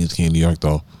know if you think it's king in New York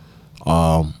though.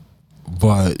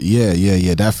 But yeah.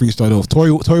 That freestyle though.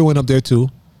 Tory went up there too.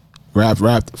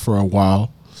 Rapped for a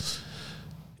while.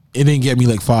 It didn't get me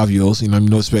like 5 years,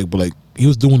 no respect, but like he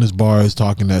was doing his bars,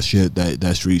 talking that shit,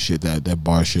 that street shit, that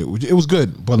bar shit. Which it was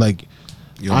good, but like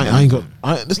I ain't go.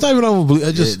 It's not even I don't believe.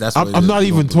 I'm not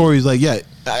even Tory's like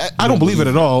I don't believe it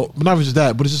at all. But not even just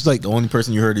that, but it's just like the only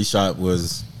person you heard he shot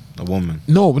was a woman.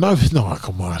 No, but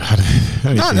come on. I didn't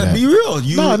say that. Be real.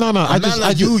 No.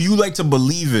 You like to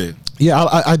believe it. Yeah,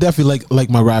 I definitely like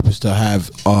my rappers to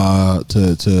have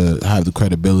to have the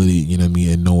credibility, you know what I mean,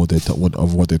 and know what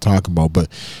they're talking about. But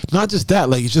not just that,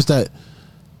 like it's just that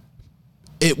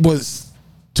it was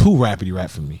too rapidy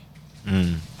rap for me.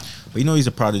 But he's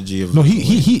a prodigy of. No,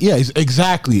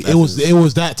 exactly. It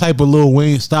was that type of Lil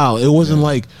Wayne style. It wasn't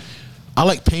like I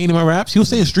like pain in my raps. He was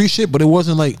saying street shit, but it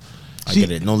wasn't like. I get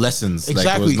it. No lessons.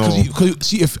 Exactly.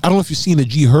 Because I don't know if you've seen the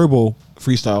G Herbo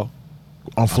freestyle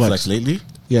on Flex lately.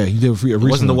 Yeah, he did a recent. It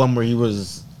wasn't the one where he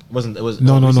was. Wasn't it? Was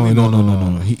no.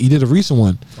 He did a recent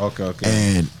one. Okay.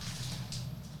 And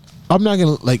I'm not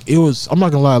gonna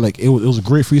lie. Like it was a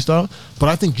great freestyle. But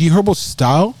I think G Herbo's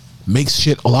style makes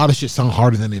a lot of shit sound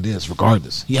harder than it is.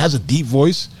 Regardless, he has a deep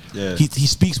voice. Yeah. He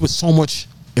speaks with so much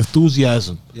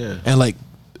enthusiasm. Yeah. And like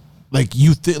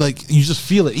you just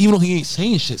feel it, even though he ain't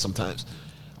saying shit sometimes.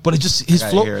 But it just his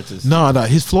flow.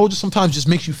 His flow just sometimes just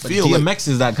makes you feel. DMX like,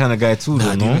 is that kind of guy too.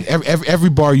 Every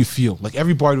bar you feel like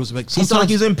every bar was like. Sometimes like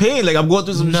he's in pain. Like I'm going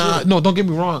through some shit. No, don't get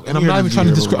me wrong. And I'm not even trying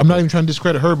to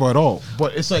discredit Herbo at all.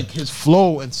 But it's like his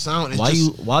flow and sound.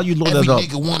 While you load every that up,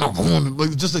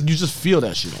 nigga like you just feel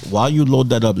that shit. While you load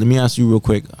that up, let me ask you real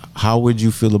quick: how would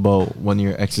you feel about one of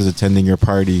your exes attending your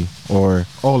party or?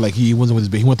 Oh, like he wasn't with his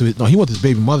baby. He went to his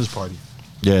baby mother's party.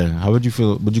 Yeah. How would you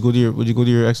feel? Would you go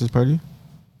to your ex's party?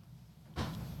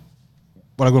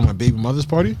 When I go to my baby mother's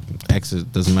party, exes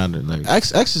doesn't matter. Like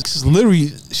ex is literally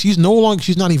she's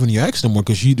not even your ex no more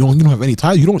because you don't have any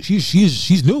ties.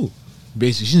 She's new,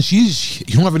 basically.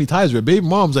 You don't have any ties with her. Baby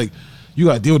mom's like you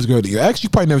gotta deal with this girl. Your ex, you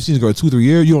probably never seen this girl in 2-3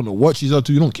 years. You don't know what she's up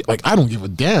to. You don't like. I don't give a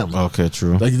damn. Okay,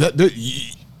 true. Like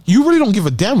you really don't give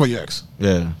a damn about your ex.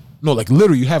 Yeah. No, like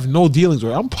literally, you have no dealings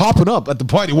with her. I'm popping up at the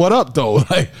party. What up, though?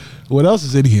 Like, what else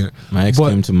is in here? My ex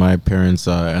came to my parents'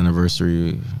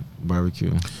 anniversary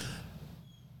barbecue.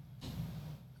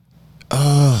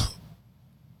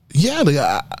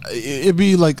 Yeah, it'd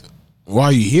be like why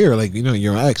are you here? Like, you know,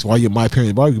 you're an ex. Why are you at my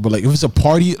parents' barbecue? But like, if it's a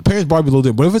party, parents' barbecue a little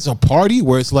different. But if it's a party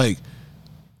where it's like,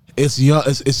 it's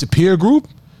a peer group,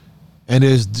 and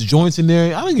there's the joints in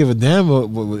there, I don't give a damn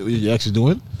what your ex is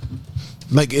doing.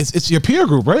 Like, it's your peer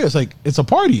group, right? It's like, it's a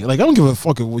party. Like, I don't give a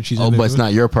fuck what she's. Oh, but it's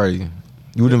not your party.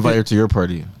 You would invite her to your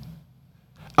party.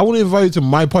 I wouldn't invite her to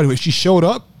my party, but she showed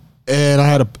up,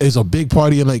 and it's a big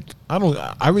party, and like, I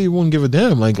really wouldn't give a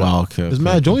damn. Like, there's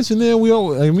mad joints in there.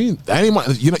 I ain't my,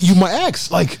 you my ex.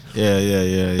 Like,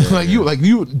 yeah. like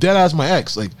you dead ass my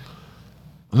ex. Like,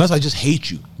 unless I just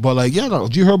hate you. But like, yeah, no.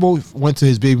 G Herbo went to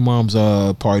his baby mom's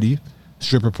party,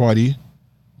 stripper party.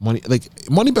 Money,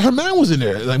 her man was in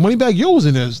there. Like, Moneybagg Yo was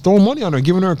in there, throwing money on her,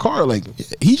 giving her a car. Like,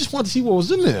 he just wanted to see what was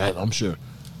in there. I'm sure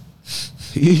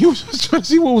he was just trying to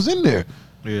see what was in there.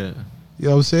 Yeah. You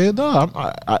know what I'm saying? No,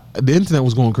 the internet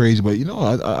was going crazy, but you know,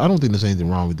 I don't think there's anything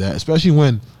wrong with that. Especially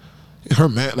when her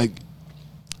man, like,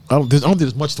 I don't think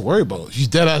there's much to worry about. She's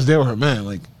dead ass there with her man.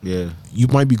 Like, yeah, you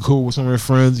might be cool with some of her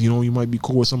friends. You know, you might be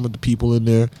cool with some of the people in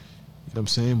there. You know what I'm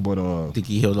saying? But think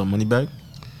he held on Moneybagg?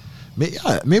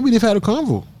 Maybe they've had a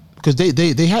convo because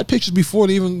they had pictures before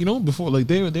they even, you know, before, like,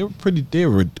 they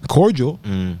were cordial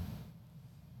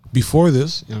before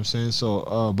this. You know what I'm saying?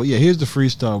 So, but yeah, here's the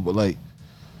freestyle. But like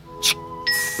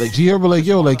G Herbo, like,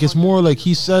 yo, like, it's more like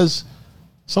he says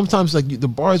sometimes, like, the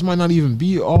bars might not even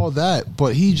be all that,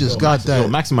 but he just got that.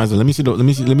 Maximize it. Let me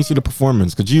see the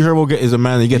performance, because G Herbo is a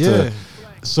man that gets to.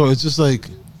 So it's just like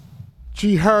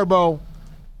G Herbo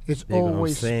is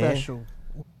always special.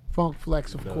 Funk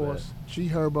Flex, of course. G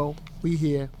Herbo, we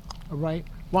here. All right.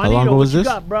 How long ago was this?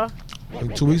 Got, bro?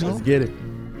 Like 2 weeks ago. Let's get it.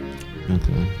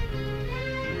 Okay.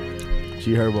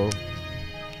 G Herbo,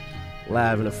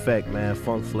 live in effect, man.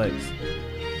 Funk Flex.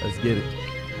 Let's get it.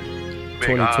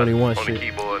 2021 shit.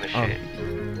 Yeah.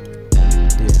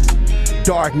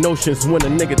 Dark notions when a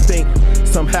nigga think.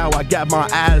 Somehow I got my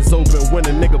eyes open when a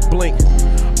nigga blink.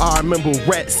 I remember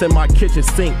rats in my kitchen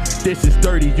sink. Dishes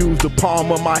dirty, use the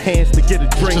palm of my hands to get a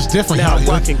drink. It's just different. Now I'm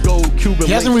rocking gold Cuban.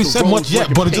 He hasn't really said much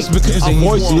yet, but it's just because his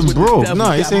voice is bro.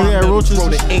 No, he saying that roaches.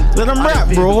 Let him rap,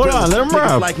 bro. Hold on, let him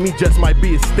rap. Like me just might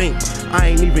be a stink. I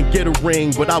ain't even get a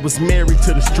ring, but I was married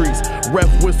to the streets.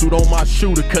 Ref whistled on my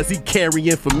shooter, cause he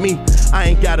carrying for me. I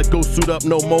ain't gotta go suit up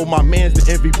no more. My man's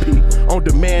the MVP. On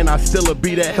demand, I still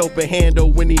be that helping hand though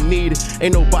when he needed.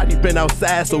 Ain't nobody been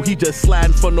outside, so he just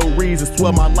sliding for no reason.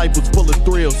 Swear my life was full of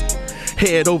thrills.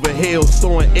 Head over heels,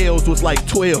 throwing L's was like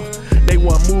 12. They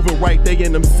weren't moving right, they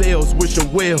in them cells,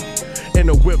 wishing well. In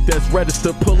a whip that's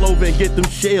registered, pull over and get them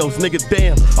shells. Nigga,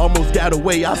 damn, almost got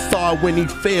away. I saw it when he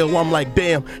fell. I'm like,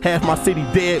 damn, half my city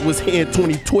dead was here in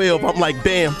 2012. I'm like,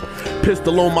 damn,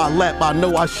 pistol on my lap. I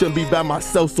know I shouldn't be by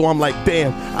myself, so I'm like,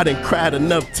 damn, I done cried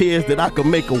enough tears that I could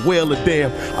make a whale of damn.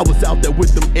 I was out there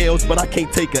with them L's, but I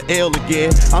can't take a L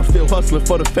again. I'm still hustling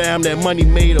for the fam. That money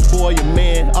made a boy a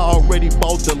man. I already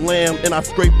bought the lamb and I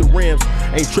scraped the rims.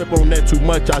 Ain't trip on that too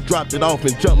much. I dropped it off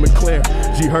and jumped McLaren.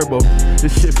 G Herbo,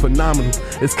 this shit phenomenal.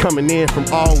 It's coming in from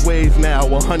all ways now,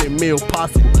 100 mil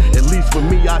possible. At least for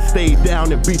me, I stayed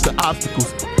down and beat the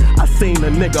obstacles. I seen a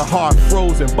nigga hard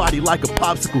frozen, body like a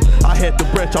popsicle. I had to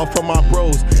branch off from my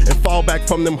bros and fall back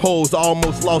from them hoes. I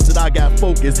almost lost it, I got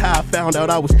focused. How I found out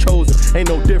I was chosen. Ain't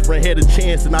no different, had a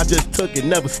chance and I just took it,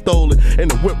 never stole it. And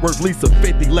the whip worth least of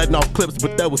 50, letting off clips,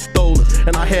 but that was stolen.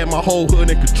 And I had my whole hood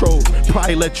in control.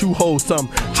 Probably let you hold some.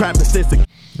 Trapping since the...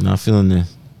 You're not feeling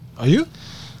this. Are you?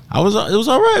 It was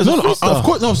all right. No, of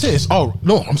course. No, I'm saying it's all.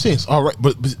 No, I'm saying it's all right.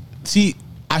 But see,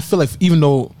 I feel like even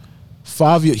though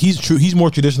Fabio, he's more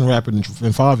traditional rapper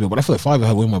than Fabio, but I feel like Fabio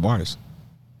had way more bars.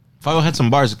 Fabio had some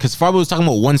bars because Fabio was talking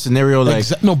about one scenario, like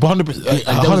no, but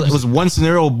 100%. It was one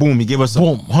scenario. Boom, he gave us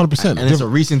boom, 100%, and it's a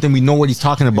recent thing. We know what he's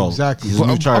talking about. Exactly.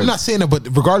 I'm not saying that, but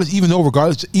regardless, even though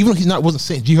he's not wasn't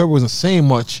saying G Herbo wasn't saying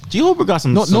much. G Herbo got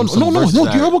some. No. G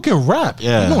Herbo can rap.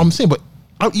 Yeah. No, I'm saying, but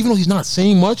even though he's not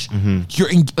saying much, you're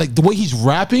in, like the way he's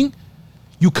rapping,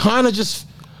 you kind of just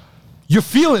you're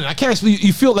feeling it. I can't explain.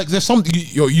 You feel like there's something.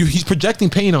 He's projecting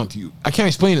pain onto you. I can't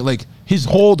explain it. Like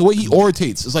the way he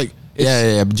orates, it's like.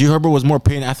 Yeah. But G Herbo was more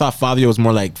pain. I thought Fabio was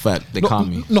more like fat. They call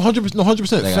me. No, 100%. No,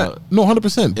 100%. No,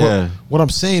 100%. But what I'm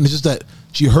saying is just that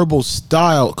G Herbo's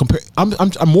style.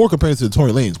 I'm more comparing to the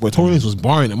Tory Lanez, where Tory Lanez was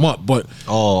barring him up. But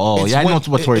I know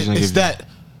what Tory's gonna give you. It's that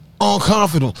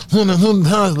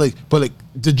unconfident, but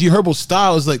the G Herbo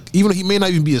style is like, even though he may not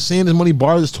even be as saying as many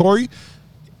bars as Tory,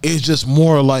 it's just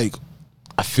more like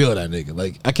I feel that nigga.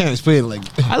 Like I can't explain it. Like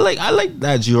I like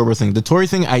that G Herbo thing. The Tory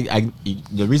thing,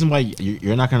 the reason why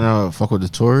you're not gonna fuck with the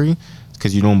Tory is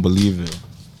because you don't believe it.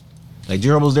 Like G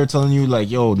Herbo's there telling you like,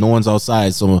 yo, no one's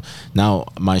outside, so now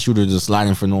my shooter just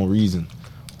sliding for no reason.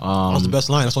 That's the best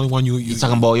line. That's the only one you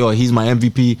talking about. Yo, he's my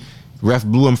MVP. Ref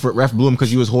blew him because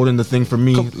he was holding the thing for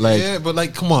me. Yeah, but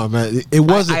like, come on, man. It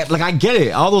wasn't I get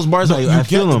it. All those bars, I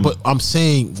feel them. But I'm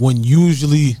saying when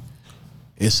usually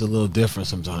it's a little different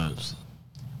sometimes.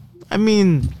 I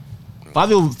mean,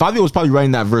 Fabio was probably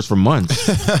writing that verse for months.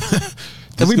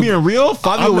 If we being real,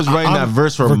 Fabio was writing that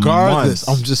verse for regardless,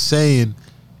 months. I'm just saying.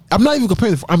 I'm not even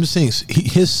comparing. I'm just saying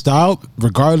his style,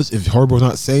 regardless if Herbo's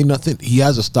not saying nothing, he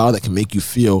has a style that can make you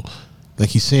feel like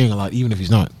he's saying a lot, even if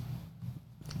he's not.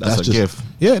 That's a gift.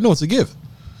 Yeah, no, it's a gift.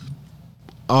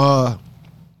 What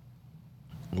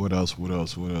else?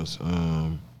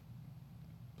 I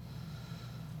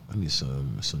need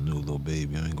some new Lil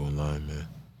Baby. I ain't gonna lie, man.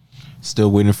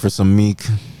 Still waiting for some Meek.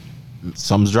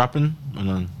 Some's dropping.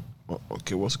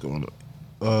 Okay, what's going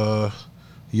on?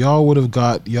 Y'all would have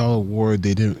got y'all award.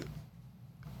 They didn't.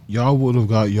 Y'all would have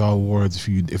got y'all awards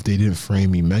if they didn't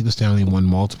frame me. Meg Thee Stallion won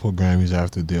multiple Grammys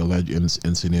after the alleged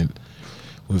incident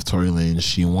with Tory Lanez.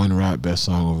 She won rap best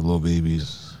song over Lil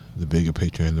Baby's The Bigger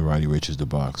Picture and the Roddy Ricch's The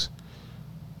Box.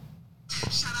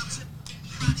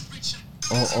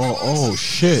 Oh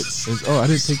shit! I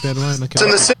didn't take that line. Okay.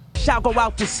 Shout go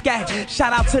out to Scat,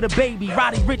 shout out to the baby,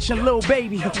 Roddy Ricch and Lil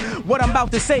Baby. What I'm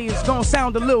about to say is gonna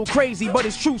sound a little crazy, but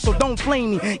it's true, so don't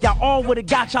flame me. Y'all all would've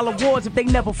got y'all awards if they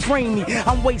never framed me.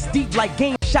 I'm waist deep like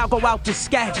game. Shout go out to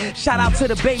Scat, shout out to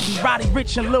the baby, Roddy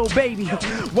Ricch and Lil Baby.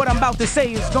 What I'm about to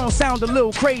say is gonna sound a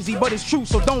little crazy, but it's true,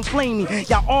 so don't flame me.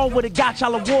 Y'all all would've got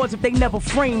y'all awards if they never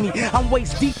framed me. I'm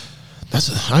waist deep. I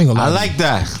ain't gonna lie. I like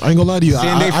that. I ain't gonna lie to you.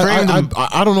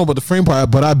 I don't know about the frame part,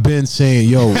 but I've been saying,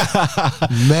 yo,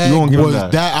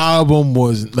 that album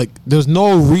was like, there's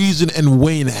no reason in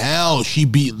way in hell she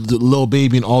beat Lil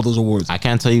Baby in all those awards. I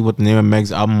can't tell you what the name of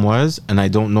Meg's album was, and I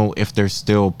don't know if they're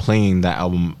still playing that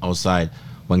album outside.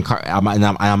 When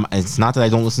it's not that I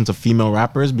don't listen to female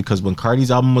rappers, because when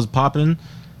Cardi's album was popping,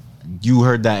 you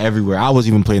heard that everywhere. I was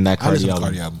even playing that Cardi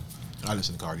album. I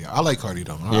listen to Cardi. I like Cardi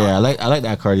though. Yeah, I like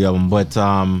that Cardi album, but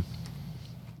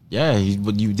yeah,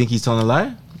 you think he's telling a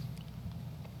lie?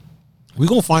 We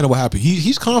gonna find out what happened.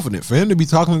 He's confident. For him to be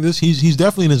talking like this, he's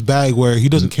definitely in his bag where he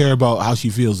doesn't care about how she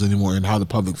feels anymore and how the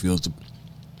public feels.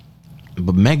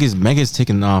 But Meg is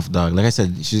taking off, dog. Like I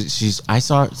said, she's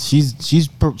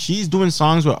doing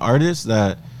songs with artists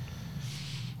that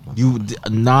you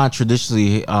not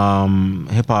traditionally hip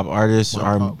hop artists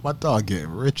are. My dog getting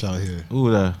rich out here.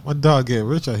 Ooh, my dog getting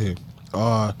rich out here.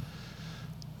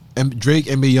 Drake,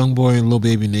 NBA YoungBoy, and Lil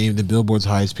Baby named the Billboard's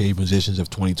highest paid musicians of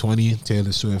 2020.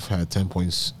 Taylor Swift had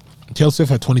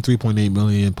 23.8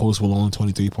 million. Post Malone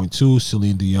 23.2.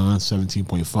 Celine Dion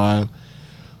 17.5.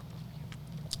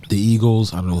 The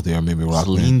Eagles, I don't know what they are. Maybe rock.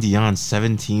 Celine Dion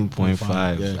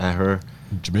 17.5 at her.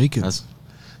 Jamaicans. That's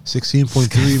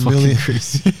 16.3 million.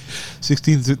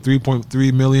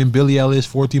 16.3 million. Billie Eilish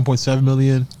 14.7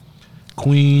 million.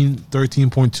 Queen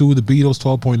 13.2. The Beatles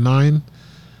 12.9.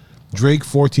 Drake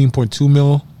 14.2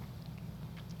 mil.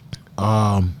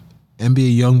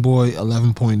 NBA YoungBoy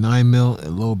 11.9 mil,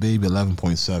 and Lil Baby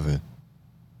 11.7.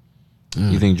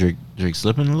 You think Drake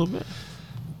slipping a little bit?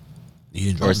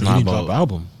 He didn't drop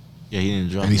album. Yeah, he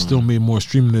didn't drop. And he still made more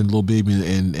streaming than Lil Baby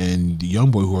and the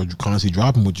YoungBoy, who are constantly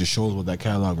dropping, which just shows what that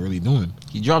catalog really doing.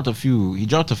 He dropped a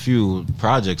few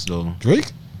projects though.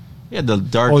 Drake? Yeah, the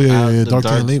dark. Oh yeah, Dark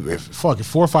Lane. Fuck, if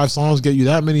 4 or 5 songs get you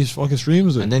that many fucking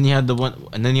streams, and then he had the one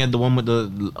with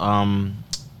the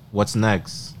What's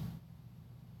Next?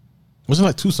 Wasn't it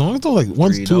like 2 songs though? Like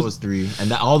 1, 2. That was 3,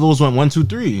 and all those went 1, 2,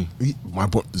 3. My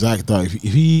boy Zach thought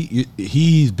if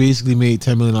he's basically made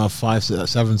 10 million off 5,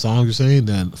 7 songs. You're saying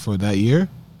then for that year?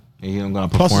 Yeah, he don't gotta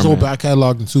plus his whole back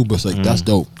catalog and too, but it's like that's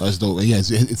dope. That's dope. And yeah,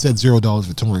 it said $0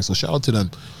 for touring. So shout out to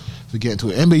them. To get into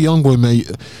it, NBA YoungBoy, man,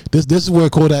 this is where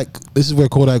Kodak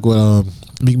would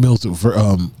Meek Mill's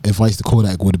advice to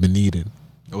Kodak would have been needed.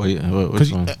 Oh yeah,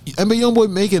 which one? NBA YoungBoy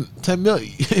making 10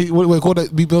 million. When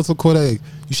Kodak Meek Mill told Kodak,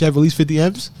 you should have at least 50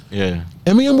 M's. Yeah,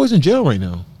 NBA YoungBoy's in jail right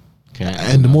now.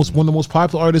 And one of the most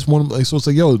popular artists. So it's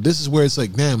like, yo, this is where it's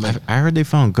like, damn, man. I heard they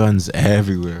found guns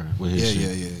everywhere with his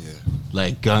shit. Yeah.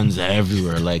 Like guns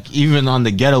everywhere, like even on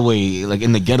the getaway, like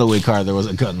in the getaway car, there was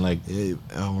a gun. Like, yeah,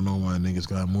 I don't know why niggas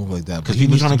gotta move like that. Because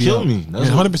people trying to kill me.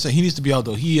 100%. He needs to be out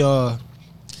though. He's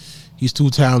too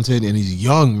talented and he's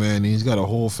young, man. And he's got a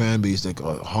whole fan base, like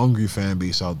a hungry fan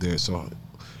base out there. So,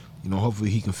 hopefully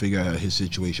he can figure out his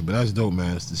situation. But that's dope,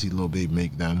 man. To see Lil Baby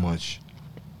make that much.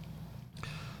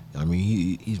 I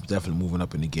mean, he's definitely moving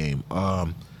up in the game.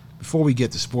 Before we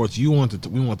get to sports, you want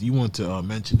to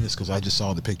mention this because I just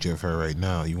saw the picture of her right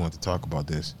now. You want to talk about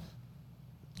this?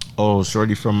 Oh,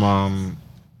 shorty from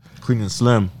Queen and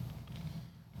Slim.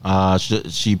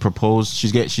 She proposed.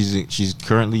 She's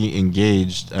currently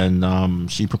engaged,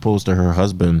 and she proposed to her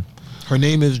husband. Her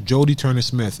name is Jodie Turner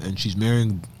Smith, and she's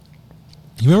marrying.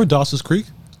 You remember Dawson's Creek?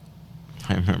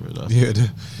 I remember that. Yeah.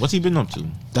 What's he been up to?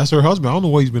 That's her husband. I don't know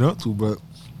what he's been up to, but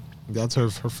that's her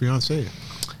fiance.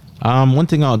 One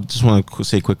thing I just want to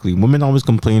say quickly: women always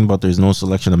complain about there's no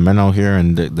selection of men out here,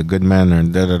 and the good men are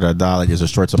da da da da. Like there's a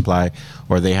short supply,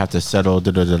 or they have to settle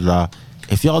da da da da.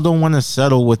 If y'all don't want to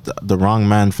settle with the wrong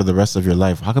man for the rest of your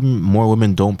life, how come more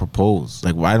women don't propose?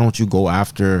 Like, why don't you go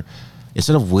after,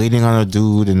 instead of waiting on a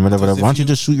dude and whatever? Why don't you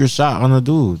just shoot your shot on a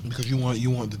dude? Because you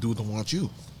want the dude to want you.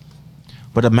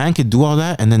 But a man could do all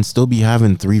that and then still be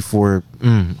having 3-4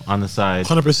 on the side.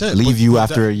 100%. Leave you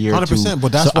after a year. 100%. But so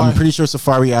that's why I'm pretty sure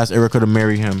Safari asked Erica to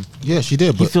marry him. Yeah, she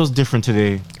did. He feels different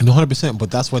today. No, 100%.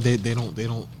 But that's why they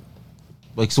don't.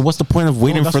 Like, so what's the point of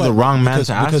waiting for the wrong man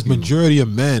to ask? Because you? majority of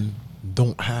men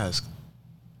don't ask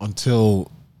until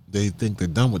they think they're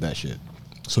done with that shit.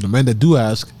 So the men that do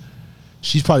ask,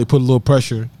 she's probably put a little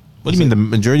pressure. What do you mean the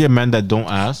majority of men that don't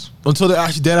ask? Until they're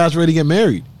actually dead ass ready to get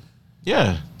married.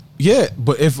 Yeah. Yeah,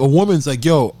 but if a woman's like,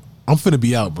 yo, I'm finna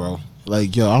be out, bro.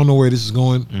 Like, yo, I don't know where this is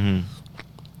going. Mm-hmm.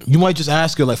 You might just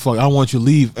ask her, like, fuck, I don't want you to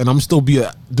leave. And I'm still do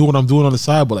what I'm doing on the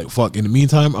side. But, like, fuck, in the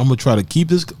meantime, I'm going to try to keep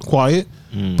this quiet.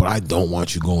 But I don't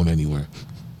want you going anywhere.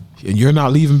 And you're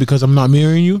not leaving because I'm not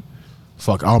marrying you?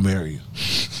 Fuck, I'll marry you.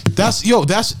 That's what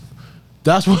happens.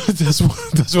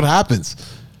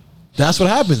 That's what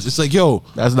happens. It's like, yo,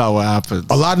 that's not what happens.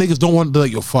 A lot of niggas don't want to,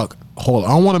 like, yo, fuck, hold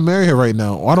on, I don't want to marry her right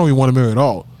now. Or I don't even want to marry her at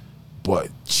all. But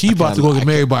she about to go get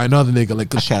married by another nigga.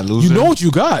 Like, I can't lose you her. know what you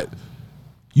got.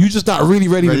 You just not really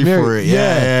ready to marry for it.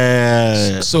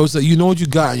 Yeah. So it's like, you know what you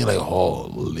got, and you're like,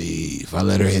 holy, if I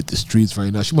let her hit the streets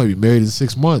right now, she might be married in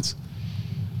 6 months.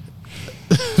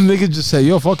 Niggas just say,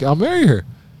 yo, fuck it, I'll marry her.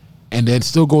 And then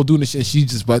still go doing this shit. And she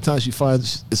just, by the time she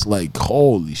finds, it's like,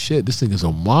 holy shit, this thing is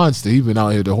a monster. He's been out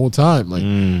here the whole time. Like,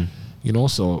 you know,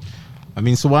 so. I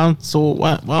mean, why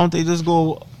don't they just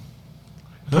go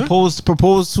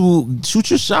propose to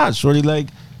shoot your shot, shorty? Like,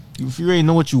 if you already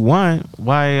know what you want,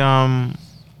 why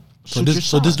So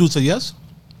this dude said yes?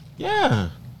 Yeah.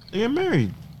 They get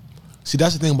married. See,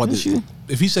 that's the thing about this.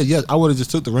 If he said yes, I would have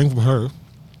just took the ring from her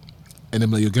and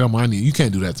then like, yo, get on my knee. You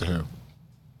can't do that to her.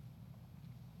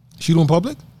 She doing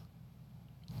public?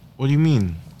 What do you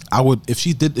mean? I would, if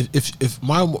she did, if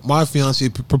my fiance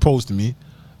proposed to me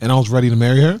and I was ready to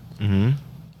marry her,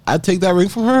 I'd take that ring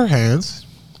from her hands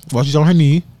while she's on her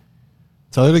knee,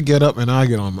 tell her to get up, and I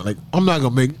get on. Like, I'm not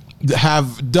gonna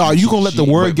dog. You gonna let the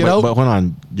word get out? But hold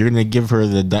on, you're gonna give her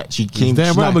that she came.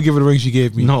 Damn right, I'm gonna give her the ring she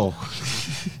gave me. No.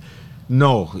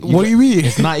 No. What do you mean?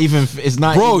 It's not even. It's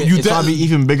not. Bro, even, it's probably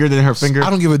even bigger than her finger. I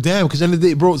don't give a damn because at the end of the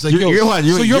day, bro, it's like, so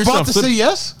you're about to say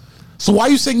yes? So why are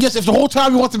you saying yes? If the whole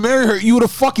time you want to marry her, you would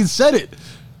have fucking said it.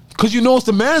 Because you know it's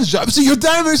the man's job. So you're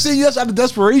damn near saying yes out of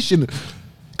desperation.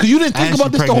 Because you didn't think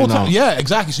about this the whole time. Yeah,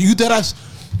 exactly. So you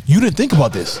didn't think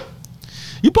about this.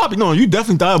 You probably, no, you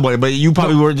definitely thought about it, but you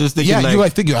probably were just thinking, yeah, you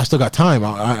like thinking, I still got time.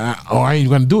 I ain't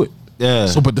gonna do it. Yeah.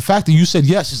 So, but the fact that you said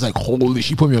yes is like, holy,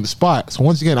 she put me on the spot. So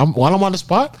once again, while I'm on the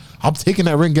spot, I'm taking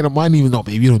that ring, get on my knee, even though,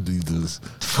 baby, you don't do this.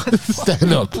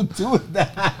 Stand up. Doing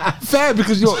that? Fat,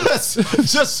 because yo,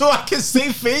 just so I can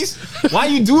save face. Why are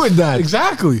you doing that?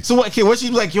 Exactly. So what? Okay, what she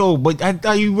like, yo? But I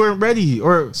thought you weren't ready,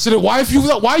 or so then why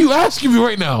are you asking me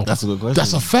right now? That's a good question.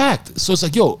 That's a fact. So it's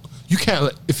like, yo, you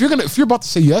can't. If you're about to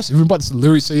say yes, if you're about to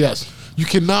literally say yes, you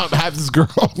cannot have this girl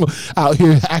out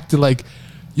here acting like,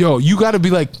 yo, you got to be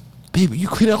like, baby, you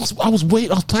could. I was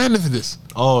waiting. I was planning for this.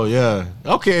 Oh yeah.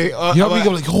 Okay. You know what I mean?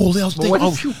 I'm like, holy, I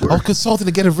was consulting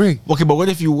to get a ring. Okay, but what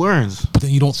if you weren't? But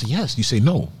then you don't say yes. You say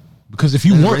no, because if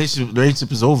you weren't, the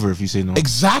relationship is over if you say no.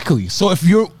 Exactly. So if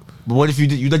you're, but what if you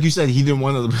did? You like you said he didn't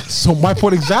want to. So my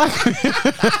point exactly.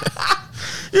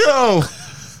 Yo,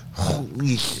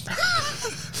 holy.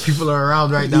 People are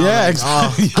around right now. Yeah, like,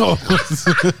 exactly. Yo,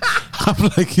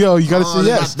 I'm like, yo, you gotta say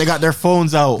yes. They got their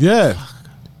phones out. Yeah.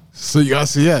 So you gotta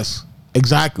say yes.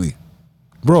 Exactly.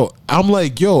 Bro, I'm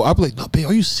like, yo, I'm like, no, babe,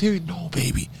 are you serious? No,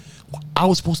 baby.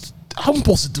 I'm supposed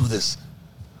to do this.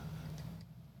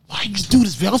 Why did you do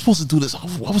this, babe? I was supposed to do this.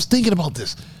 I was thinking about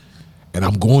this. And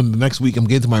I'm going the next week, I'm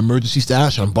getting to my emergency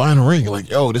stash, I'm buying a ring. Like,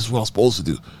 yo, this is what I'm supposed to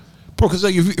do. Bro, because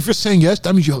like, if you're saying yes,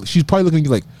 that means she's probably looking at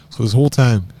you like, so this whole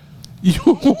time, you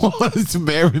wanted to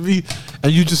marry me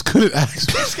and you just couldn't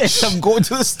ask me. I'm going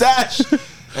to the stash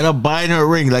and I'm buying her a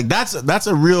ring. Like that's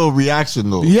a real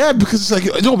reaction though. Yeah, because it's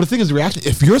like, no, but the thing is the reaction.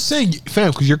 If you're saying, fam,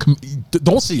 because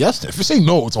don't say yes. If you're saying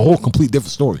no, it's a whole complete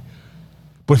different story.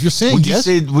 But if you're saying yes,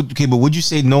 but would you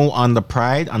say no on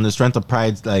the strength of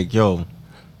pride? Like, yo.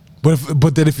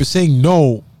 But then if you're saying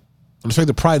no, I'm straight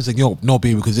to pride. It's like, yo, no,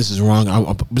 baby, because this is wrong.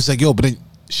 I'm just like, yo, but then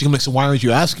she gonna be like, so why aren't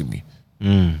you asking me?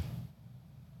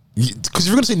 Because if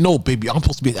you're gonna say no, baby, I'm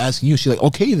supposed to be asking you. She's like,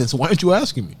 okay, then so why aren't you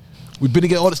asking me? We've been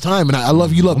together all this time, and I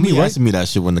love you, love me, right? Asking me that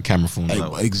shit when the camera phone's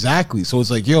out. Exactly. So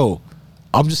it's like, yo,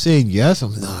 I'm just saying yes.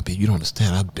 I'm like, nah, babe, you don't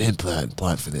understand. I've been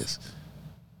plotting for this.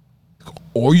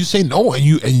 Or you say no, and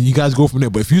you guys go from there.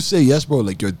 But if you say yes, bro,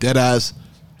 like you're dead ass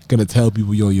gonna tell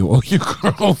people, yo, your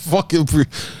girl fucking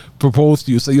proposed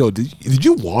to you. Say, yo, did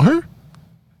you want her?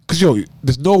 Because yo,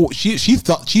 there's no she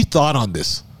thought on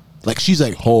this. Like she's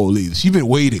like, holy, she's been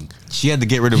waiting. She had to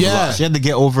get rid of. She had to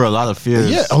get over a lot of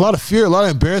fears. Yeah, a lot of fear, a lot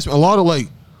of embarrassment, a lot of like,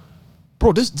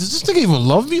 bro, does this nigga even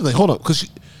love me? Like, hold up, because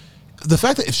the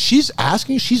fact that if she's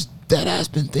asking, she's dead ass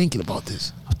been thinking about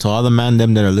this. To all the man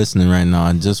them that are listening right now,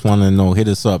 I just want to know, hit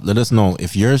us up. Let us know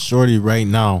if your shorty right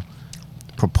now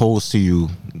proposed to you,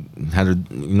 had a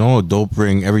dope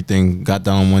ring, everything, got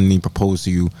down on one knee, proposed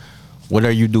to you. What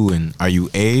are you doing? Are you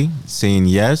A, saying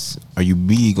yes? Are you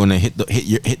B, gonna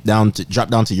drop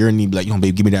down to your knee, be like, yo,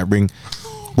 babe, give me that ring.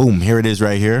 Boom, here it is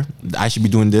right here. I should be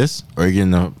doing this, or you're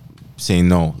gonna say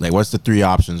no? Like, what's the three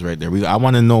options right there? I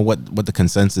want to know what the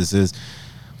consensus is.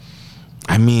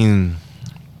 I mean,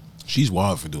 she's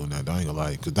wild for doing that. I ain't gonna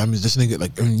lie, because that means this nigga,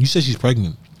 like, I mean, you said she's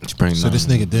pregnant. She's pregnant. So this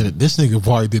nigga did it. This nigga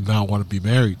probably did not want to be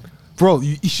married, bro.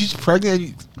 She's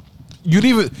pregnant. You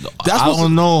didn't even. I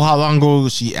don't know how long ago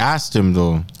she asked him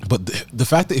though. But the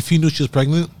fact that if he knew she was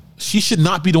pregnant, she should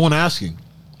not be the one asking,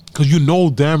 because you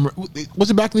know damn. Was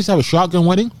it back when they used to have a shotgun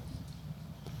wedding?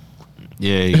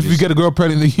 Yeah. If you get a girl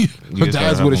pregnant, her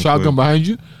dad's with a shotgun behind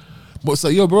you. But it's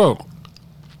like, yo, bro.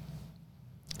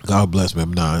 God bless,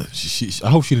 man. Nah, I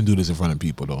hope she didn't do this in front of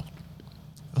people though.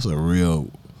 That's a real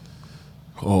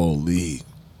holy.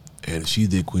 And she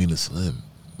did Queen of Slim.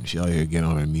 She out here getting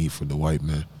on her knee for the white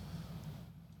man.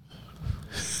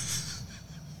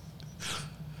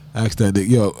 Ask that nigga,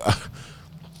 yo.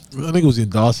 That nigga was in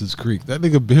Dawson's Creek. That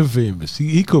nigga been famous.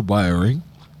 He could buy a ring.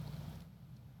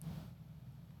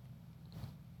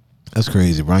 That's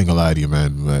crazy, bro. I ain't gonna lie to you,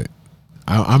 man. But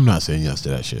I'm not saying yes to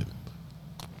that shit.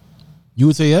 You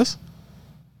would say yes?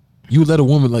 You would let a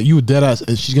woman, like, you would dead ass,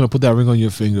 and she's gonna put that ring on your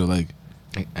finger, like,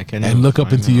 I can't, and look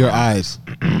up into your eyes.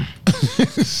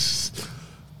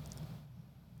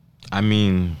 I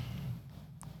mean,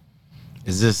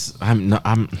 is this?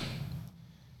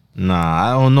 Nah,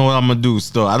 I don't know what I'm gonna do.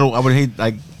 Still, I would hate,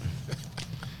 like,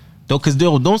 because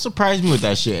don't surprise me with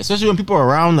that shit. Especially when people are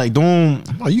around. Like, don't.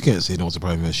 Oh, you can't say don't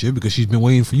surprise me with that shit, because she's been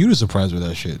waiting for you to surprise her with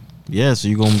that shit. Yeah, so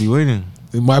you gonna be waiting.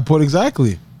 In my point,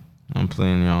 exactly. I'm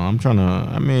playing, y'all. I'm trying to.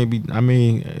 I may.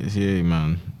 Yeah,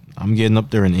 man. I'm getting up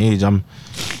there in age.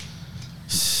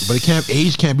 But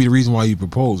age can't be the reason why you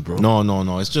propose, bro.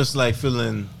 No. It's just like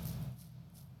feeling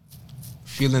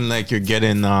like you're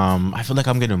getting. I feel like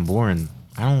I'm getting boring.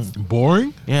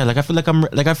 Boring? Yeah, like I feel like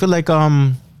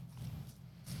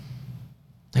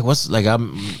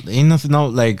ain't nothing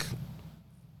out, like,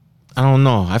 I don't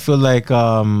know. I feel like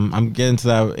I'm getting to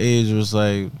that age where it's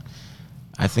like,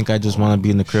 I think I just want to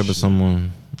be in the crib with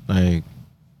someone, like,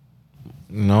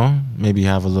 maybe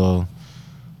have a little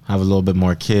bit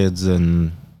more kids,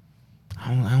 and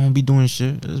I won't be doing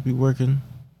shit. I'll just be working.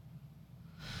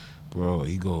 Bro,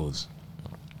 he goes,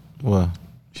 what?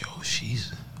 Yo,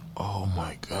 oh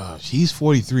my gosh, he's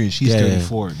 43 and she's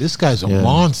 34. This guy's a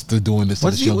monster doing this.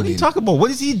 What are you talking about?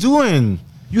 What is he doing?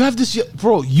 You have this,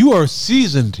 bro. You are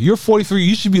seasoned. You're 43.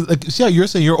 You should be like. See how you're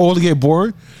saying you're old to get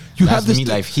bored. You That's have this me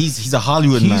life. He's a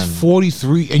Hollywood man. He's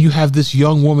 43, and you have this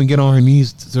young woman get on her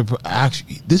knees to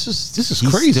actually. This is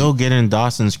crazy. He's still getting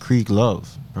Dawson's Creek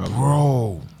love,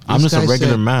 bro. I'm just a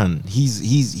regular man.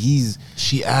 He's.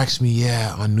 She asked me,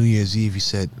 on New Year's Eve. He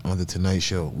said on the Tonight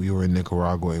Show, we were in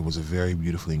Nicaragua. It was a very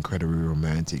beautiful, incredibly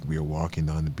romantic. We were walking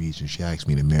down the beach, and she asked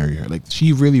me to marry her. Like,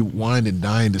 she really wined and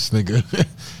dined this nigga,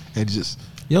 and just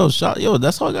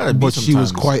that's all I gotta be. But she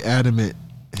was quite adamant.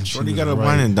 And Shorty gotta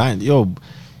wine and dine. Yo,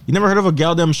 you never heard of a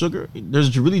Galdem Sugar?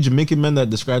 There's really Jamaican men that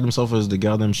describe themselves as the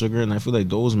Galdem Sugar, and I feel like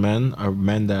those men are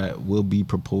men that will be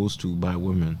proposed to by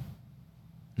women.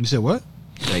 You said what?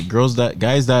 Like guys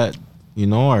that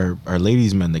are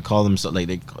ladies men. They call themselves, like,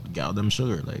 they gal them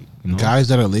sugar, like, guys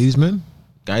that are ladies men.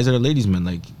 Guys that are ladies men,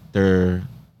 like, they're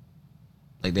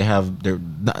like I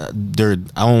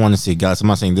don't want to say gallus. I'm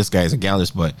not saying this guy is a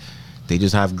gallus, but they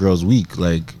just have girls weak.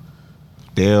 Like,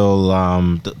 they'll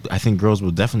I think girls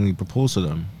will definitely propose to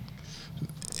them.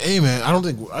 Hey man, I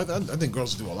think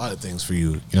girls will do a lot of things for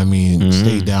you. You know what I mean?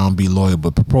 Stay down, be loyal,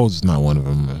 but propose is not one of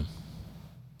them, man.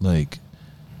 Like,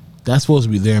 that's supposed to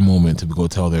be their moment to go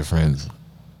tell their friends.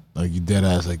 Like, you dead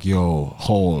ass, like, yo,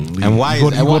 holy. And why you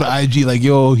is go to IG, like,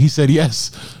 yo, he said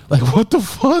yes. Like, what the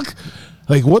fuck?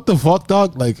 Like, what the fuck,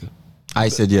 dog? Like, I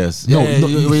said yes. No, Yeah, no,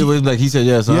 like he said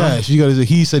yes. Huh? Yeah, she got to say,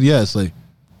 he said yes. Like,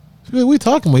 what are we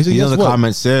talking about? He said yes. The What?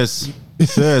 comment, sis.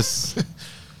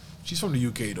 She's from the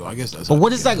UK, though. I guess that's. But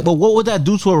what is that? But what would that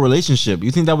do to a relationship?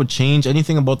 You think that would change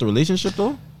anything about the relationship,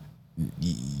 though?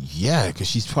 Yeah, because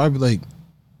she's probably like,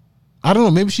 I don't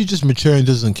know. Maybe she's just mature and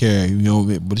doesn't care, you know.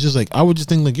 But it's just like, I would just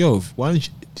think like, yo, why didn't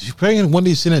she's pregnant one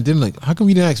day sitting at dinner like, how come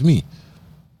you didn't ask me?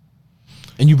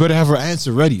 And you better have her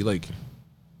answer ready. Like,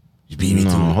 you beat me to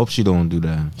it. I hope she don't do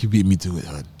that. You beat me to it,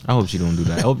 hon. I hope she don't do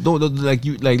that. I hope, don't like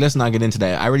you. Like, let's not get into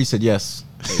that. I already said yes.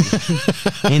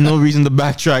 Ain't no reason to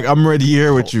backtrack. I'm already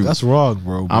here with you. That's wrong,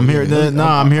 bro. I'm here.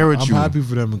 I'm here with you. I'm happy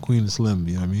for them and Queen and Slim.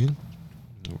 You know what I mean?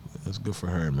 That's good for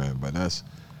her, man. But that's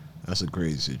a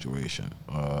crazy situation.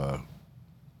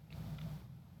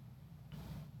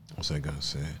 What's I gonna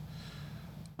say?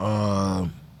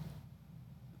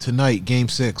 Tonight, Game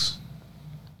 6.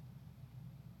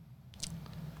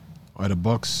 Are the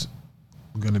Bucks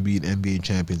gonna be NBA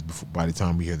champions by the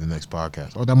time we hear the next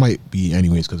podcast? Or that might be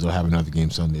anyways, because they'll have another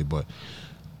game Sunday, but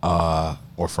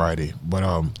or Friday.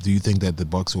 But do you think that the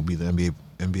Bucks will be the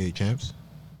NBA champs?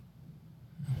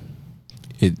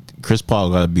 Chris Paul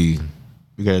gotta be.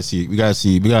 We gotta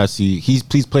see. He's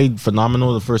played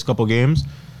phenomenal the first couple games.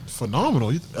 Phenomenal.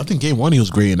 I think game 1 he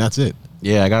was great, and that's it.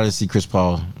 Yeah, I gotta see Chris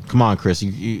Paul. Come on, Chris.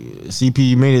 CP,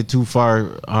 you made it too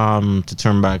far to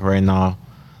turn back right now.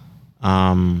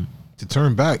 To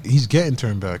turn back, he's getting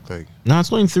turned back. Like, no,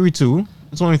 it's only 3-2.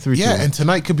 It's only 3-2. Yeah, and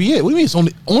tonight could be it. What do you mean? It's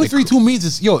only 3-2 means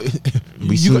it's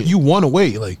you won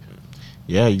away. Like,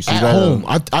 yeah, you see at that, home.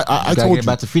 I told you. Get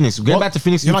back to Phoenix. Get back to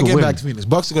Phoenix. You're not getting back to Phoenix.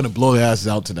 Bucks are gonna blow their asses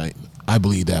out tonight. I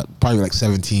believe that. Probably like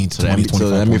 17 to 20, 25 So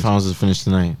the NBA points. Finals is finished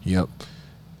tonight. Yep.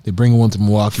 They bring one to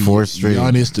Milwaukee. 4 straight.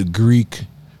 Giannis, the Greek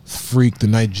freak, the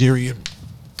Nigerian,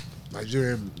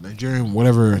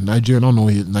 whatever. Nigerian, I don't know.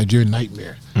 Nigerian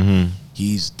nightmare. Mm-hmm.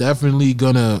 He's definitely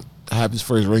gonna have his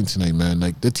first ring tonight, man.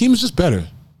 Like, the team is just better.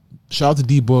 Shout out to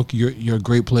D-Book. You're a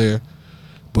great player,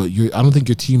 but I don't think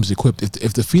your team's equipped.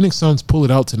 If the Phoenix Suns pull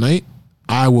it out tonight,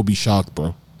 I will be shocked,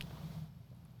 bro.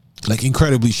 Like,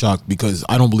 incredibly shocked, because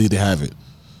I don't believe they have it.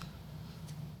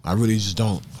 I really just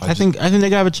don't. I think they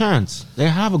have a chance. They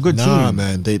have a good team. Nah,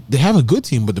 man, they have a good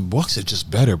team, but the Bucks are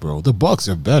just better, bro. The Bucks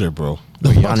are better, bro.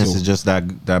 Giannis is just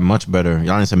that much better.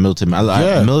 Giannis and Milton.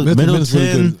 Milton's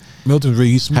really good. Milton's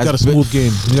really, he's got a smooth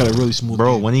game. He's got a really smooth game.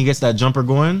 Bro, when he gets that jumper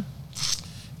going,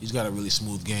 he's got a really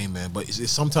smooth game, man. But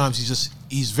sometimes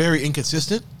he's very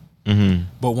inconsistent. Mm-hmm.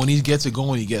 But when he gets it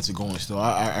going, he gets it going. Still,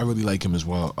 I really like him as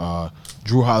well.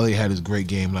 Drew Holiday had his great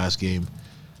game last game.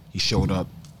 He showed up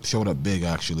big,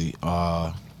 actually.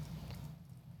 Nah,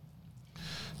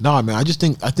 man, I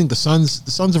think the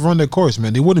Suns have run their course,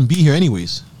 man. They wouldn't be here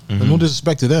anyways. Mm-hmm. No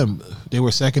disrespect to them, they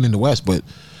were second in the West, but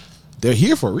they're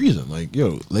here for a reason. Like,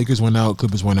 yo, Lakers went out,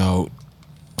 Clippers went out.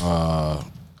 I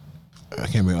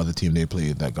can't remember the other team they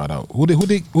played that got out. Who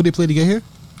they played to get here?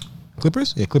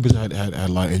 Clippers? Yeah, Clippers had a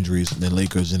lot of injuries. And then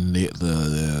Lakers and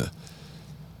the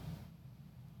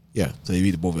yeah, so they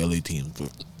beat both LA teams.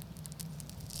 But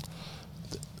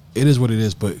it is what it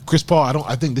is. But Chris Paul,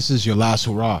 I think this is your last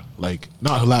hurrah. Like,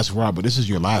 not her last hurrah, but this is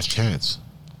your last chance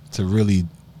to really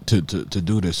to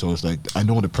do this. So it's like, I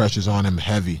know the pressure's on him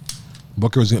heavy.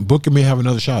 Booker may have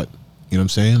another shot. You know what I'm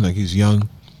saying? Like, he's young.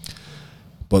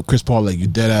 But Chris Paul, like, you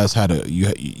dead ass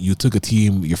you took a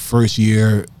team your first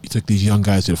year, you took these young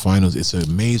guys to the finals. It's an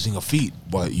amazing feat,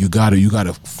 but you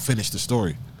gotta finish the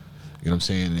story. You know what I'm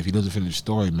saying? And if he doesn't finish the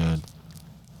story, man,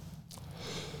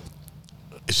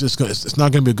 it's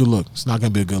not gonna be a good look. It's not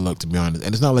gonna be a good look, to be honest.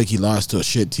 And it's not like he lost to a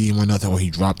shit team or nothing, or he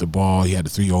dropped the ball, he had a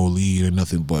 3-0 lead or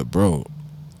nothing. But bro,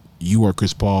 you are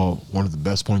Chris Paul, one of the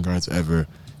best point guards ever,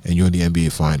 and you're in the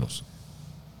NBA Finals.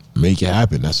 Make it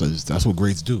happen. That's what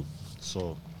greats do.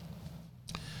 So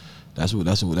that's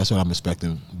what I'm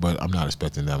expecting. But I'm not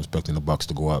expecting that. I'm expecting the Bucks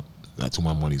to go up. That's who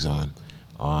my money's on.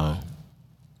 And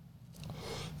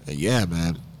yeah,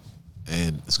 man.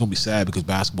 And it's gonna be sad because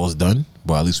basketball's done,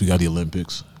 but at least we got the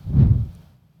Olympics.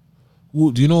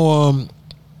 Do you know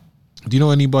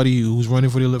anybody who's running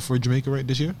for Jamaica right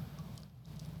this year?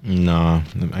 No,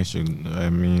 actually, I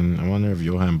mean, I wonder if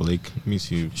Johan Blake. Let me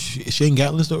see. Shane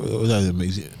Gatlin still, or was that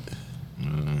amazing?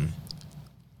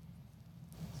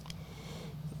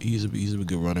 He's a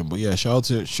good runner, but yeah,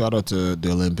 shout out to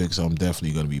the Olympics. I'm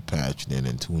definitely gonna be patched in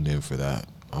and tuned in for that,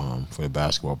 for the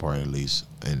basketball part at least,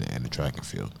 and the track and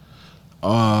field.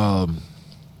 What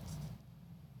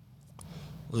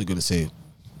was I gonna say?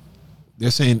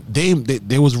 They're saying Dame.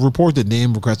 There was a report that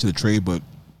Dame requested a trade, but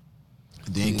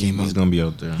Dan came out. He's gonna be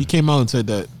out there. He came out and said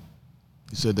that.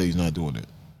 He said that he's not doing it.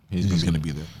 He's gonna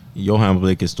be there. Johan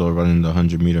Blake is still running the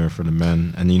 100 meter for the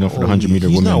men, and for the 100 meter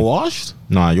he's women. He's not washed.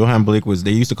 Nah, Johan Blake was.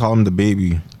 They used to call him the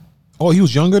baby. Oh, he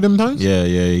was younger them times. Yeah,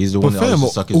 he's the one that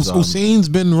always suck his. Usain's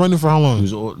been running for how long?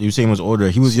 Usain was older.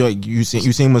 He was like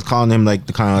Usain was calling him like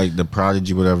the kind of like the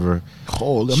prodigy, whatever.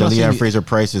 Shelly-Ann Fraser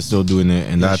Price is still doing it,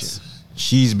 and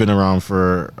she's been around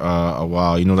for a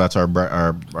while. You know, that's our bread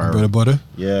and butter.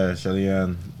 Yeah,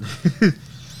 Shelly-Ann.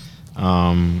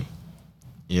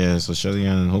 Yeah, so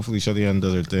Shelly-Ann, hopefully Shelly-Ann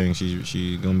does her thing.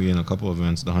 She gonna be in a couple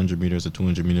events, the 100 meters, the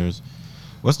 200 meters.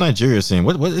 What's Nigeria saying?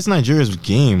 What is Nigeria's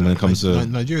game when it comes to...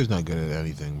 Nigeria's not good at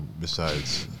anything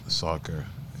besides soccer.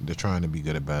 They're trying to be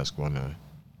good at basketball now.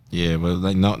 Yeah, but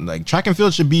like track and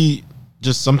field should be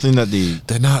just something that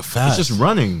they're not fast. It's just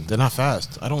running. They're not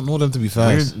fast. I don't know them to be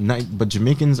fast. But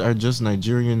Jamaicans are just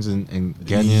Nigerians and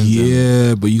Ghanaians.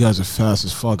 Yeah, but you guys are fast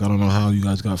as fuck. I don't know how you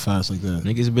guys got fast like that.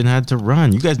 Niggas been had to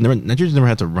run. Nigerians never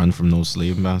had to run from no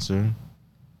slave master.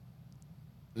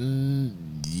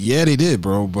 Yeah, they did,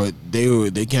 bro. But they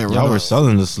can't run. Y'all were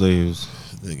selling the slaves.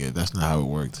 Nigga, that's not how it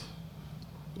worked.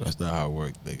 That's not how it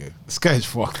worked, nigga. This guy's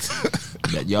fucked.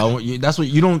 That's what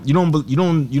you don't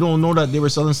know that they were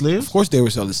selling slaves. Of course, they were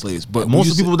selling slaves, but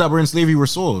most of the people that were in slavery were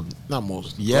sold. Not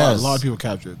most. Yes, a lot of people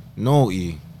captured. No,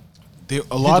 a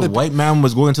lot of white man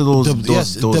was going to those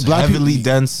black heavily people,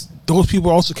 dense. Those people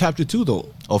were also captured too, though.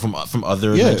 Oh, from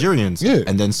other Nigerians. Yeah,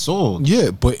 and then sold.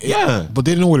 Yeah, but they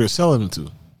didn't know where they're selling them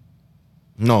to.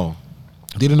 No,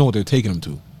 they didn't know what they're taking them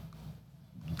to.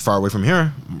 Far away from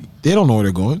here. They don't know where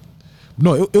they're going.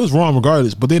 No, it was wrong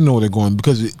regardless, but they didn't know where they're going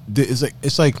because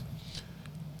it's like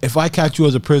if I catch you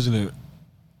as a prisoner,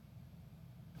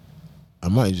 I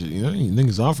might just,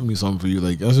 niggas offer me something for you.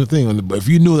 Like, that's the thing. But if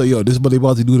you knew that, this is what they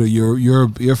about to do to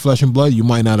your flesh and blood, you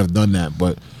might not have done that.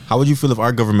 But how would you feel if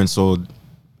our government sold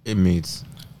inmates?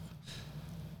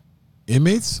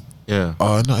 Inmates? Yeah.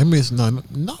 No, inmates not.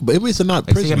 No, but inmates are not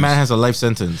prisoners. Say a man has a life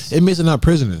sentence. Inmates are not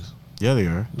prisoners. Yeah, they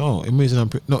are. No, inmates are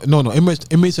not. No.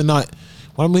 Inmates are not.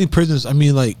 When I mean prisoners, I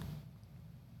mean like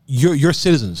you're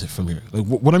citizens from here. Like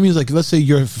what I mean is like, let's say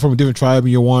you're from a different tribe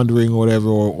and you're wandering or whatever,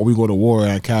 or we go to war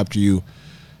and I capture you,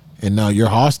 and now you're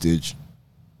hostage.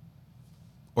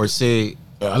 Or say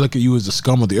I look at you as the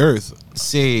scum of the earth.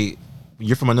 Say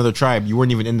you're from another tribe, you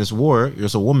weren't even in this war. You're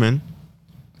just a woman.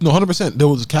 No, 100%. There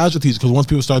was casualties because once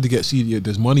people started to get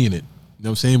there's money in it. You know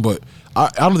what I'm saying? But I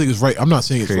don't think it's right. I'm not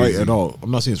saying it's right at all.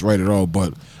 I'm not saying it's right at all.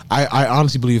 But I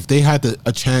honestly believe if they had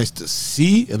a chance to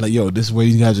see and like, this is where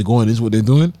these guys are going, this is what they're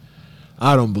doing,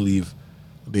 I don't believe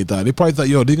they thought. They probably thought,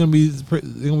 they're gonna be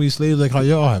slaves like how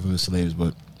y'all have been slaves.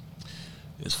 But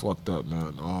it's fucked up,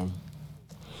 man.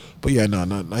 But yeah, no,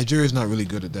 Nigeria's not really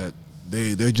good at that.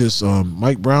 They're just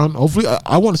Mike Brown. Hopefully,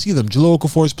 I want to see them. Jahlil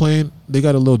Okafor's playing. They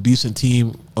got a little decent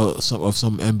team of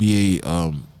some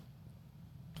NBA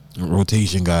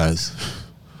rotation guys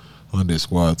on their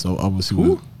squad. So I'm gonna see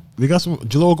who they got. Some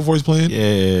Jahlil Okafor's playing.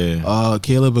 Yeah.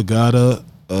 Caleb Agada.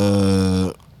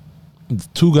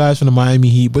 2 guys from the Miami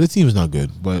Heat, but the team is not good.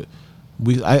 But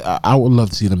I would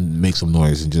love to see them make some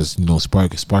noise and just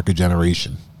spark a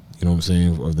generation. You know what I'm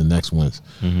saying, of the next ones.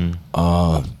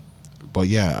 Mm-hmm. But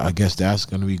yeah, I guess that's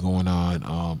gonna be going on.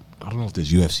 I don't know if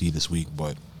there's UFC this week,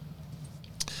 but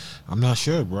I'm not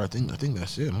sure, bro. I think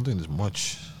that's it. I don't think there's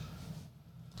much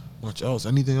else.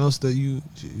 Anything else that you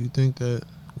think that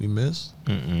we missed?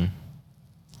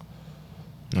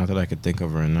 Not that I could think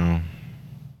of right now.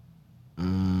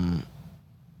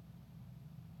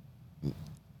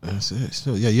 That's it.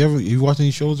 Still, yeah. You watched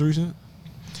any shows recent?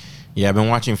 Yeah, I've been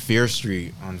watching Fear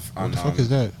Street on. What the fuck is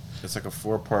that? It's like a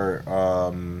 4-part,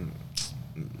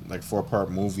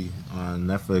 4-part movie on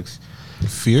Netflix.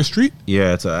 Fear Street?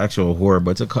 Yeah, it's an actual horror,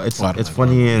 but it's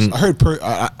funny and I heard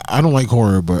I don't like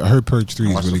horror, but I heard Purge 3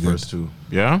 is really good too.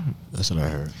 Yeah, that's what I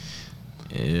heard.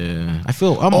 Yeah, I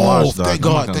feel I'm thank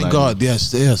God.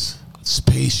 Yes.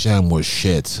 Space Jam was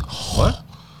shit. What?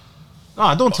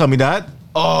 Nah, don't tell me that.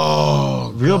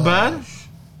 Oh, real bad.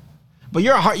 But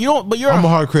you're a hard. You don't. But I'm a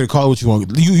hard critic. Call it what you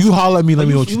want. You holler at me. Let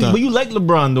me know what you think. But you like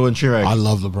LeBron though in Chirac. I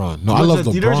love LeBron. No, I love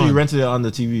LeBron. Theaters or you rented it on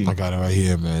the TV? I got it right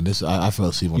here, man. I fell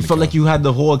asleep on you felt like you had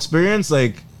the whole experience.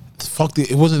 Like fuck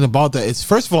it wasn't about that. It's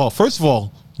first of all,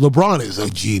 LeBron is a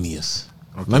genius.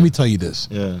 Okay. Let me tell you this.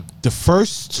 Yeah. The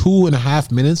first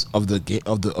 2.5 minutes of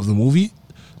the movie,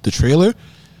 the trailer,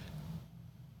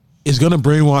 is gonna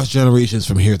brainwash generations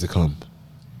from here to come.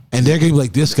 And they're gonna be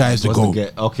like, this guy's the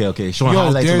GOAT. Okay. Showing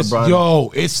highlights of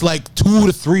LeBron. It's like 2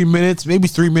 to 3 minutes, maybe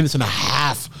 3 minutes and a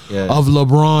half of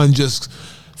LeBron just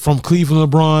from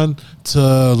Cleveland LeBron to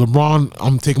LeBron,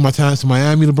 I'm taking my time to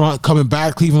Miami LeBron, coming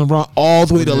back Cleveland LeBron, all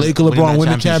the way to Laker LeBron,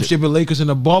 winning the championship with Lakers in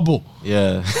the bubble.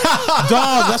 Yeah.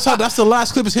 Dog, that's the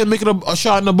last clip is him making a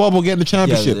shot in the bubble, getting the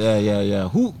championship. Yeah.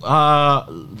 Who?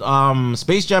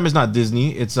 Space Jam is not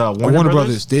Disney. It's Warner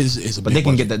Brothers. This is a but they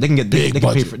can get that. They can get. They can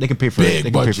pay for. They can pay for it.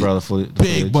 They can pay for all the footage.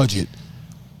 Big budget.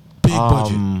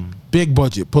 Big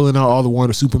budget, pulling out all the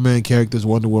Warner Superman characters,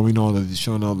 Wonder Woman, you know,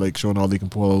 showing all they can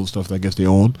pull all the stuff that I guess they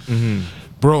own,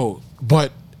 bro.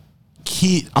 But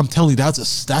I'm telling you, that's a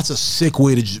sick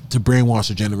way to brainwash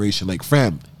a generation. Like,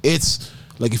 fam, it's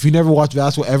like if you never watched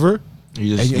basketball ever,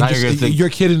 you're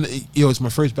kidding. It's my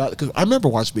first basketball because I remember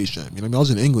watching Space Jam. You know, I was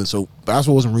in England, so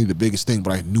basketball wasn't really the biggest thing,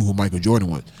 but I knew who Michael Jordan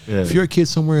was. Yeah. If you're a kid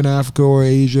somewhere in Africa or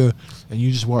Asia and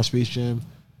you just watch Space Jam,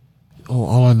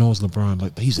 all I know is LeBron.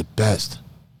 Like, he's the best.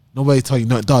 Nobody tell you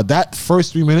nothing. Dog, that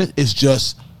first 3 minutes is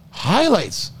just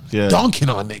highlights. Yeah. Dunking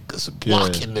on niggas,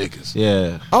 blocking niggas.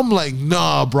 Yeah. I'm like,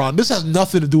 nah, bro. This has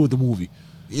nothing to do with the movie.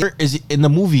 Is it in the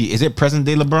movie? Is it present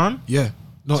day LeBron? Yeah.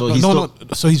 No.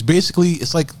 So he's basically,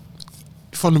 it's like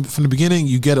from the beginning,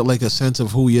 you get it like a sense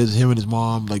of who he is. Him and his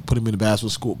mom, like, put him in the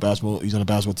basketball. He's on a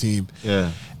basketball team.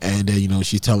 Yeah. And then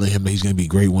she's telling him that he's gonna be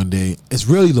great one day. It's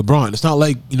really LeBron. It's not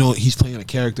like he's playing a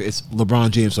character. It's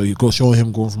LeBron James. So you go showing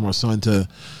him going from our son to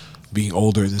being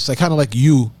older. It's like kind of like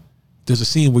you. There's a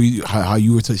scene where how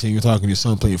you were saying you're talking to your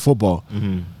son playing football.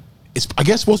 Mm-hmm. It's I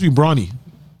guess supposed to be Bronny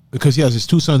because he has his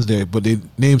two sons there, but they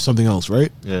named something else,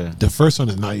 right? Yeah. The first son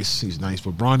is nice. He's nice,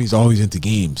 but Bronny's always into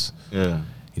games. Yeah.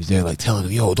 He's there like telling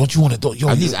him, "Yo, don't you want to?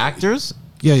 Are these actors?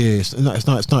 Yeah. It's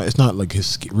not like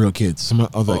his real kids. Some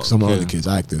other kids,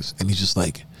 actors, and he's just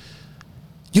like,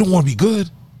 you don't want to be good,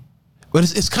 but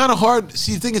it's kind of hard.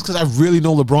 See, the thing is because I really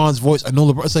know LeBron's voice. I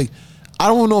know LeBron. It's like. I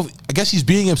don't know I guess he's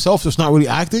being himself, so it's not really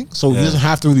acting. So he doesn't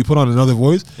have to really put on another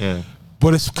voice. Yeah.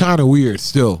 But it's kind of weird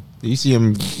still. You see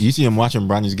him watching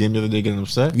Bronny's game the other day getting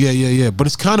upset? Yeah. But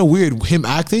it's kind of weird. Him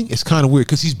acting, it's kind of weird.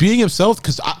 Because he's being himself.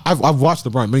 Because I've watched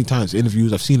LeBron many times,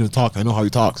 interviews. I've seen him talk. I know how he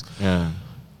talks. Yeah.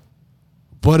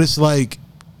 But it's like,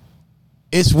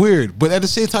 it's weird. But at the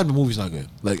same time, the movie's not good.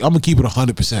 Like, I'm going to keep it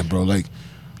 100%, bro. Like,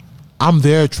 I'm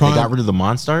there trying. They got rid of the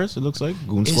Monstars, it looks like.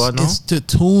 Goon Squad now? It's the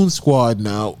Toon Squad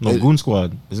now. No, Goon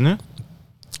Squad, isn't it?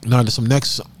 No, there's some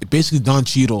next. Basically, Don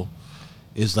Cheadle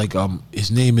is like,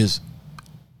 his name is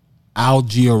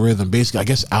Algorithm. Basically, I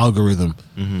guess Algorithm.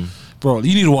 Mm-hmm. Bro,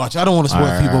 you need to watch. I don't want to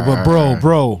spoil people, but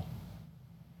bro.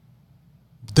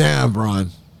 Damn,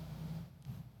 Bron.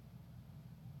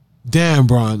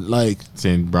 Like.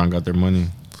 Saying Bron got their money.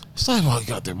 It's not about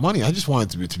got their money. I just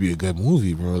want it to be a good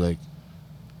movie, bro. Like.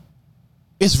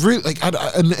 It's really like,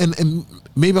 and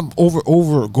maybe I'm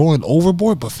going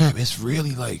overboard, but fam, it's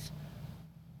really like,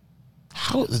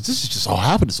 how this is just all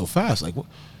happening so fast. Like,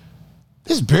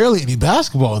 there's barely any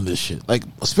basketball in this shit. Like,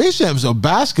 Space Jam is a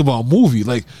basketball movie.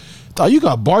 Like, dog, you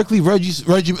got Barkley, Reggie,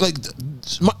 like,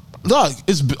 dog,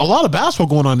 it's a lot of basketball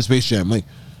going on in Space Jam. Like,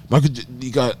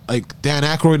 you got like Dan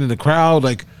Aykroyd in the crowd.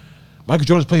 Like, Michael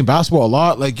Jordan's playing basketball a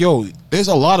lot. Like, yo, there's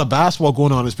a lot of basketball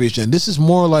going on in Space Jam. This is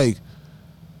more like.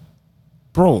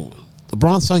 Bro,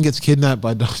 LeBron's son gets kidnapped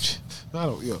by Dutch.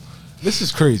 This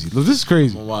is crazy.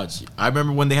 Watch. I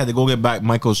remember when they had to go get back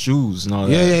Michael's shoes and all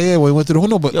that. Yeah. When he went to the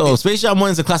window, but Space Jam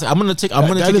 1 is a classic. I'm gonna take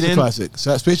it in. Classic.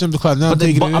 So Space Jam's a classic. Now but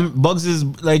taking it in. Bugs is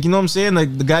like, you know what I'm saying?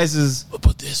 Like the guys is.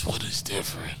 But this one is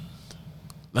different.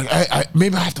 Like I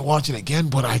maybe I have to watch it again,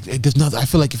 but there's nothing. I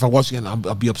feel like if I watch it again,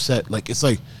 I'll be upset. Like it's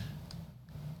like,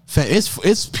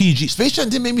 it's PG. Space Jam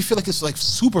didn't make me feel like it's like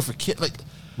super for kids. Like.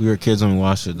 We were kids when we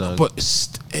watched it, dog. But this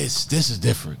is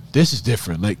different. This is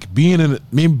different. Like being an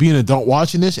adult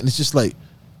watching this, and it's just like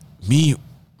me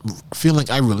feeling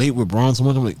like I relate with Bron so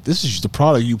much. I'm like, this is just the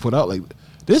product you put out. Like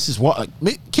this is what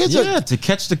kids are. To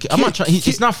catch the. I'm not trying.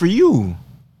 It's not for you.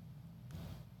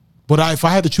 But if I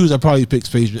had to choose, I'd probably pick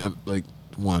Space Jam like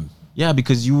 1. Yeah,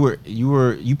 because you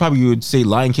probably would say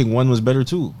Lion King 1 was better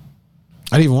too.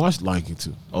 I didn't even watch Lion King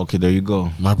 2. Okay, there you go.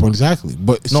 My point exactly.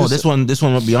 But no, this one with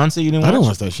Beyonce, you didn't watch? I didn't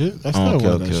watch that shit. I still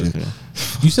watch that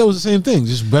shit. You said it was the same thing,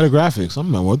 just better graphics. I'm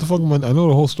like, what the fuck am I know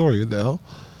the whole story. What the hell?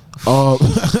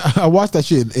 I watched that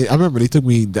shit. I remember they took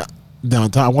me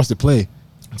downtown. I watched it play.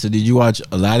 So did you watch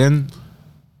Aladdin?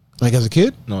 Like as a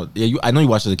kid? No, yeah, I know you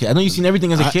watched it as a kid. I know you've seen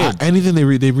everything as a kid. Anything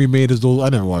they remade as those, I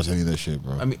never watched any of that shit,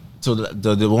 bro. I mean, so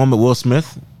the one with Will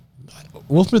Smith?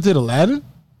 Will Smith did Aladdin?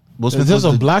 Will Smith was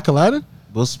a black Aladdin?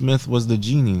 Will Smith was the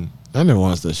genie. I never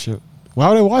watched that shit. Why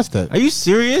would I watch that? Are you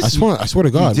serious? I swear to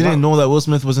God. You didn't know that Will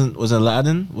Smith was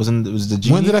Aladdin? It was the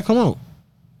genie? When did that come out?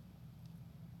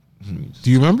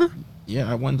 Do you remember?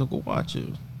 Yeah, I went to go watch it.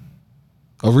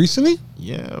 Oh, recently?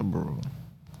 Yeah, bro.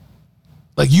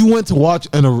 Like you went to watch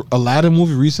an Aladdin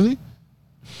movie recently?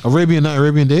 Arabian Night,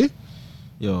 Arabian Day?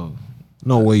 Yo.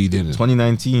 No way you didn't.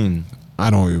 2019.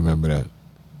 I don't remember that.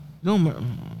 No,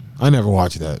 I never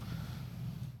watched that.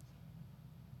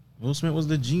 Will Smith was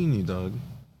the genie, dog.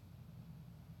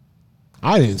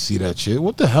 I didn't see that shit.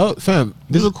 What the hell, fam?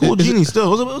 This is a cool genie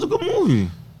still. It was a good movie.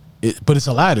 But it's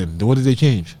Aladdin. What did they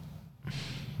change?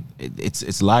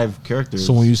 It's live characters.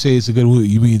 So when you say it's a good movie,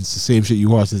 you mean it's the same shit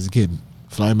you watched as a kid?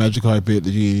 Flying magic carpet,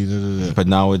 the genie. But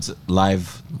now it's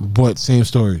live. But same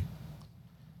story.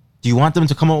 Do you want them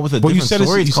to come up with a different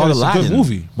story? It's called Aladdin. It's a good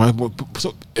movie.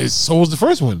 So was the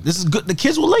first one. This is good. The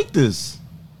kids will like this.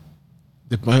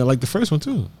 They might like the first one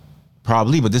too.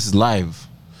 Probably, but this is live.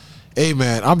 Hey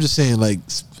man, I'm just saying, like,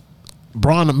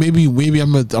 Bron. Maybe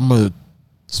I'm a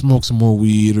smoke some more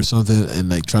weed or something and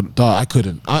like try to. Dog, I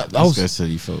couldn't. I was. This guy said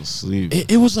he fell asleep.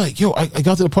 It was like, yo, I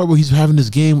got to the part where he's having this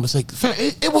game. It's like,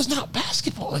 it was not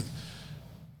basketball. Like,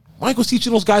 Michael's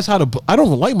teaching those guys how to. I don't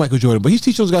even like Michael Jordan, but he's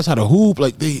teaching those guys how to hoop.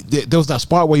 Like, there was that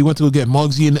spot where he went to go get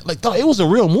Muggsy, and like, dog, it was a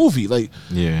real movie. Like,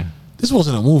 yeah, this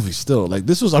wasn't a movie. Still, like,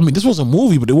 this was. I mean, this was a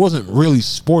movie, but it wasn't really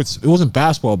sports. It wasn't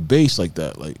basketball based like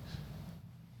that. Like,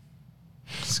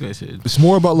 this guy said it's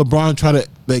more about LeBron trying to,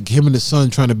 like, him and his son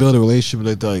trying to build a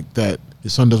relationship like that.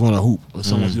 His son doesn't want to hoop, or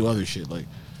son wants to do other shit. Like,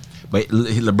 but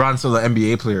LeBron's still an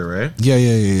NBA player, right?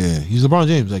 Yeah. He's LeBron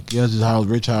James. Like, he has his house,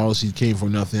 rich house. He came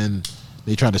from nothing.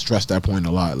 They try to stress that point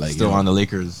a lot. Like, still on the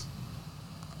Lakers.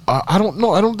 I don't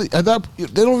know. I don't think at that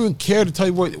they don't even care to tell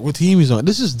you what team he's on.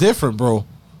 This is different, bro.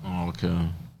 Oh, okay.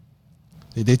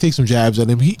 They take some jabs at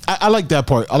him. I like that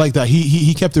part. I like that.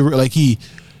 He kept it like he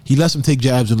lets him take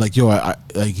jabs and like, yo, I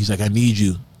like, he's like, I need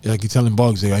you. Like, he's telling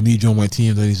Bugs, like, I need you on my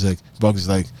team. Then he's like, Bugs is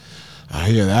like, I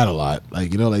hear that a lot.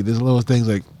 Like, you know, like, there's little things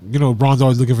like, you know, Bron's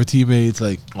always looking for teammates.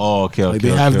 Like, oh, okay. Like, they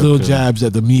have little jabs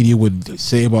that the media would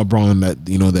say about Bron that,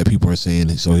 you know, that people are saying.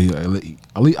 So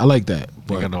I like that.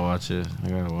 But, I gotta watch it.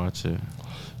 You know what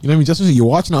I mean? Just you're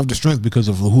watching off the strength because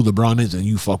of who LeBron is, and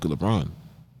you fuck with LeBron,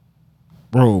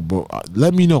 bro. But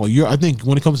let me know. I think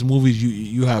when it comes to movies,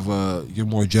 you're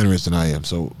more generous than I am.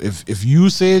 So if you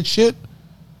say shit.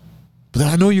 But then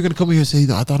I know you're gonna come here and say,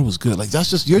 I thought it was good. Like, that's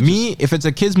just me. If it's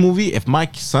a kid's movie, if my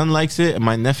son likes it and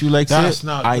my nephew likes it,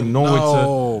 I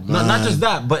know it's not just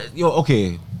that. But yo,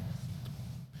 okay.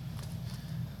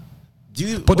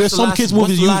 But there's some kids'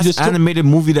 movies you just animated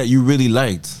movie that you really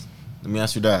liked. Let me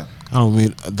ask you that. I don't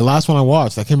mean the last one I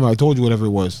watched. I can't remember. I told you whatever it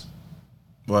was.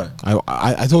 What?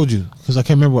 I told you because I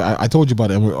can't remember. I told you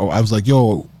about it. I was like,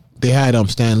 yo, they had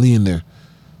Stan Lee in there.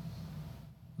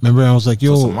 Remember, I was like,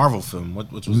 yo, so it's a Marvel film.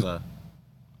 What was that?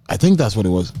 I think that's what it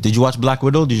was. Did you watch Black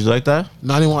Widow? Did you like that?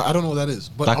 No, I didn't watch. I don't know what that is.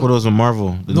 But Black Widow is a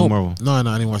Marvel. No, Marvel. No, I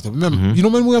didn't watch that. Remember, you know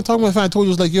when we were talking about? I told you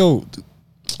it was like, yo,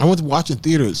 I went to watch in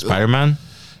theaters. Spider-Man.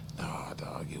 Nah,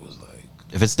 dog. It was like,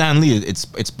 if it's Stan Lee,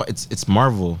 it's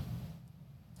Marvel.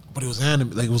 But it was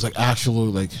anime. Like, it was like actual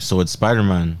like. So it's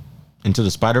Spider-Man Into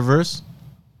the Spider-Verse.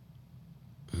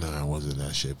 Nah, it wasn't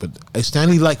that shit. But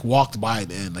Stanley like walked by at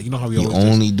the end. Like, you know how he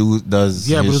always does.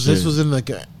 Yeah, but this was in like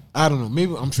I don't know.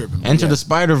 Maybe I'm tripping. Enter the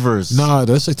Spider-Verse. Nah,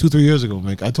 that's like 2-3 years ago,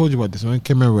 man. I told you about this. Man. I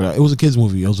can't remember that. It was a kids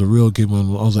movie. It was a real kid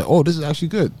one. I was like, oh, this is actually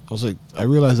good. I was like, I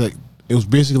realized like it was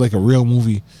basically like a real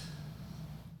movie.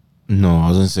 No, I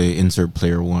was gonna say insert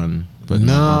player one, but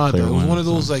nah, it was one of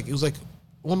those like it was like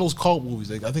one of those cult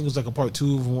movies. Like, I think it was like a part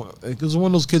 2 of one. Like, it was one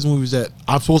of those kids movies that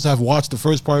I'm supposed to have watched the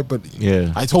first part, but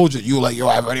yeah, I told you were like, yo,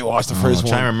 I've already watched the first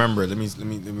one. I'm trying to remember. Let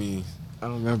me. I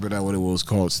don't remember that what it was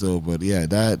called still, but yeah,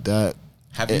 that.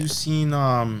 Have you seen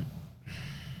what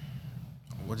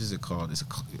is it called?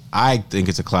 I think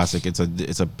it's a classic. It's a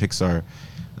Pixar.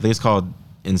 I think it's called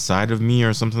Inside of Me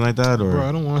or something like that. Or bro,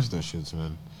 I don't watch that shit,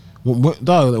 man.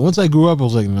 Dog, once I grew up, I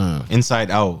was like, nah.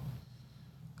 Inside Out.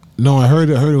 No, I heard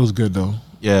it was good though.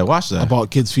 Yeah, watch that.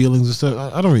 About kids' feelings and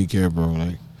stuff. I don't really care, bro.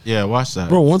 Like, yeah, watch that,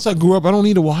 bro. Once I grew up, I don't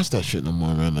need to watch that shit no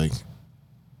more, man. Like,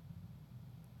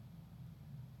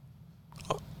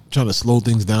 trying to slow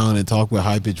things down and talk with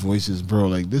high pitched voices, bro.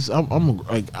 Like this, I'm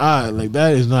like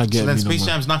that is not getting. So then me Space no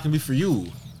Jam's not gonna be for you.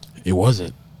 It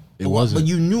wasn't. It wasn't. But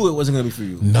you knew it wasn't gonna be for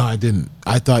you. No, I didn't.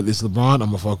 I thought it's LeBron. I'm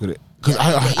gonna fuck with it. Cause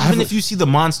even if you see the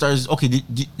Monsters, okay.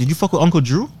 Did you fuck with Uncle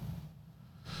Drew?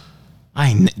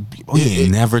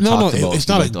 Never talked about. It's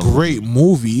not a great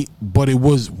movie, but it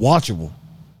was watchable.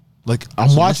 Like,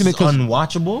 I'm watching it because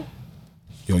unwatchable.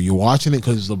 Yo, you're watching it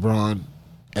because it's LeBron,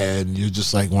 and you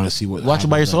just like want to see what. Watch it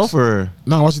by yourself or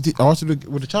no? I watched it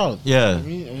with a child. Yeah, I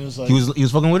mean, it was like, he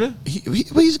was fucking with it.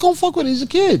 He's gonna fuck with it. He's a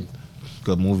kid.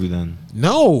 Good movie then.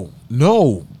 No,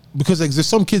 because like there's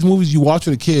some kids movies you watch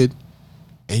with a kid,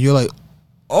 and you're like,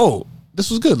 oh, this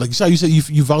was good. Like you said,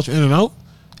 you vouch In and Out.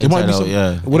 There might be Inside some, Out,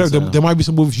 yeah. whatever. Inside There might be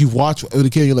some movies you watch as a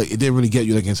kid. You're like, it didn't really get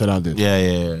you like Inside Out did.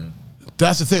 Yeah.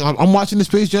 That's the thing. I'm watching the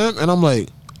Space Jam and I'm like,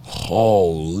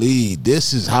 holy,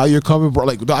 this is how you're coming, bro.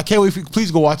 Like, I can't wait for you.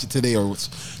 Please go watch it today or as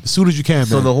soon as you can, man.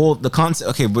 So the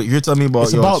concept. Okay, but you're telling me about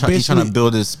It's about he's trying to basically-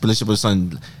 build this relationship with his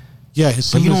son. Yeah,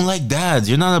 but you don't like dads.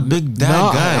 You're not a big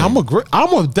dad guy. I'm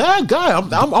a dad guy.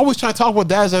 I'm always trying to talk about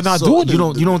dads that are not So doing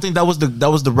it. you don't think that was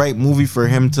the right movie for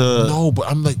him to? No, but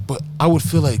I'm like, but I would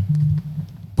feel like,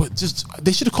 but just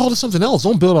they should have called it something else.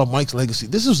 Don't build on Mike's legacy.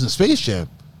 This was in Space Jam.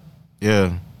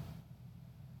 Yeah.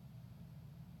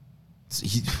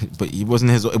 But he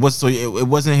wasn't his. It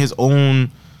wasn't his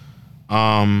own.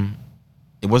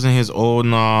 It wasn't his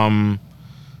own.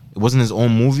 It wasn't his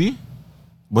own movie.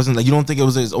 Wasn't like you don't think it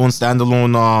was his own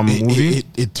standalone movie?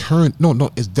 It turned no.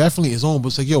 It's definitely his own. But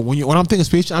it's like when I'm thinking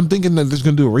Space Jam, I'm thinking that there's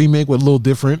gonna do a remake with a little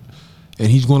different, and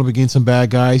he's going up against some bad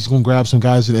guys. He's gonna grab some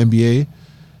guys in the NBA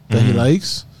that he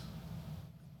likes,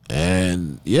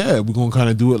 and yeah, we're gonna kind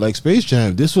of do it like Space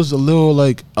Jam. This was a little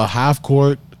like a half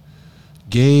court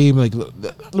game. Like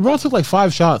LeBron took like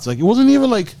 5 shots. Like it wasn't even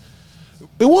like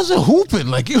it wasn't hooping.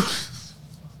 Like it.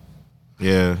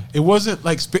 Yeah, it wasn't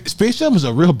like Space Jam was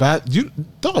a real bad.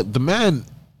 The man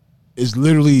is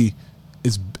literally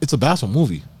it's a basketball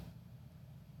movie.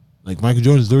 Like Michael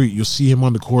Jordan's literally, you'll see him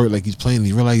on the court like he's playing.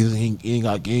 You realize he ain't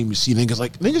got game. You see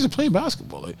niggas are playing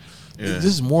basketball. Like this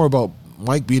is more about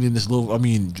Mike being in this little. I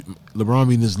mean, LeBron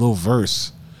being in this little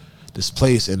verse, this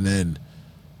place, and then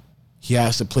he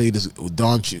has to play this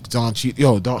Don. This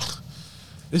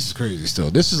is crazy. Still,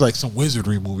 this is like some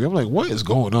wizardry movie. I'm like, what is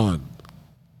going on?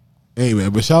 Anyway,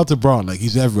 but shout out to Braun. Like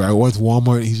he's everywhere. I went to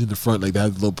Walmart. He's in the front. Like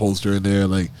that little poster in there.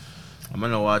 Like I'm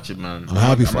gonna watch it, man. I'm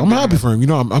happy for him. You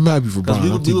know, I'm happy for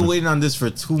Braun. We were waiting on this for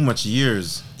too much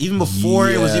years. Even before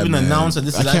it was even announced that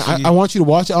this is actually. I want you to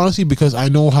watch it honestly because I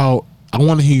know how. I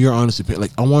want to hear your honest opinion.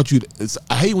 Like I want you to.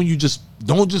 I hate when you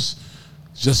don't just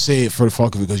say it for the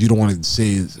fuck of it because you don't want to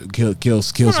say kill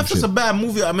some It's shit. a bad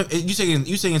movie. I mean, you saying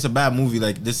it's a bad movie.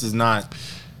 Like this is not.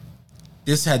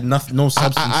 This had no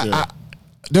substance here.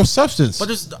 There's substance, but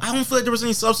I don't feel like there was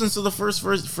any substance to the first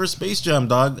Space Jam,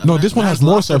 dog. No, this one has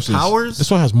more substance. Powers? This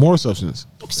one has more substance.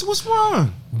 So what's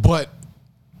wrong? But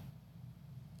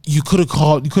you could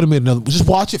have made another. Just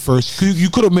watch it first. You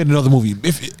could have made another movie.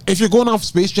 If you're going off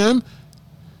Space Jam,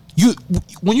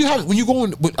 when you go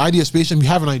in with idea of Space Jam, you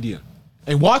have an idea,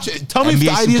 and watch it. Tell me NBA if the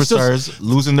idea is superstars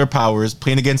losing their powers,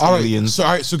 playing against aliens. All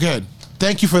right, so good.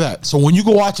 Thank you for that. So when you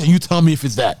go watch it, you tell me if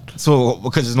it's that. So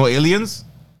because there's no aliens.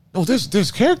 No,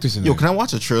 there's characters in there. Yo, can I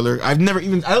watch a trailer? I've never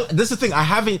even. This is the thing. I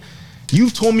haven't.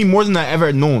 You've told me more than I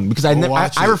ever known because I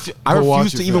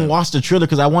refuse to even watch the trailer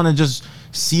because I want to just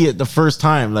see it the first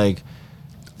time. Like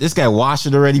this guy watched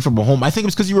it already from home. I think it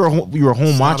was because you were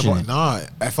home watching it. Nah,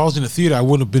 if I was in the theater, I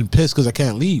wouldn't have been pissed because I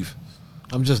can't leave.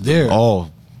 I'm just there.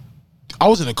 Oh, I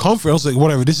was in a comfort. I was like,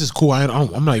 whatever. This is cool.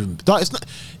 I'm not even. It's not.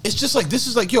 It's just like this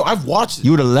is like yo. I've watched.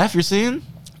 You would have left. You're saying?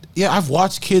 Yeah, I've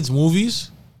watched kids movies.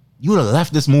 You would have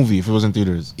left this movie if it was in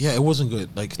theaters. Yeah, it wasn't good.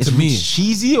 Like it's to me,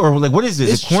 cheesy or like what is it?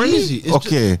 It's corny? cheesy. It's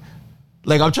okay,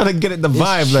 like I'm trying to get it the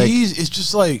vibe. It's like cheesy. It's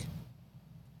just like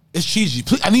it's cheesy.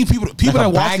 I need people like that a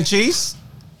watch bag chase.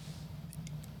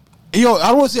 Yo, I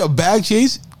don't want to say a bag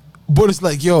chase, but it's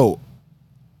like yo.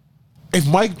 If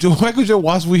Michael Jordan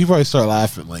watched me, he probably start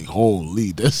laughing like,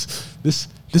 "Holy, this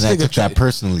nigga took that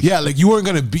personally." Yeah, like you weren't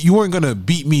gonna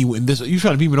beat me in this. You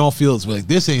trying to beat me in all fields, but like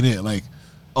this ain't it. Like,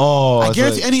 I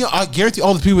guarantee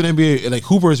all the people in the NBA, like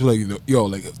hoopers, were like, yo,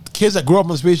 like kids that grew up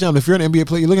on Space Jam. If you're an NBA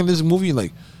player, you're looking at this movie, and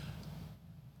like,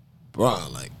 bro,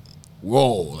 like,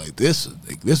 whoa, like this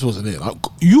wasn't it.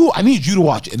 I need you to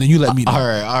watch it, and then you let me know. All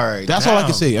right. That's all I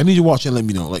can say. I need you to watch it and let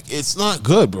me know. Like, it's not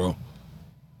good, bro.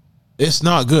 It's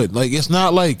not good. Like, it's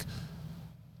not like,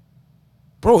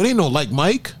 bro, it ain't no Like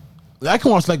Mike. I can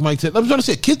watch Like Mike. I'm trying to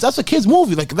say, kids. That's a kid's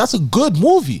movie. Like, that's a good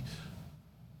movie.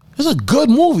 It's a good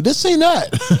movie. This ain't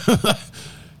that.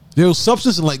 There's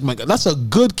substance in Like Mike. That's a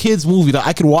good kids movie that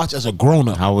I could watch as a grown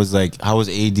up. How was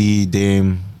AD,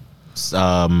 Dame,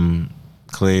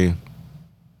 Clay?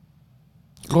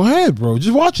 Go ahead, bro.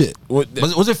 Just watch it.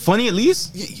 Was it funny at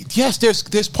least? Yes.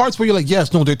 There's parts where you're like,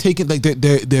 yes, no. They're taking like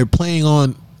they're playing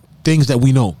on things that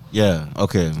we know. Yeah.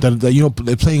 Okay. That you know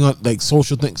they're playing on like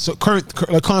social things, so current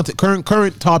content,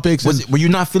 current topics. Were you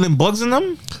not feeling bugs in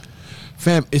them,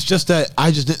 fam? It's just that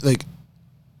I just didn't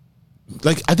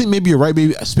like. I think maybe you're right.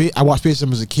 Maybe I watched Space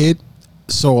Jam as a kid,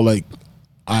 so like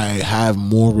I have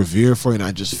more revere for it, and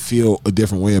I just feel a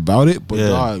different way about it. But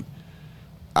dog,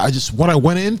 when I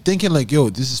went in thinking like, yo,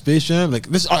 this is Space Jam. Like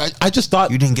this, I just thought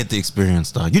you didn't get the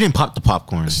experience, dog. You didn't pop the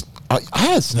popcorn. I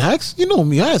had snacks. You know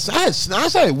me. I had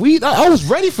snacks. I had weed. I was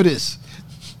ready for this.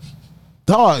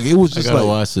 Dog, it was just I gotta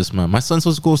like watch this, man. My son's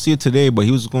supposed to go see it today, but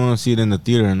he was going to see it in the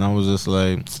theater, and I was just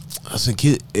like, I said,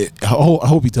 kid. I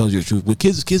hope he tells you the truth, but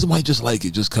kids might just like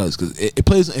it just because it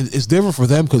plays. It's different for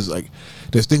them because like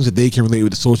there's things that they can relate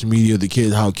with the social media, the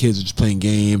kids, how kids are just playing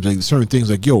games, like certain things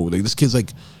like like this kid's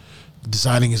like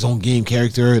deciding his own game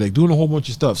character, like doing a whole bunch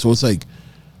of stuff. So it's like,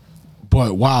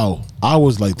 but wow, I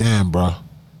was like, damn, bro,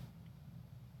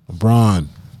 LeBron.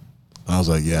 I was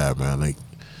like, yeah, man, like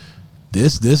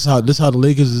this how the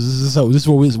Lakers this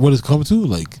what it's come to.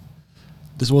 Like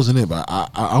this wasn't it, but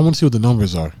I want to see what the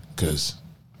numbers are because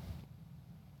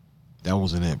that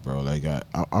wasn't it, bro. Like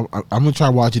I'm gonna try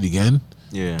to watch it again.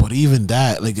 Yeah. But even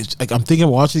that, like, it's like I'm thinking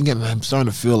of watching it, and I'm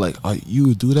starting to feel like, you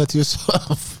would do that to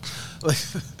yourself. Like,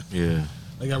 yeah.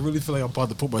 Like I really feel like I'm about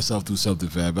to put myself through something,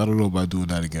 fam. I don't know about doing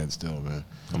that again, still, man.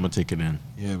 I'm gonna take it in.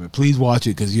 Yeah, man. Please watch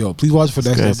it, cause please watch for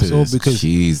next episode because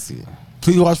cheesy.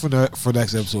 Please watch for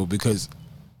next episode because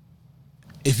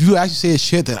if you actually say it's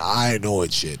shit, then I know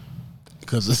it's shit.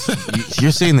 Because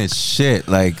you're saying it's shit,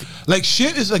 like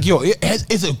shit is like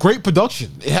it's a great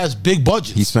production. It has big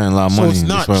budgets. He spent a lot of money. So it's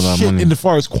not shit in the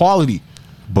far as quality.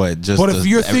 But if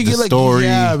you're thinking like story,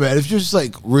 yeah, man, if you're just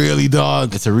like really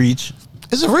dog, it's a reach.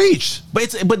 It's a reach.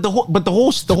 But the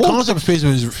whole concept of Space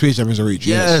Jam is a reach.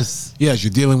 Yes. Yes,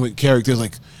 you're dealing with characters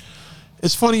like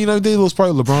it's funny, they was part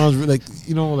of LeBron's like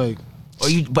like.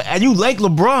 And you like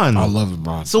LeBron. I love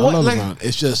LeBron. So what? LeBron.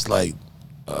 It's just like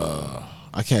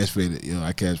I can't explain it.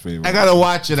 I can't explain it. I gotta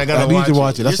watch it. I need to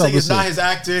watch it. That's it's not his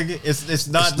acting. It's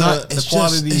not the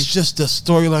quality. It's just the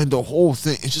storyline, the whole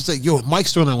thing. It's just like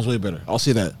Mike's storyline was way better. I'll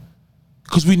say that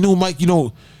because we knew Mike.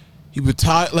 He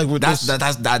retired. Like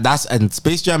that's and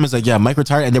Space Jam is like Mike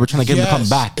retired and they were trying to get him to come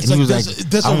back and he was like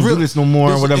I don't do this no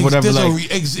more whatever.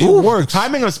 It works.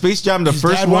 Timing of Space Jam the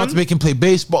first one to make him play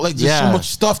baseball. Like there's so much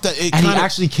stuff that and he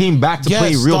actually came back to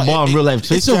play real ball in real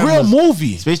life. It's a real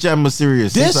movie. Space Jam was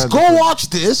serious. Go watch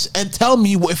this and tell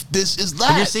me if this is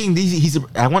that. And you're saying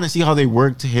I want to see how they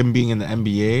worked him being in the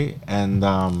NBA and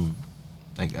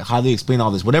like how they explain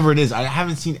all this. Whatever it is, I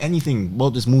haven't seen anything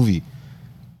about this movie.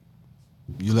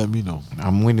 You let me know.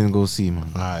 I'm waiting to go see, man.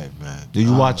 All right, man. Did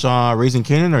you watch Raising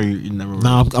Kanan or you never?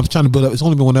 No, I'm trying to build up. It's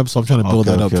only been one episode. I'm trying to build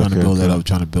that up. Trying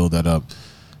to build that up.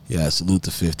 Yeah, salute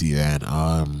to 50, man.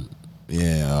 I'm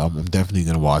definitely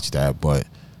gonna watch that, but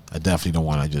I definitely don't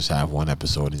want to just have one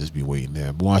episode and just be waiting there.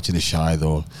 I'm watching The Chi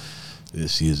though.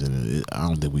 This season, I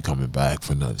don't think we coming back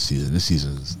for another season. This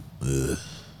season's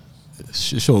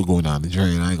show going down the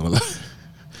drain. I ain't gonna lie.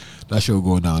 That show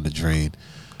going down the drain.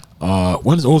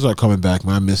 When is Ozark coming back,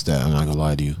 man? I missed that. I'm not gonna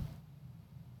lie to you.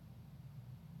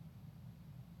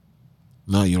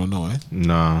 No, you don't know, eh?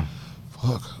 Nah.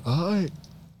 Fuck. All right.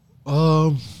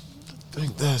 I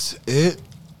think that's it.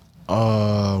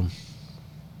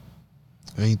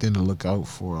 Anything to look out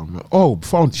for?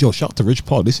 Shout out to Rich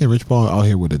Paul. They say Rich Paul out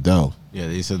here with Adele. Yeah,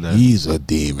 they said that. He's a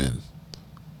demon.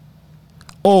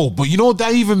 Oh, but you know what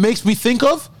that even makes me think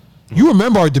of? You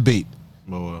remember our debate.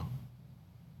 Oh,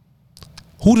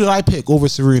 who did I pick over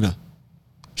Serena?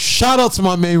 Shout out to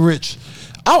my man Rich.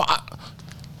 Let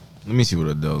me see what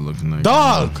Adele looking like.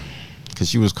 Dog. Because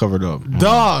she was covered up.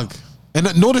 Dog. And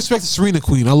no disrespect to Serena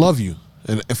Queen. I love you.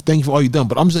 And thank you for all you done.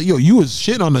 But I'm just like, you was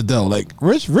shitting on Adele. Like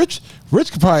Rich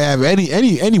could probably have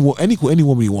any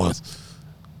woman he wants.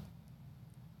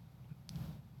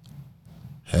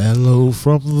 Hello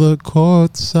from the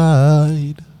court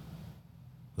side.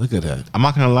 Look at that. I'm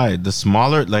not gonna lie. The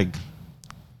smaller, like,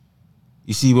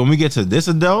 you see, when we get to this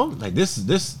Adele, like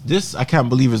this, I can't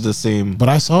believe is the same. But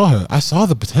I saw her. I saw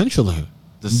the potential in her.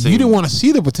 You didn't want to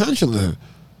see the potential in her.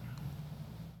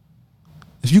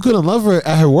 If you couldn't love her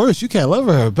at her worst, you can't love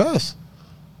her at her best.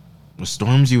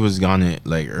 Stormzy was on it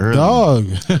like early. Dog.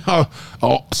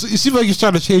 So it seems like you're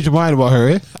trying to change your mind about her,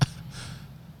 eh?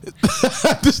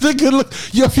 This nigga look.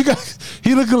 Yo, if you got,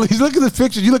 he's looking at the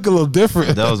picture. You look a little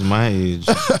different. That was my age.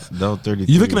 That was 33.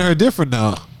 You looking at her different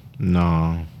now?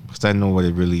 No, because I know what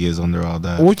it really is under all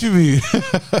that. What you mean?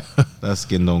 That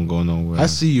skin don't go nowhere. I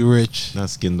see you, Rich. That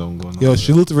skin don't go nowhere. Yo,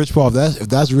 salute to Rich Paul. If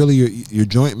that's really your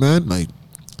joint, man, like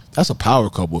that's a power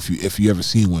couple if you ever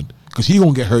seen one. Because he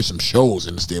gonna get her some shows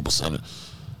in the Staples Center.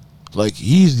 Like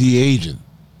he's the agent.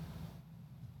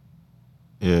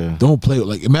 Yeah. Don't play with,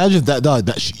 like, imagine that dog.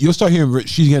 You'll start hearing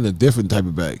she's getting a different type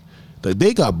of bag. Like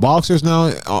they got boxers now,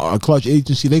 a Clutch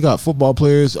agency. They got football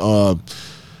players. I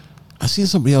seen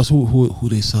somebody else who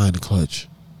they signed to Clutch.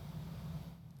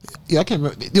 Yeah, I can't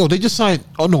remember. Yo, they just signed.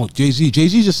 Oh no, Jay-Z.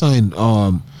 Jay-Z just signed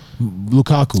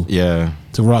Lukaku. Yeah.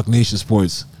 To Rock Nation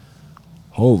Sports.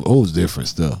 Ho's different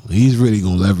still. He's really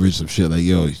gonna leverage some shit. Like,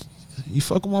 yo, you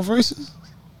fuck with my verses?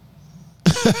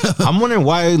 I'm wondering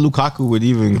why Lukaku would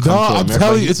even come to I'm America.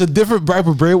 telling you, it's a different type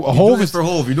of break. Hove is for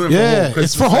Hove. You're doing it for Hove.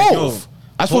 It's for Hove.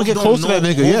 I just want to get close to that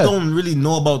nigga. Hove Yeah, don't really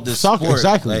know about this soccer. sport.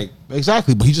 Exactly.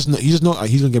 Exactly. But he just know he's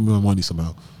gonna get me my money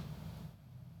somehow.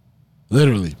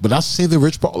 Literally, but that's the same thing.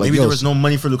 Rich Paul. Like, maybe there was no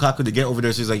money for Lukaku to get over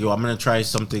there, so he's like, "Yo, I'm gonna try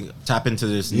something, tap into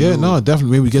this." Yeah, no,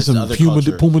 definitely. Maybe get some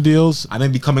Puma deals. I may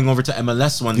be coming over to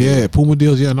MLS one day. Yeah, Puma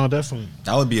deals. Yeah, no, definitely.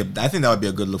 That would be. I think that would be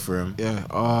a good look for him. Yeah.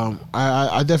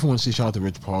 I definitely want to say shout out to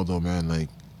Rich Paul though, man. Like,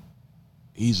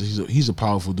 he's a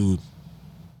powerful dude.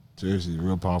 Seriously, a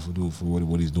real powerful dude for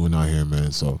what he's doing out here,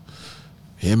 man. So,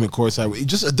 him and courtside,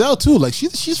 just Adele too. Like,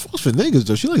 she's fucks for niggas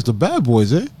though. She likes the bad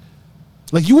boys, eh?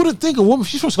 Like, you wouldn't think a woman,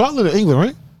 she's from Scotland or England,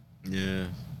 right? Yeah.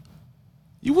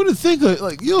 You wouldn't think,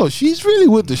 like, yo, she's really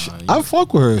with the shit. I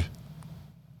fuck with her.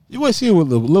 You might see her with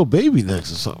a little baby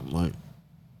next or something, like.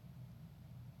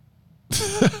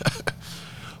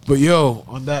 But, yo,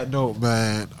 on that note,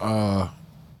 man,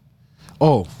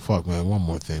 oh, fuck, man, one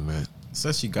more thing, man. It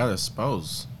says she got a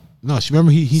spouse. No, she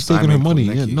remember he's taking her money.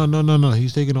 Yeah, Konecki. no,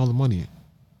 he's taking all the money.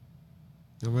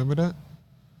 You remember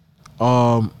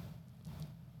that?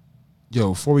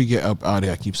 Yo, before we get up out of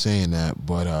here, I keep saying that,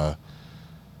 but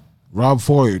Rob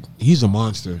Ford, he's a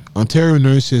monster. Ontario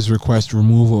nurses request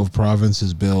removal of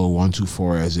province's Bill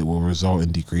 124 as it will result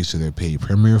in decrease of their pay.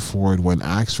 Premier Ford, when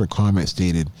asked for comment,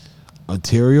 stated,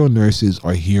 Ontario nurses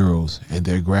are heroes and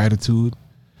the gratitude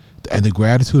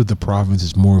of the province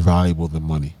is more valuable than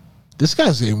money. This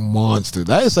guy's a monster.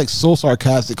 That is like so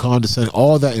sarcastic, condescending,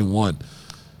 all that in one.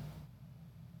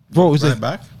 Bro, is it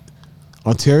back?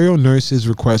 Ontario nurses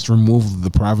request removal of the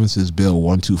province's Bill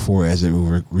 124 as it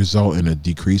will result in a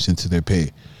decrease into their pay.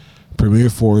 Premier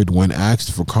Ford, when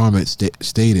asked for comment,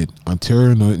 stated,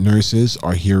 Ontario nurses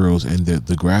are heroes and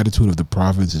the gratitude of the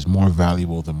province is more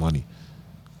valuable than money.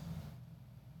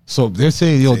 So they're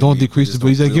saying, yo, don't decrease it. But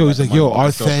he's like, yo,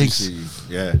 our thanks.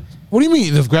 Yeah. What do you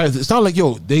mean? It's not like,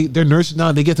 yo, they're nurses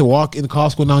now. They get to walk in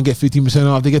Costco now and get 15%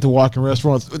 off. They get to walk in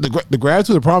restaurants. The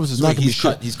gratitude of the province is not going to be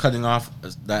shit. He's cutting off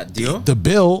that deal? The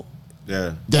bill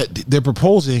that they're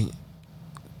proposing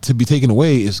to be taken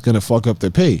away is going to fuck up their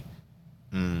pay.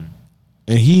 And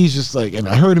he's just like, and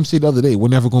I heard him say the other day, we're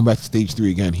never going back to stage 3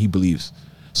 again. He believes.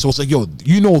 So it's like, yo,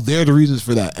 you know they're the reasons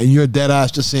for that. And you're dead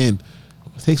ass just saying,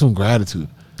 take some gratitude.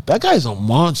 That guy's a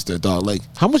monster, dog. Like,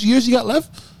 how much years you got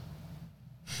left?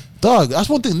 Dog, that's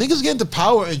one thing. Niggas get into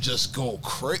power and just go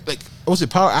crazy. Like, what's it?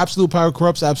 Power, absolute power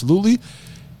corrupts absolutely.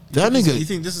 That nigga. You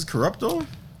think this is corrupt though?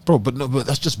 Bro, but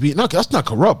that's just being, no, that's not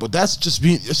corrupt, but that's just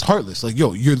being, it's heartless. Like,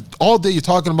 yo, you're all day you're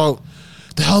talking about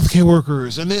the healthcare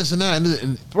workers and this and that.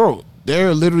 And bro,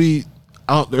 they're literally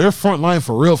out, they're front line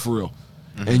for real.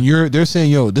 And they're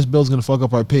saying, yo, this bill's going to fuck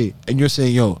up our pay. And you're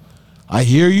saying, yo, I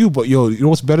hear you, but yo, you know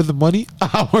what's better than money?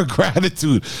 Our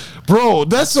gratitude. Bro,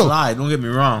 that's so. Lie, don't get me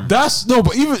wrong.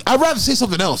 But even, I'd rather say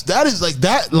something else. That is like,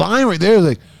 that line right there is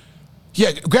like,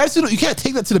 yeah, gratitude, you can't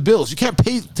take that to the bills. You can't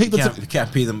take that to. We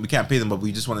can't pay them, but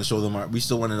we just want to show them we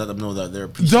still want to let them know that they're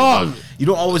appreciated. Dog. You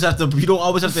don't always have to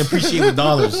appreciate the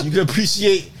dollars. You can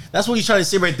appreciate, that's what he's trying to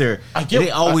say right there. It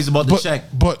ain't always about the check.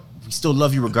 But we still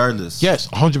love you regardless. Yes,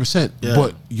 100%. Yeah.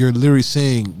 But you're literally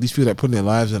saying these people that are putting their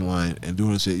lives on the line and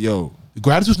doing shit, yo,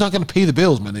 gratitude's not gonna pay the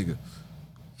bills, my nigga.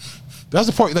 That's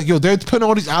the part. Like, yo, they're putting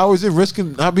all these hours in,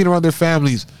 risking not being around their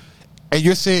families, and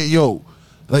you're saying, yo,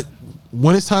 like,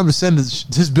 when it's time to send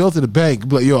this bill to the bank,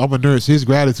 be like, yo, I'm a nurse. Here's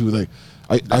gratitude. Like,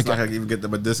 that's not gonna even get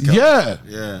them a discount.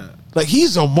 Yeah. Like,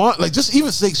 he's a like, just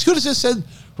even like, should have just said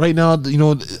right now, you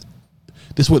know,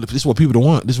 this is what people don't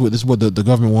want. This is what the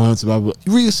government wants. Blah, blah.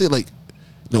 You really say like,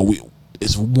 no,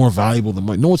 it's more valuable than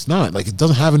money. No, it's not. Like, it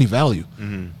doesn't have any value.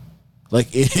 Mm-hmm.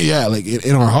 Like,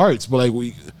 in our hearts, but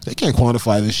like they can't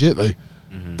quantify this shit. Like,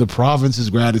 the province's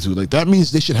gratitude, like that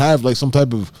means they should have like some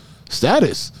type of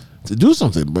status to do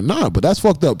something, but but that's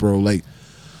fucked up, bro. Like,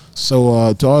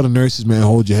 so to all the nurses, man,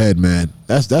 hold your head, man.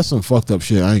 That's some fucked up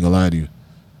shit. I ain't gonna lie to you.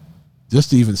 Just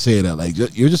to even say that, like,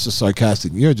 you're just a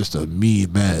sarcastic, you're just a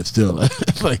mean man still.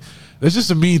 Like, that's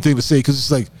just a mean thing to say because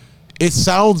it's like, it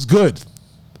sounds good,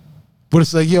 but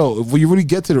it's like, yo, when you really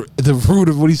get to the root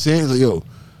of what he's saying, it's like, yo,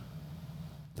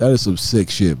 that is some sick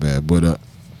shit, man. But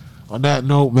on that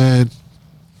note, man,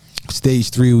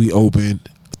 stage 3 we open.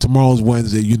 Tomorrow's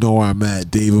Wednesday. You know where I'm at.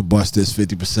 Dave & Buster's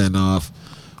 50% off.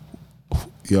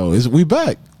 Yo, we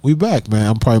back. We back,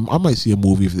 man. I might see a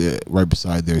movie right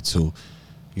beside there too.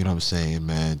 You know what I'm saying,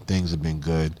 man? Things have been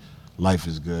good. Life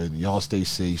is good. Y'all stay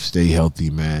safe, stay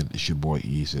healthy, man. It's your boy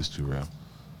E. Says 2 Real.